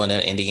 Child, them doing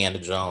it Indiana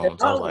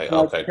Jones. I was like,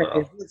 okay,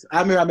 girl.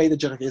 I mean, I made the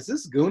joke, is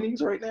this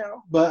Goonies right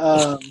now?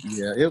 But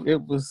Yeah,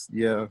 it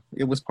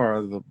was part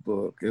of the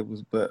book. It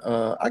was, but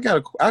I got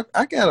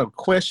a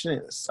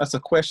question. That's a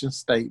question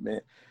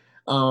statement.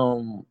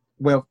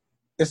 Well,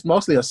 it's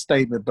mostly a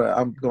statement, but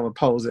I'm going to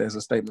pose it as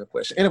a statement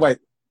question. Anyway,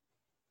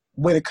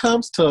 when it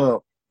comes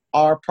to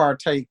our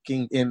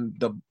partaking in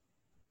the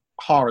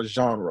horror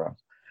genre,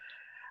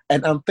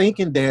 and I'm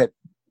thinking that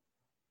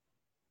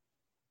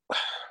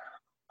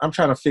I'm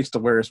trying to fix the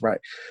words right.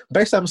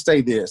 Basically, I'm going to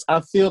say this.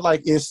 I feel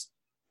like it's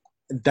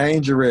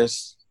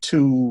dangerous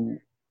to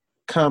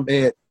come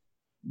at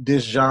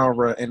this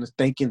genre and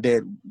thinking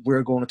that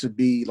we're going to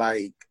be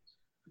like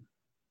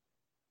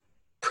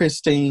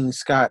pristine,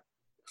 scot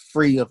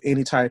free of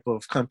any type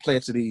of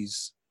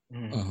complexities,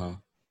 Mm-hmm.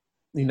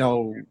 you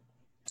know,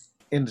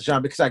 in the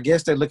genre. Because I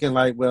guess they're looking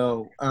like,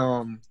 well,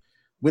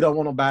 we don't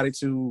want nobody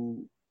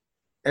to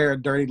air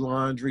dirty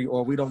laundry,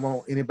 or we don't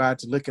want anybody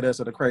to look at us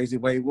in a crazy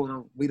way.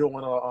 We don't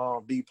want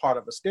to be part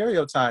of a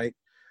stereotype.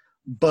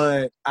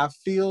 But I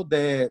feel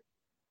that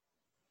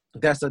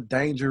that's a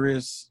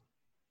dangerous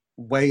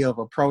way of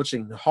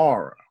approaching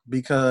horror,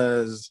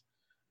 because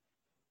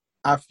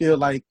I feel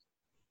like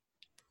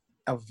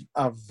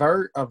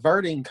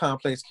averting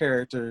complex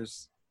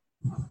characters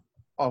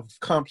of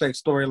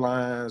complex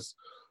storylines,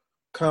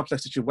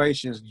 complex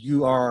situations,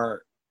 you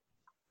are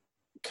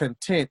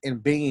content in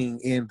being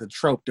in the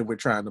trope that we're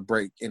trying to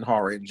break in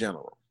horror in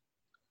general.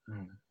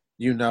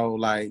 You know,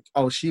 like,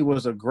 oh, she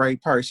was a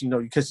great person, you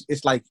know, because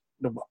it's like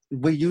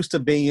we used to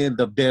being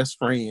the best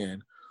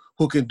friend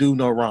who can do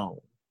no wrong.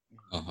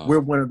 We're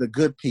one of the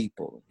good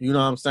people, you know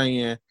what I'm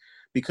saying?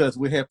 Because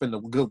we're helping the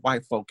good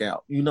white folk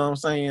out, you know what I'm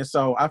saying?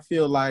 So I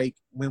feel like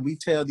when we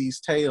tell these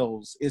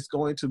tales, it's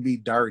going to be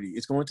dirty,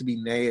 it's going to be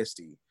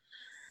nasty,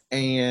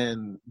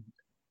 and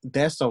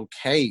that's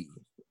okay.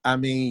 I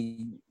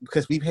mean,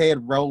 because we've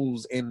had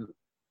roles in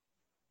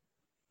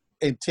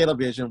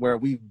television where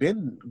we've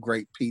been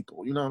great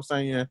people, you know what I'm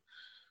saying?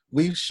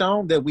 We've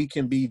shown that we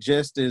can be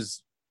just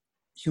as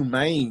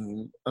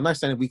humane. I'm not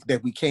saying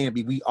that we can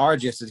be. We are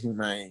just as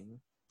humane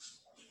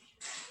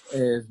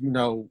as, you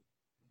know,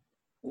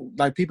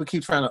 like people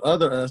keep trying to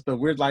other us, but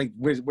we're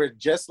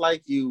just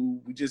like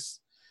you.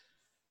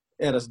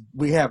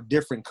 We have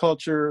different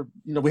culture,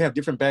 you know, we have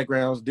different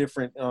backgrounds,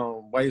 different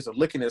ways of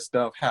looking at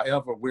stuff.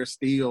 However, we're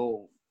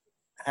still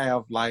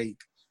have like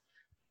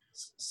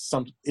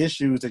some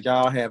issues that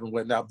y'all have and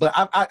whatnot. But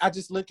I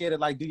just look at it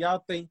like, do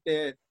y'all think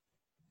that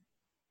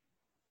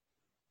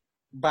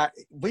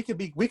we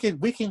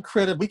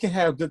can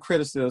have good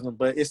criticism,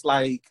 but it's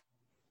like,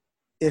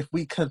 if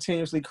we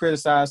continuously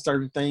criticize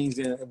certain things,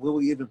 and will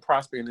we even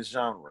prosper in this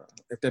genre,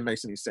 if that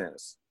makes any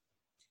sense?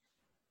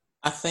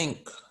 I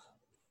think,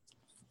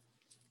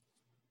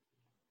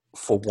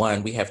 for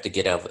one, we have to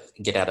get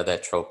out of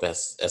that trope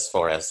as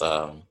far as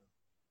a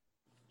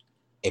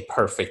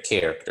perfect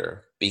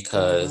character,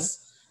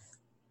 because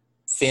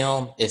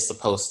film is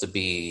supposed to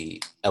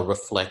be a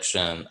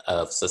reflection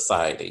of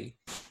society,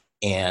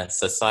 and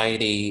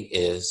society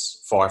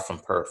is far from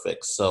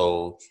perfect.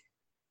 So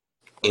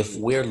if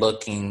we're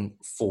looking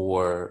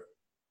for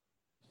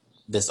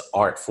this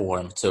art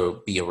form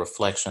to be a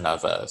reflection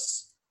of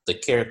us, the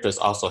characters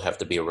also have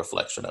to be a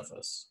reflection of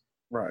us.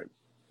 Right.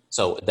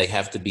 So they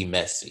have to be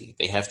messy.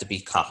 They have to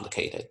be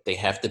complicated. They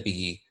have to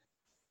be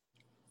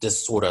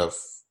this sort of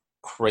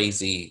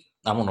crazy,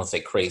 I don't want to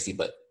say crazy,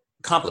 but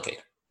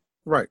complicated.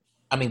 Right.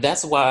 I mean,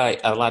 that's why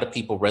a lot of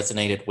people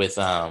resonated with,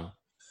 oh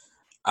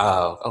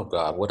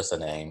God, what is her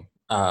name?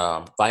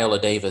 Viola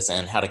Davis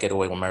and How to Get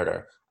Away with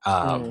Murder.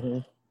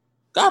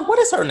 God, what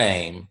is her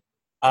name?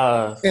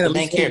 The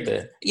main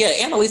character. Yeah,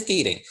 Annalise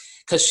Keating.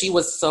 Because she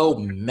was so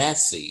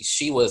messy.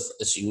 She was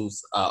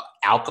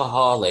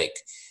alcoholic.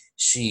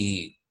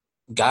 She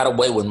got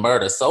away with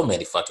murder so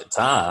many fucking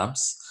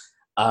times.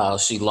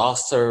 She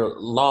lost her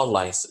law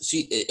license.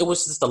 It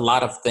was just a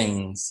lot of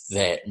things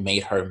that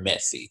made her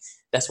messy.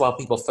 That's why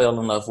people fell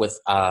in love with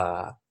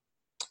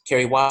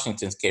Kerry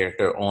Washington's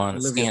character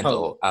on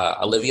Scandal,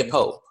 Olivia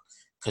Pope,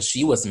 because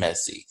she was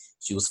messy.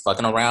 She was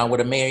fucking around with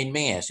a married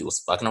man. She was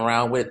fucking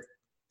around with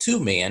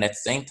two men at the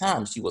same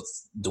time. She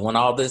was doing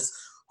all this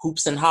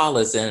hoops and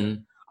hollers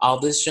and all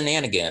this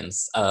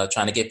shenanigans,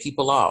 trying to get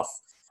people off.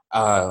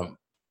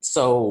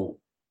 So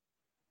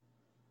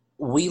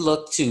we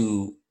look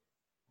to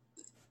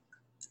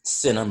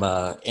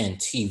cinema and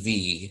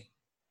TV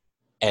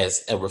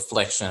as a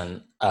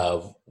reflection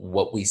of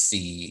what we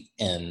see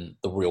in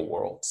the real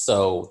world.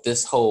 So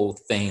this whole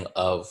thing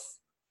of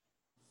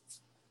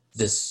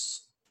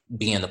this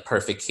being a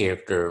perfect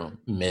character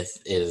myth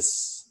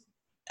is,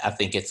 I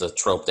think it's a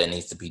trope that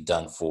needs to be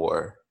done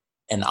for.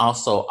 And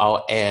also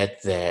I'll add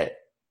that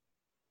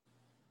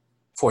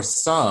for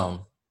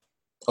some,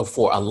 or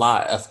for a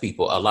lot of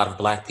people, a lot of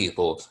Black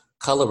people,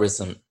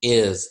 colorism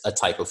is a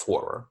type of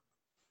horror.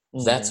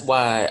 Mm-hmm. That's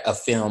why a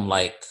film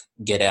like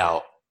Get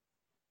Out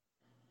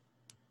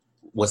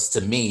was,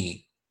 to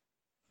me,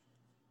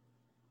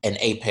 an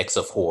apex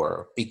of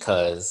horror,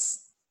 because,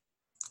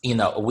 you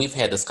know, we've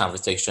had this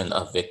conversation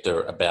of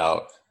Victor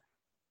about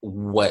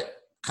what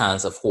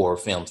kinds of horror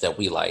films that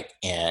we like.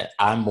 And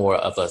I'm more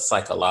of a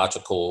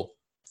psychological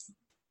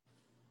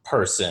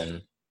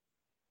person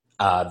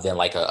than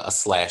like a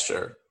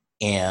slasher.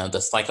 And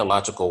the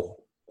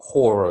psychological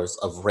horrors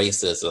of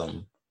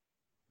racism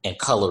and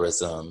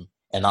colorism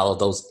and all of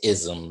those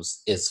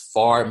isms is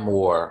far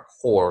more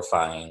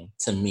horrifying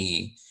to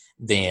me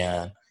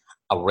than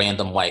a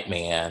random white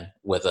man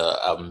with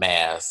a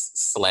mask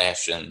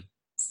slashing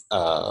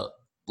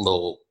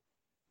little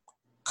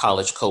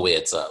college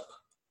co-eds up.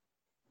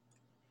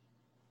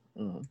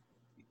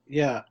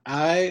 Yeah,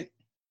 I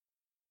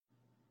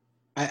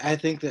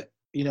think that,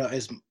 you know,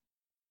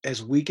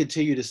 as we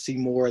continue to see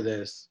more of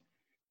this,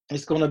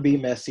 it's going to be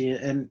messy.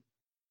 And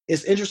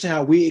it's interesting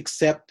how we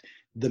accept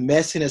the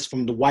messiness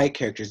from the white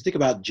characters. Think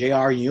about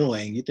J.R.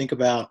 Ewing. You think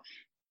about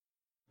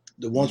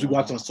the ones we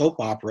watched on soap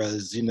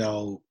operas, you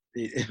know,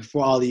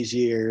 for all these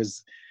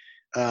years.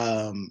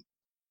 Or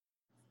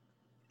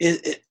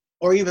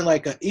even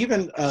like I'm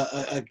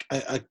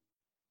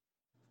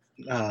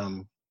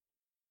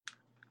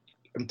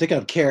thinking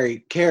of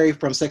Carrie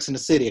from Sex and the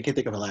City. I can't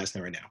think of her last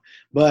name right now,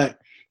 but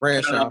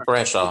Bradshaw.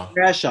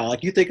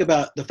 Like, you think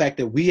about the fact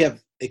that we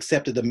have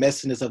accepted the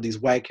messiness of these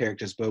white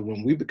characters, but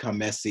when we become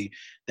messy,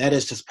 that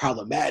is just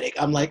problematic.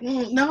 I'm like,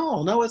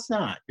 no, it's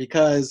not,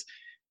 because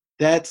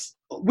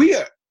we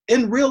are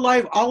in real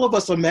life. All of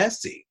us are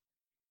messy.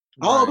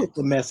 All of us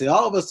are messy.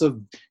 All of us have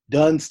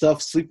done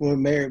stuff, sleeping with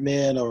married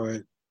men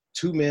or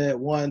two men at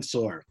once,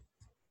 or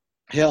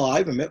hell, I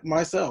even met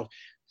myself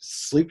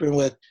sleeping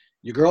with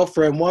your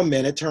girlfriend 1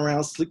 minute, turn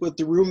around, sleep with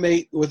the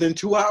roommate within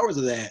 2 hours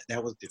of that.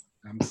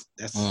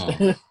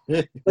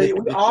 We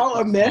all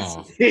are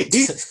messy.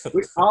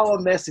 We all are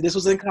messy. This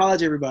was in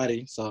college,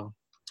 everybody. So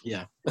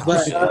yeah,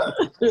 but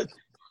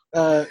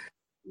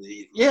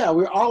yeah,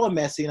 we're all a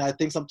messy, and I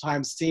think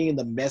sometimes seeing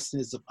the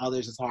messiness of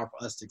others is hard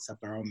for us to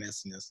accept our own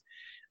messiness.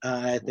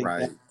 I think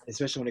that,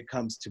 especially when it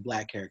comes to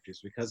Black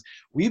characters, because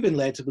we've been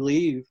led to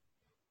believe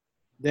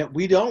that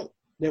we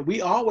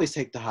always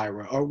take the high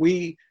road, or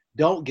we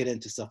don't get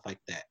into stuff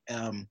like that.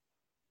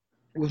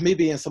 With me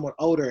being somewhat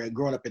older and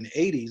growing up in the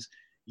 80s,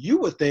 you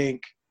would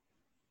think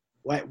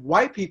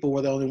white people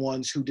were the only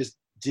ones who just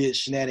did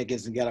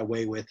shenanigans and got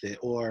away with it.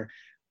 Or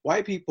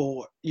white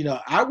people, you know,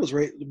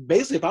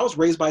 basically, if I was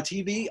raised by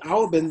TV, I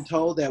would have been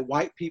told that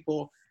white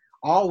people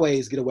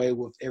always get away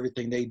with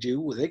everything they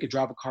do. They could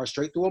drive a car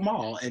straight through a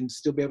mall and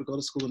still be able to go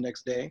to school the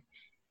next day.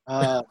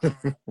 Go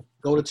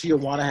to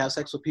Tijuana, have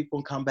sex with people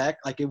and come back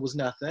like it was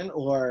nothing.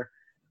 Or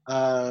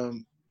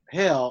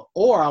hell,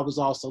 or I was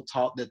also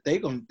taught that they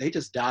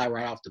just die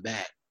right off the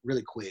bat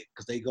really quick,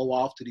 because they go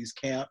off to these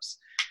camps,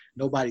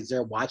 nobody's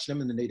there watching them,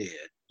 and then they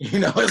dead. You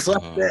know, it's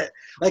like that.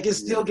 Like, it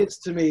still gets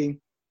to me,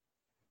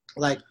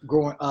 like,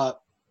 growing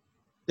up,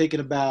 thinking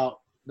about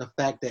the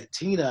fact that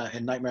Tina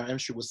in Nightmare on Elm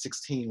Street was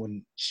 16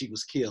 when she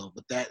was killed.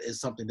 But that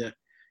is something that,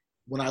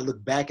 when I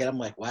look back at it, I'm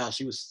like, wow,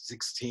 she was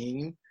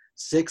 16?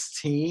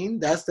 16?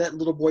 That's that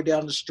little boy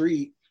down the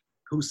street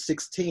who's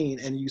 16,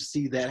 and you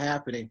see that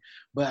happening.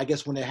 But I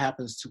guess when it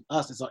happens to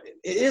us, it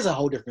is a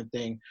whole different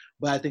thing.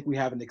 But I think we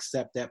haven't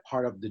accepted that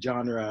part of the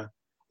genre,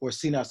 or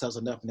seen ourselves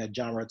enough in that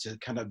genre to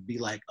kind of be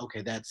like,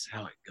 okay, that's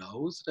how it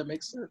goes. If that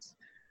makes sense.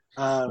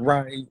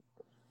 Right.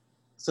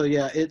 So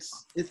yeah,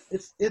 it's.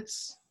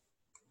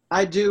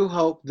 I do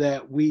hope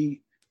that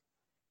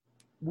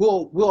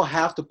we'll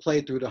have to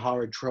play through the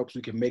horror tropes.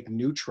 We can make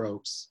new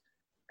tropes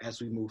as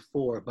we move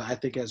forward. But I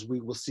think as we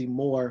will see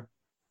more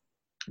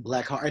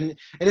Black horror, and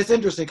it's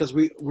interesting because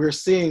we're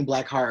seeing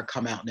Black horror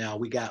come out now.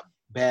 We got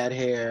Bad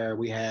Hair.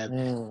 We have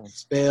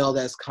Spell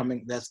that's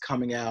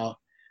coming out.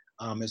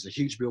 There's a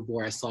huge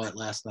billboard. I saw it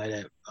last night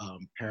at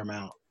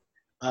Paramount.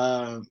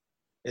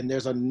 And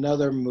there's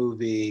another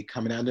movie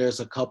coming out.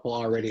 There's a couple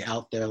already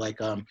out there, like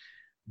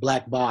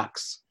Black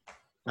Box,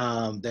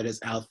 that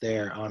is out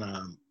there on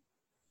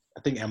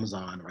I think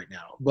Amazon right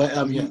now. But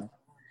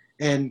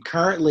and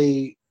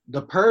currently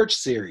the Purge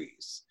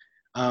series,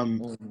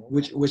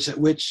 which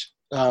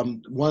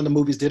one of the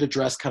movies did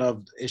address kind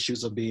of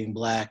issues of being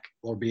Black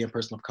or being a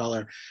person of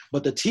color,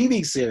 but the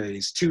TV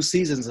series, 2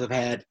 seasons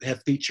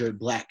have featured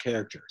Black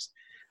characters.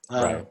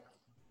 Right.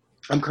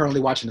 I'm currently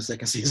watching the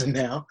 2nd season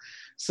now.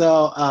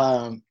 So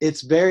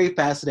it's very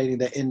fascinating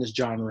that in this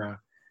genre,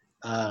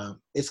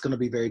 it's going to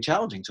be very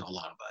challenging to a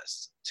lot of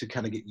us. to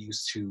kind of get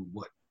used to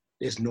what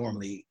is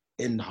normally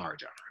in the horror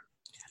genre.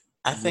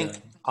 I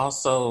think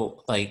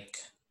also like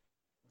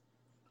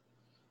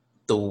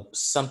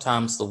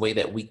sometimes the way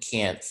that we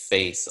can't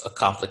face a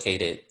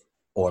complicated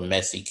or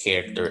messy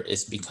character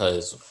is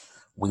because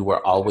we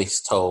were always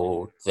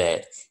told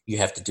that you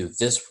have to do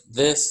this,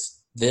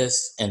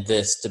 and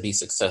this to be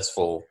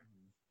successful.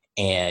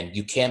 And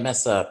you can't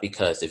mess up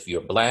because if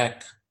you're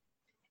Black,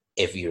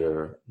 if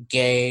you're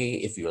gay,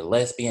 if you're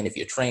lesbian, if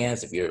you're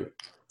trans, if you're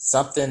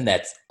something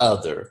that's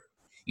other,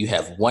 you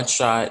have one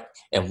shot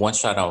and one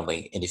shot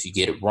only. And if you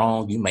get it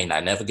wrong, you may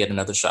not never get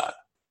another shot.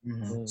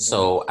 Mm-hmm.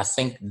 So I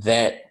think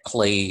that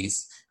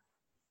plays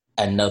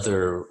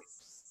another,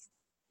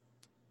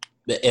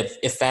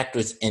 it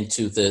factors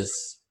into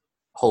this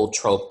whole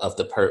trope of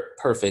the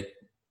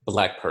perfect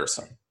Black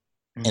person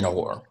in a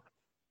horror.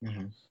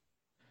 Mm-hmm.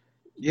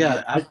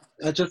 Yeah,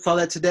 I just saw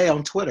that today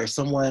on Twitter.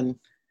 Someone,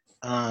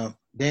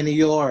 Danny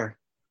Yor,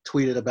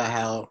 tweeted about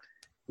how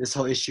this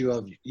whole issue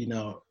of,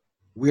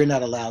 we're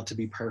not allowed to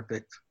be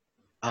perfect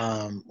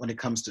when it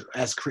comes to,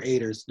 as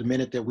creators, the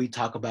minute that we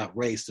talk about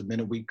race, the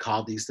minute we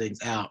call these things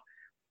out,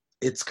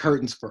 it's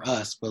curtains for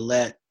us, but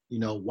let,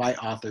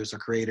 white authors or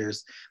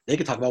creators, they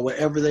can talk about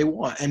whatever they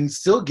want and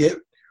still get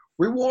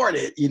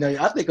rewarded.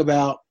 I think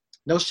about,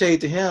 no shade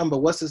to him,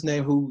 but what's his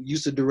name, who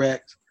used to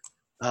direct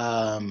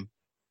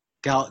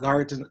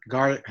Guardians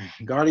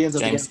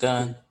of James the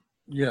Gunn.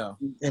 Yeah.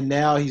 And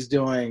now he's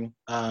doing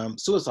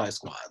Suicide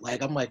Squad.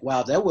 I'm like,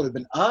 wow, that would have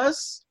been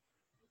us.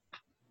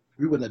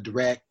 We wouldn't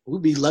have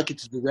we'd be lucky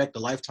to direct a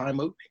Lifetime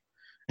movie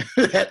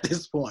at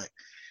this point.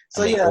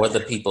 So or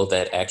the people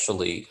that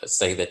actually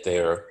say that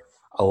they're,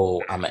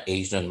 I'm an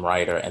Asian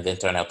writer and then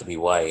turn out to be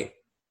white.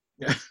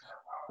 Yeah.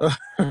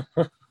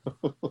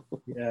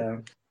 Yeah.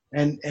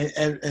 And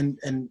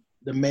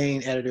the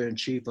main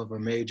editor-in-chief of a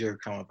major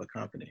comic book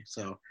company.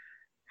 So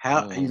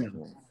how,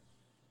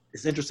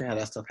 it's interesting how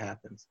that stuff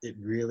happens. It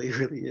really,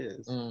 really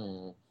is.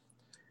 Mm.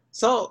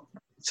 So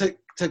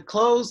to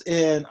close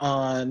in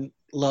on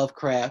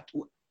Lovecraft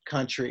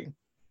Country,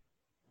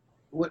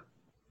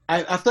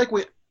 I feel like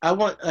I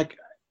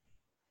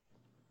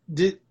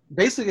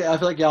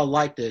feel like y'all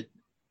liked it.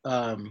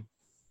 But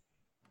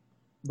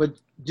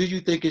do you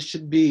think it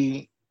should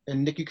be,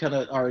 and Nick, you kind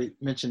of already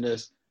mentioned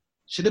this,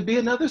 should it be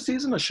another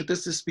season or should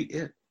this just be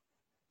it?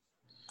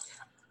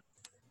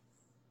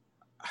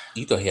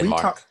 You go ahead,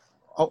 Mark.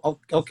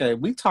 Okay,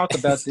 we talked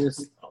about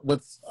this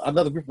with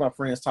another group of my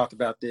friends. Talked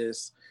about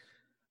this.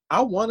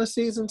 I want a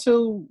season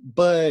 2,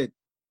 but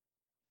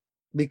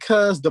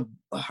because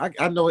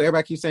I know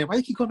everybody keeps saying, why do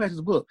you keep going back to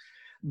the book?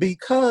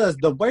 Because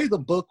the way the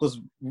book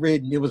was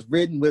written, it was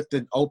written with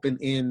an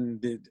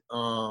open-ended.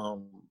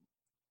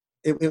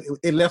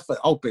 It left it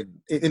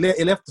open.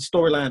 It left the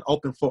storyline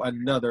open for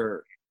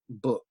another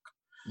book.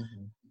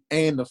 Mm-hmm.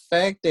 And the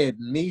fact that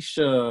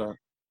Misha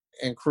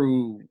and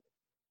crew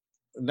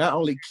not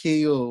only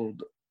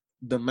killed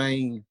the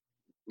main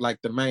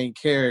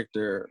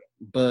character,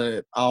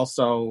 but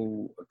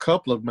also a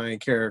couple of main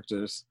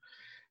characters,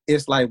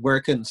 it's like,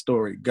 where can the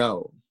story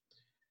go?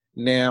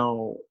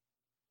 Now,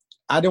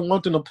 I didn't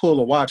want them to pull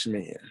a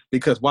Watchmen,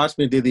 because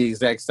Watchmen did the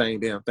exact same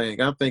damn thing.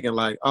 I'm thinking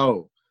like,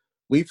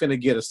 we finna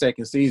get a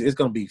second season. It's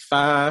gonna be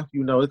 5,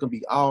 it's gonna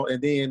be all,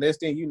 and then next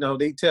thing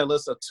they tell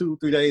us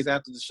 2-3 days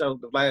after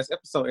the last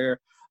episode aired,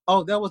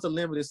 that was a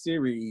limited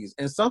series.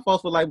 And some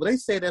folks were like, well, they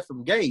said that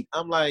from Gate.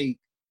 I'm like,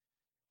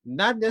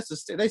 not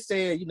necessarily. They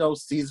said,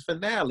 season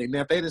finale.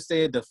 Now, if they'd have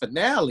said the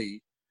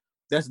finale,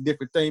 that's a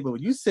different thing. But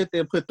when you sit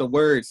there and put the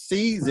word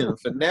season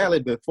finale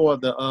before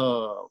the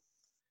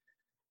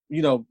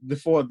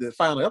before the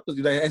final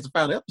episode, as the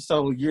final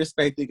episode, you're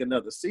expecting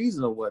another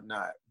season or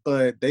whatnot.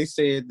 But they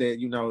said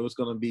that, it was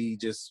going to be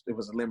it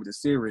was a limited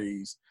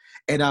series.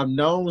 And I've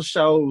known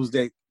shows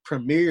that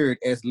premiered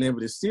as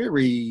limited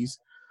series,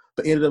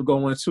 but ended up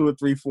going 2 or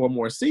 3, 4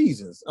 more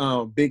seasons.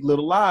 Big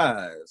Little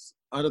Lies,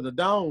 Under the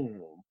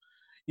Dome,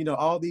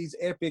 all these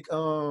epic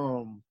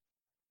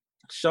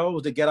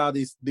shows that get all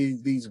these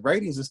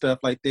ratings and stuff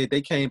like that.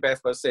 They came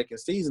back for a second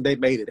season. They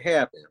made it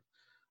happen.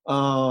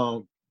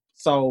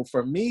 So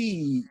for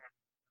me,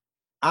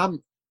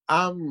 I'm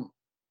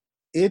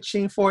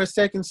itching for a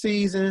second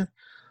season,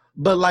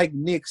 but like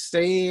Nick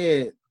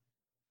said,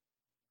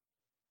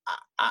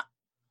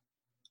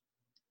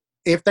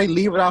 if they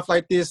leave it off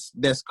like this,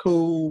 that's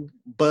cool.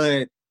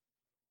 But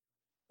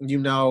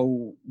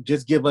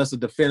just give us a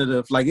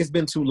definitive. Like, it's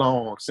been too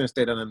long since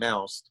they done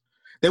announced.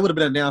 They would have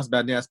been announced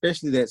by now,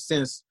 especially that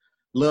since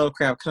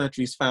Lovecraft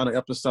Country's final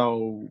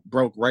episode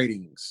broke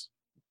ratings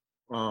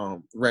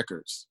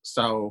records.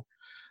 So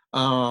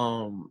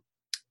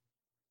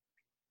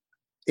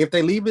if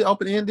they leave it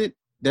open-ended,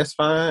 that's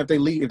fine.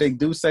 If they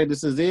do say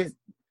this is it,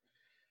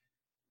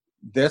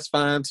 that's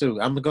fine too.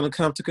 I'm going to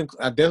come to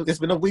it's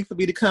been a week for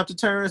me to come to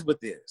terms with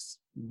this,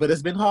 but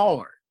it's been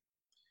hard.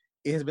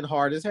 It has been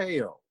hard as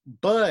hell.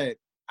 But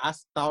I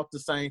thought the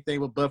same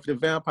thing with Buffy the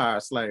Vampire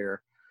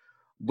Slayer.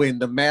 When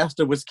the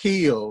master was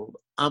killed,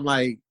 I'm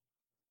like,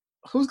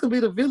 who's gonna be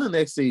the villain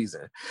next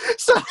season?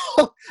 So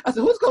I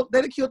said, who's gonna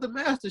they killed the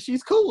master?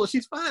 She's cool,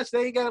 she's fine.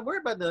 They ain't gotta worry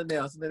about nothing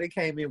else. And then they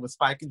came in with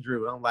Spike and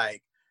Drew. I'm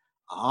like,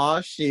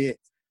 oh shit.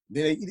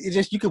 Then it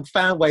just you can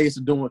find ways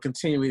of doing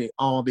continuing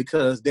on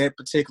because that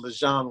particular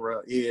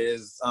genre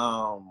is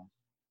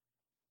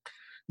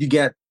you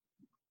got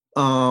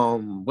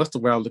what's the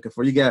word I'm looking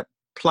for? You got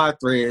plot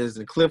threads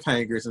and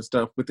cliffhangers and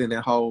stuff within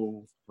that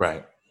whole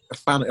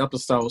final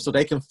episode, so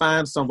they can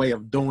find some way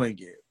of doing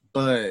it.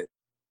 But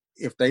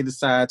if they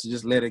decide to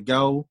just let it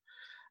go,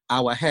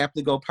 I would have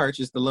to go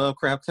purchase the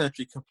Lovecraft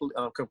Country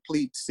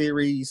complete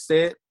series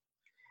set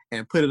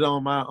and put it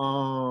on my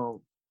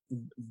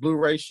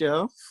Blu-ray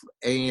shelf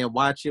and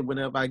watch it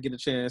whenever I get a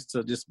chance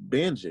to just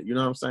binge it. You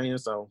know what I'm saying?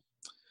 So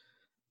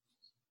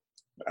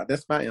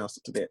that's my answer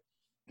to that.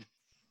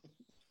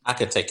 I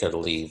could take her to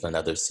leave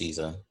another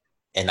season.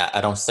 And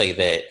I don't say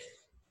that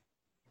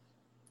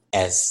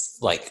as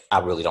like I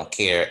really don't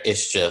care.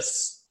 It's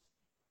just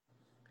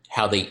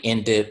how they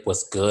ended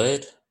was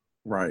good.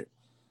 Right.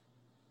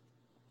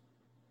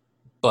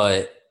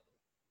 But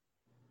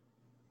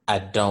I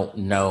don't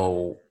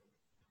know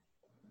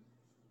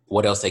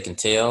what else they can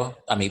tell.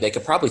 I mean, they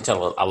could probably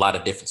tell a lot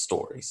of different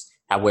stories.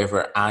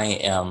 However, I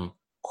am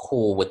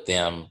cool with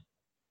them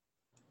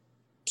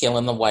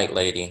killing the white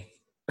lady,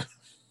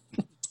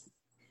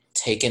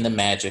 taking the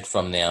magic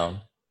from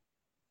them,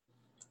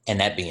 and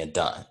that being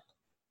done.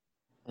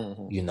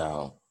 Mm-hmm. You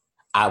know,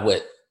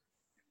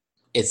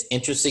 it's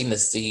interesting to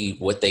see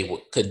what they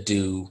could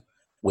do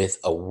with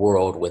a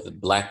world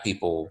with Black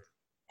people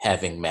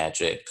having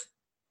magic.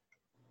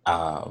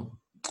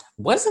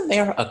 Wasn't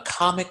there a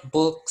comic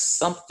book,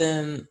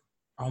 something,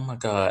 oh my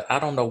God, I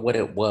don't know what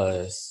it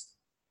was,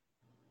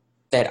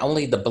 that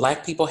only the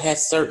Black people had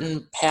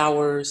certain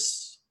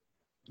powers?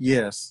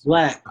 Yes.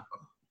 Black.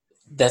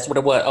 That's what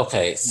it was.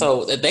 Okay,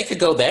 so they could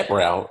go that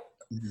route,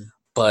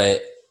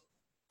 but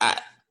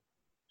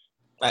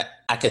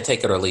I could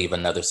take it or leave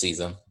another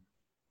season.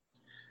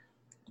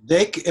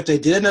 If they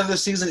did another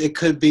season, it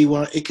could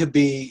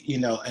be you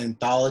know,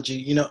 anthology,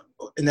 you know,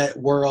 in that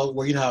world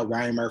where you know how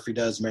Ryan Murphy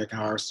does American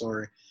Horror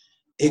Story.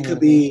 It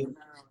could be,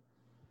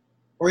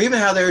 or even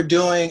how they're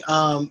doing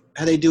how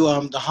they do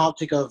the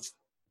Haunting of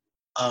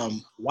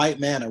White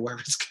Man or wherever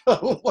it's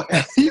called.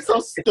 He's so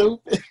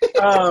stupid.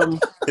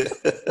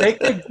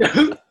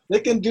 They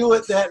can do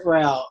it that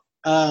route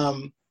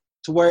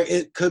to where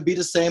it could be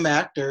the same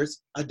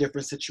actors, a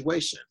different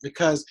situation.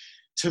 Because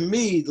to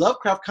me,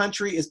 Lovecraft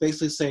Country is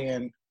basically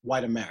saying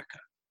white America.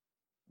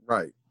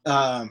 Right.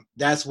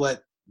 That's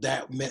what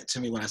that meant to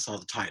me when I saw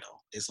the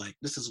title. It's like,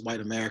 this is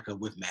white America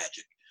with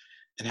magic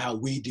and how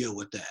we deal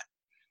with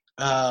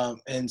that.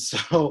 And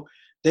so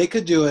they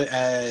could do it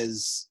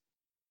as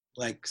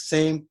like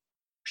same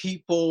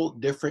people,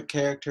 different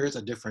characters,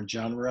 a different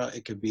genre.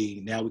 It could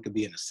be, now we could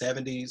be in the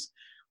 70s,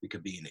 we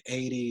could be in the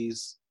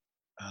 80s.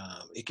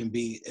 It can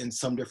be in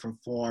some different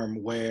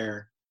form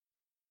where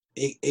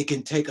it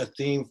can take a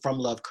theme from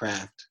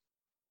Lovecraft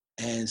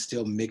and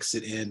still mix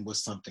it in with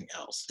something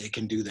else. They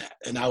can do that.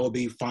 And I will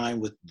be fine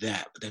with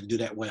that, but they do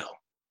that well.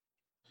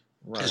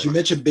 Right. As you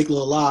mentioned, Big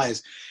Little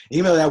Lies,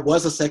 even though that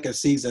was a second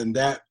season,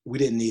 that we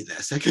didn't need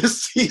that second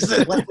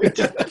season.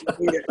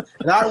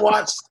 And I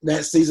watched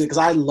that season because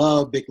I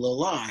love Big Little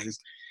Lies,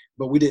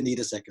 but we didn't need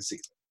a second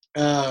season.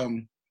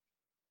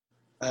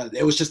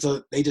 It was just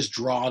they just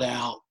drawed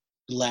out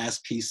the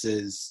last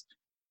pieces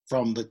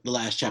from the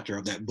last chapter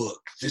of that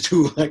book to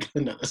do like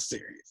another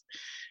series.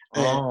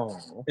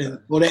 And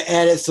well, they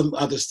added some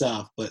other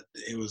stuff, but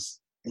it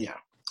was, yeah.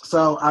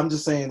 So I'm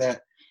just saying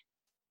that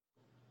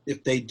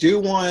if they do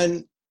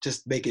one,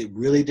 just make it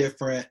really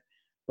different.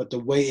 But the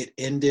way it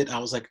ended, I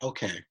was like,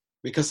 okay,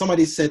 because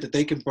somebody said that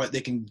they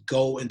can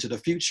go into the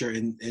future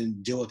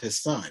and deal with his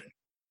son,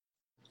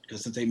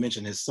 because since they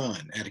mentioned his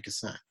son, Atticus'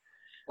 son,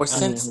 or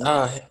since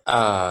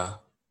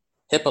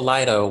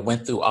Hippolyta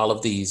went through all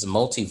of these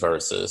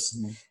multiverses,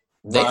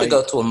 they could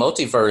go to a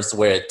multiverse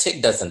where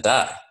Tick doesn't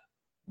die.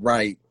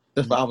 Right.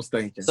 That's what I was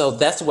thinking. So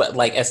that's what,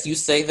 like, as you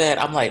say that,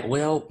 I'm like,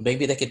 well,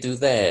 maybe they could do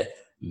that.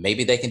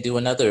 Maybe they can do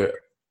another,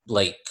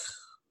 like,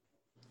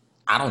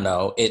 I don't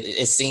know.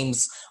 It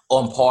seems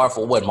on par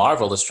for what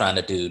Marvel is trying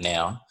to do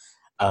now.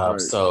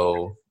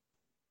 So,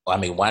 I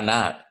mean, why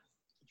not?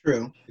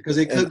 True. Because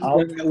it could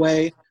have been that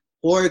way.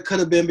 Or it could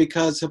have been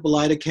because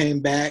Hippolyta came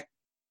back,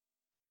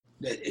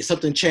 that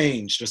something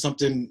changed or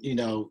something, you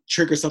know,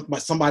 triggered something.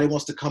 Somebody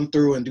wants to come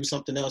through and do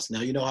something else.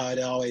 Now, you know how it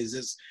always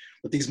is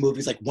with these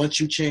movies. Like, once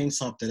you change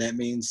something, that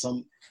means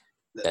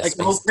that's like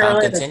the whole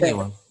Carol Ann effect.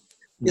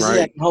 It's right.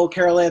 like the whole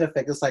Carol Ann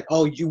effect. It's like,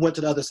 oh, you went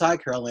to the other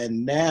side, Carol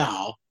Ann.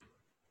 Now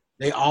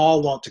they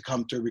all want to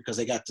come through because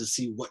they got to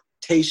see what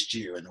tastes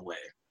you in a way.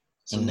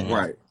 So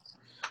right.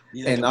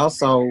 And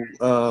also,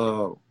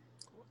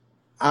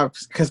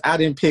 because I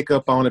didn't pick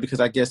up on it because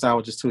I guess I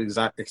was just too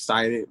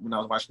excited when I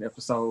was watching the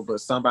episode. But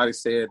somebody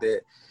said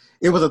that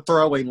it was a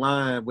throwaway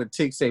line when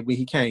Tick said when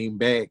he came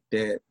back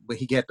that when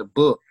he got the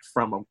book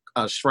from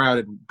a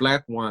shrouded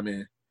Black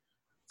woman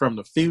from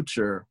the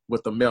future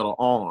with a metal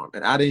arm,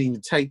 and I didn't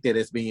even take that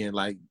as being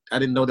like, I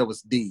didn't know that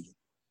was D.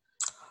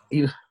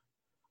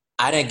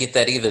 I didn't get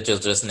that either till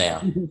just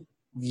now.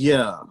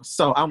 Yeah.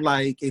 So I'm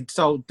like,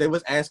 so they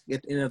was asking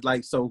at the end of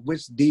like, so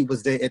which D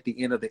was there at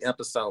the end of the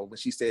episode when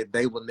she said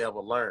they will never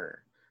learn?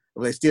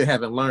 Well, they still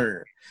haven't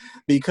learned.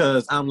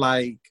 Because I'm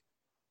like,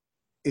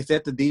 is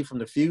that the D from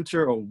the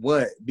future or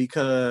what?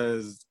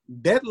 Because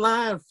that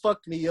line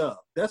fucked me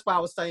up. That's why I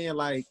was saying,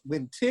 like,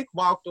 when Tick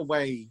walked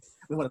away,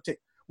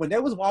 when they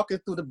was walking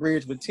through the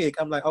bridge with Tick,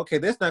 I'm like, okay,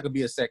 there's not gonna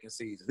be a second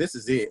season. This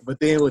is it. But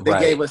then when they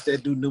gave us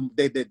that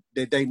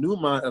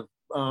denouement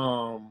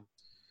of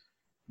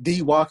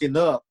D walking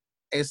up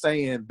and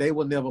saying they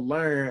will never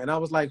learn, and I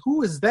was like,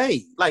 who is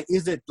they? Like,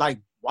 is it like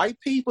white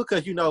people?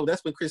 Because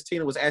that's when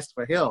Christina was asking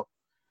for help.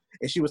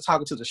 And she was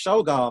talking to the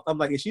Shoggoth. I'm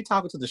like, is she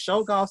talking to the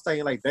Shoggoth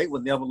saying like they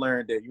will never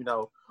learn that,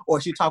 or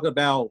is she talking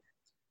about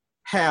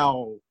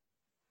how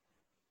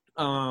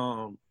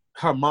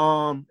her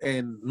mom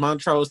and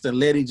Montrose and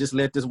Letty just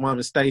let this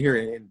woman stay here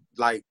and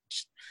like,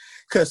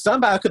 because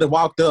somebody could have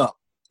walked up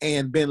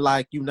and been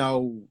like,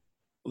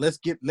 let's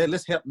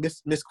help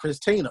Miss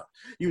Christina,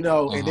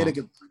 and then it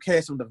could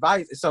cast some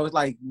devices. So it's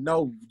like,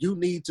 no, you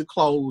need to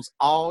close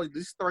all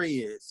these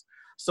threads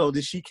so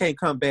that she can't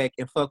come back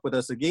and fuck with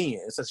us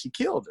again. So she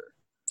killed her.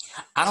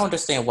 I don't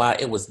understand why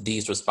it was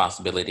Dee's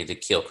responsibility to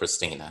kill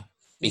Christina.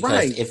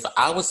 Because if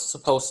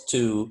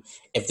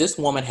this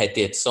woman had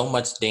did so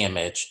much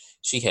damage,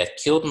 she had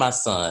killed my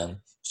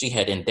son, she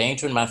had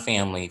endangered my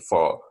family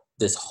for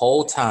this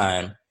whole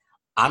time,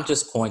 I'm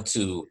just going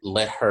to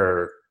let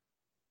her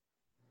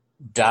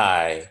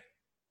die.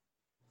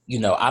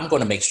 I'm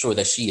going to make sure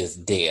that she is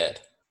dead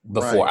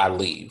before I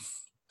leave.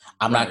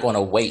 I'm not going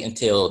to wait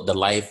until the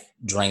life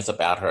drains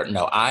about her.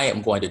 No, I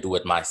am going to do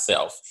it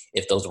myself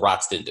if those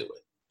rocks didn't do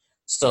it.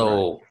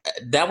 So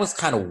that was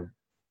kind of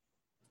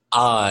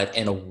odd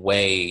in a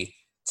way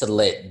to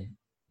let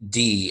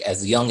Dee,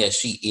 as young as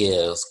she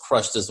is,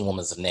 crush this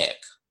woman's neck.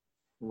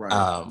 Right.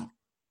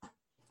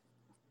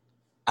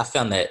 I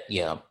found that,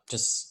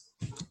 just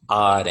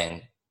odd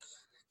and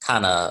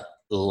kind of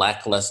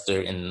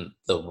lackluster in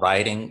the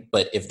writing.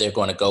 But if they're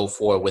going to go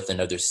forward with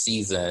another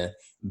season,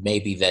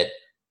 maybe that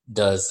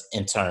does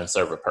in turn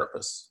serve a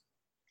purpose.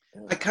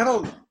 I kind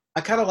of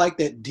like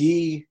that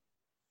Dee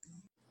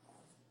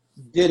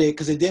did it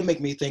because it did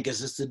make me think, is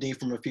this the Dee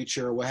from the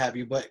future or what have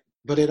you? But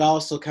it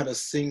also kind of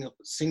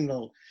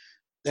signaled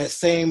that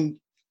same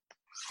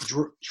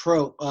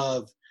trope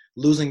of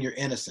losing your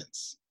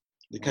innocence,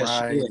 because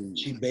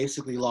she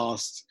basically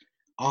lost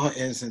all her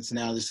innocence.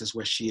 Now this is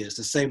where she is.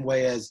 The same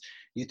way as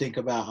you think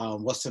about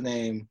what's her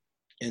name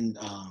in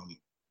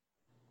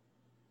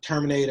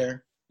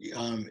Terminator.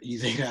 You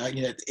think at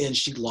the end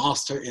she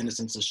lost her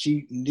innocence, so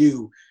she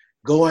knew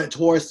going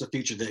towards the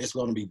future that it's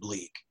going to be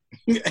bleak.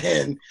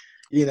 And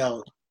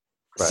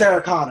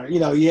Sarah Connor,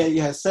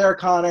 you had Sarah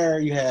Connor,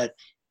 you had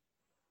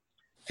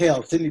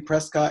Sidney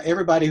Prescott,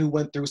 everybody who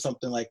went through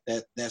something like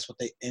that, that's what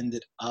they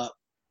ended up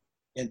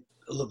in,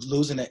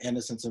 losing their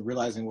innocence and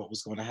realizing what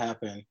was going to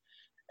happen.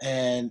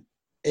 And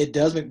it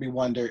does make me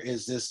wonder,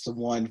 is this the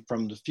one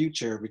from the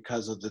future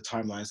because of the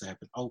timelines that have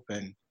been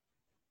open?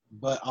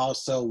 But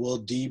also, will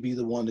Dee be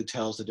the one that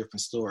tells a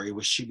different story?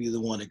 Will she be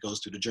the one that goes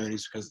through the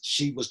journeys? Because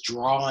she was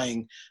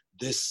drawing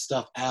this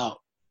stuff out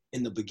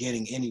in the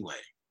beginning anyway.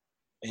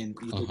 And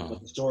you think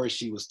about the story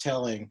she was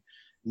telling.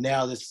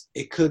 Now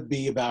it could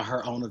be about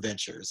her own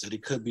adventures, and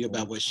it could be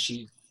about what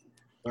she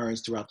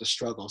learns throughout the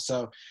struggle.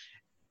 So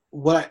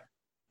what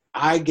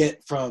I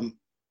get from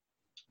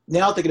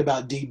now thinking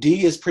about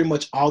Dee is pretty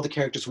much all the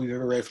characters we've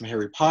ever read, from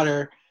Harry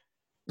Potter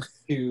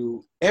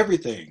to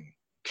everything.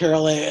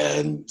 Carol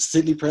Ann,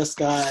 Sidney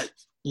Prescott,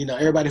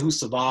 everybody who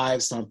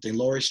survived something,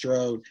 Laurie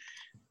Strode,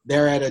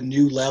 they're at a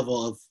new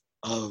level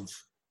of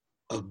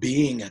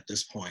being at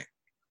this point.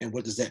 And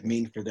what does that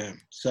mean for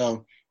them?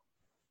 So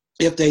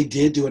if they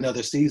did do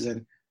another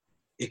season,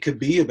 it could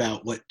be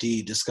about what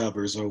Dee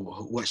discovers or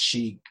what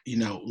she,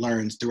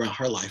 learns throughout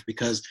her life,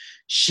 because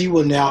she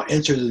will now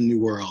enter the new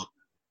world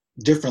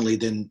differently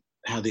than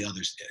how the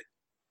others did.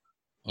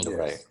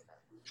 Right.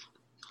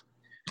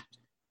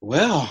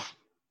 Well,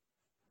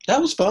 that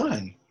was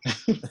fun.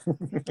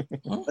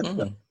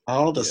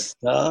 All the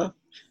stuff,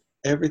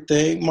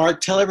 everything. Mark,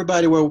 tell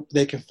everybody where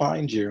they can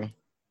find you.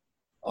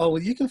 Oh,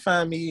 well, you can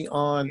find me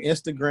on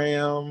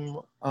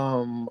Instagram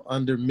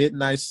under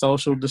Midnight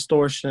Social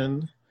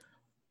Distortion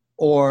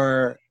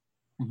or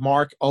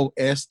Mark O.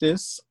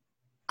 Estes.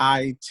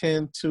 I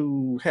tend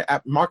to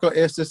Mark O.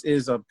 Estes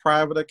is a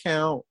private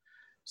account.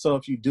 So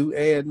if you do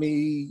add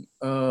me,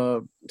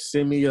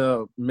 send me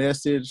a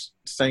message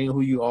saying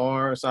who you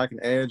are so I can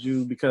add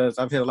you, because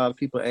I've had a lot of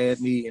people add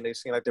me and they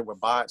seem like they were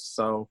bots.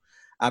 So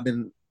I've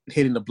been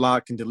hitting the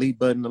block and delete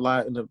button a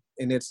lot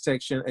in that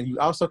section. And you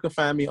also can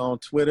find me on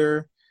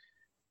Twitter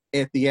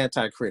at The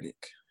Anticritic.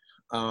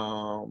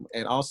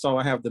 And also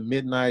I have the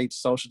Midnight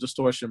Social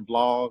Distortion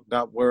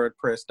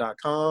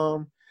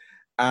blog.wordpress.com.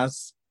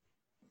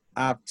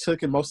 I've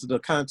taken most of the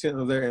content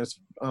of there and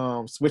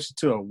switched it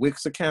to a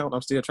Wix account.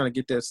 I'm still trying to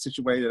get that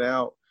situated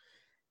out.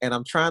 And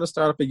I'm trying to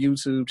start up a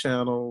YouTube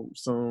channel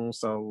soon.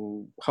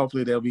 So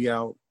hopefully they'll be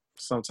out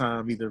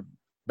sometime either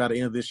by the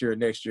end of this year or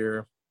next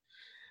year.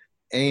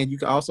 And you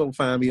can also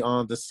find me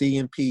on the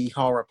CNP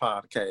Horror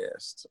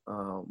Podcast.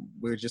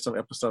 We're just on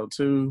episode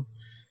 2.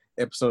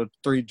 Episode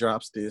 3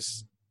 drops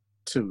this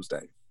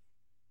Tuesday.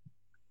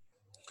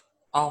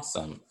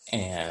 Awesome.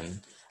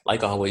 And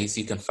like always,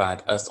 you can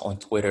find us on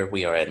Twitter.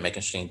 We are at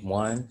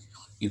MegaSheen1.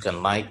 You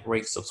can like,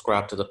 rate,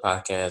 subscribe to the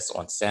podcast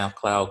on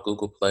SoundCloud,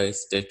 Google Play,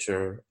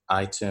 Stitcher,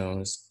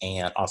 iTunes,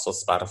 and also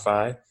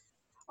Spotify.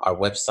 Our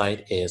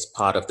website is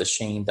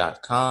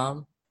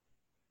podofthesheen.com.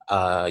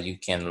 You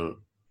can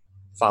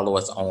follow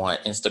us on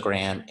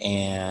Instagram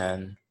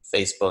and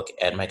Facebook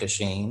at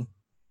MegaSheen.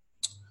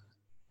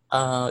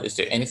 Is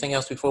there anything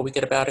else before we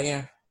get up out of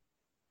here?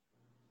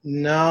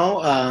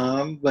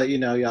 No, but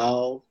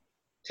y'all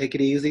take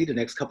it easy. The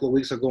next couple of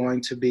weeks are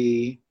going to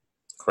be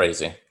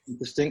crazy,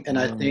 interesting, and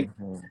I think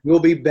we'll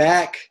be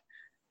back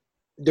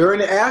during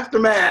the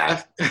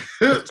aftermath.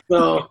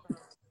 So,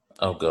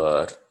 oh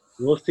God,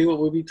 we'll see what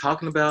we'll be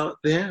talking about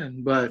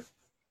then. But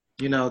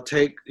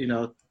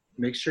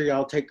make sure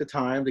y'all take the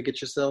time to get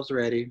yourselves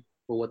ready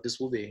for what this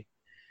will be,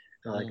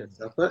 and all that good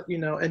stuff. But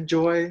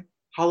enjoy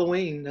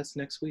Halloween. That's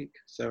next week.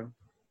 So.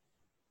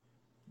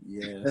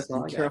 Yes,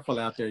 be careful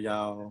out there,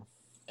 y'all.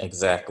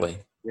 Exactly.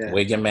 Yeah.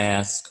 Wear your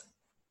mask.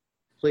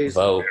 Please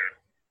vote.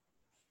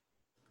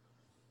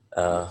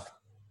 All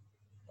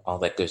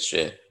that good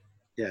shit.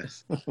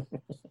 Yes.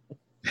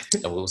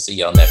 And we'll see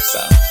y'all next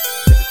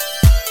time.